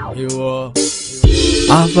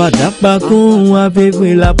 Àfàdàpàkùn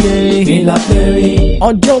afẹ́fẹ́ lápẹ́rín.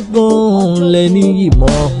 Ọjọ́ kan lẹ ní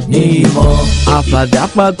ìmọ̀.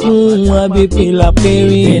 Àfàdàpàkùn afẹ́fẹ́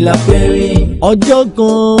lápẹ́rín. Ọjọ́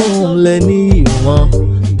kan lẹ ní ìmọ̀.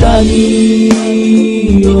 Tani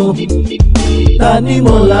o, tani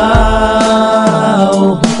mọ̀lá o,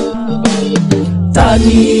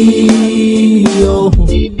 tani o,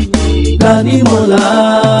 tani mọ̀lá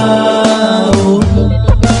o,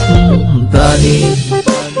 tani.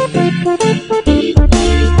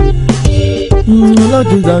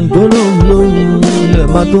 Lọ́dún gbàngbọ́rọ̀ lóhùn lẹ̀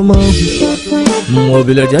máa tó mọ́.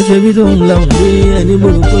 Òbílẹ̀ jẹ́ ṣe bí tó ń la òun gbé ẹni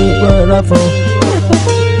gbòòrò pé pàrà fún.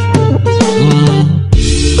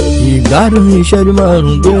 Ìgbádùn ìṣẹ́jú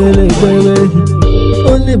márùn-ún gbélé.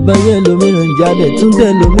 Ó lè báyẹ̀ lómìnira jáde tún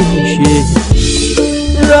tẹ̀ lómìnira ṣe.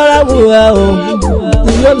 Rọra wò wá o,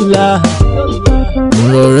 lọ́la.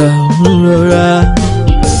 Rọra.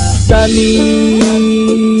 Tani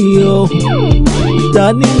o,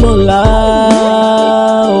 tani mọ̀lá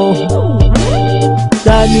o,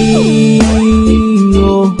 tani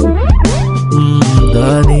o,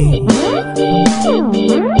 tani.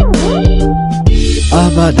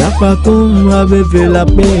 Àfàdàpàkùn afẹ́fẹ́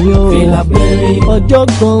lápẹ́rín. Ọjọ́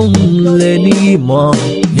kan lẹ ní ìmọ̀.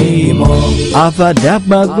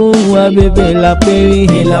 Àfàdàpàkùn afẹ́fẹ́ lápẹ́rín.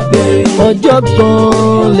 Ọjọ́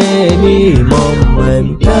kan lẹ ní ìmọ̀.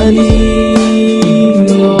 Tani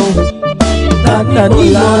o, tani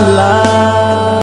mọ̀lá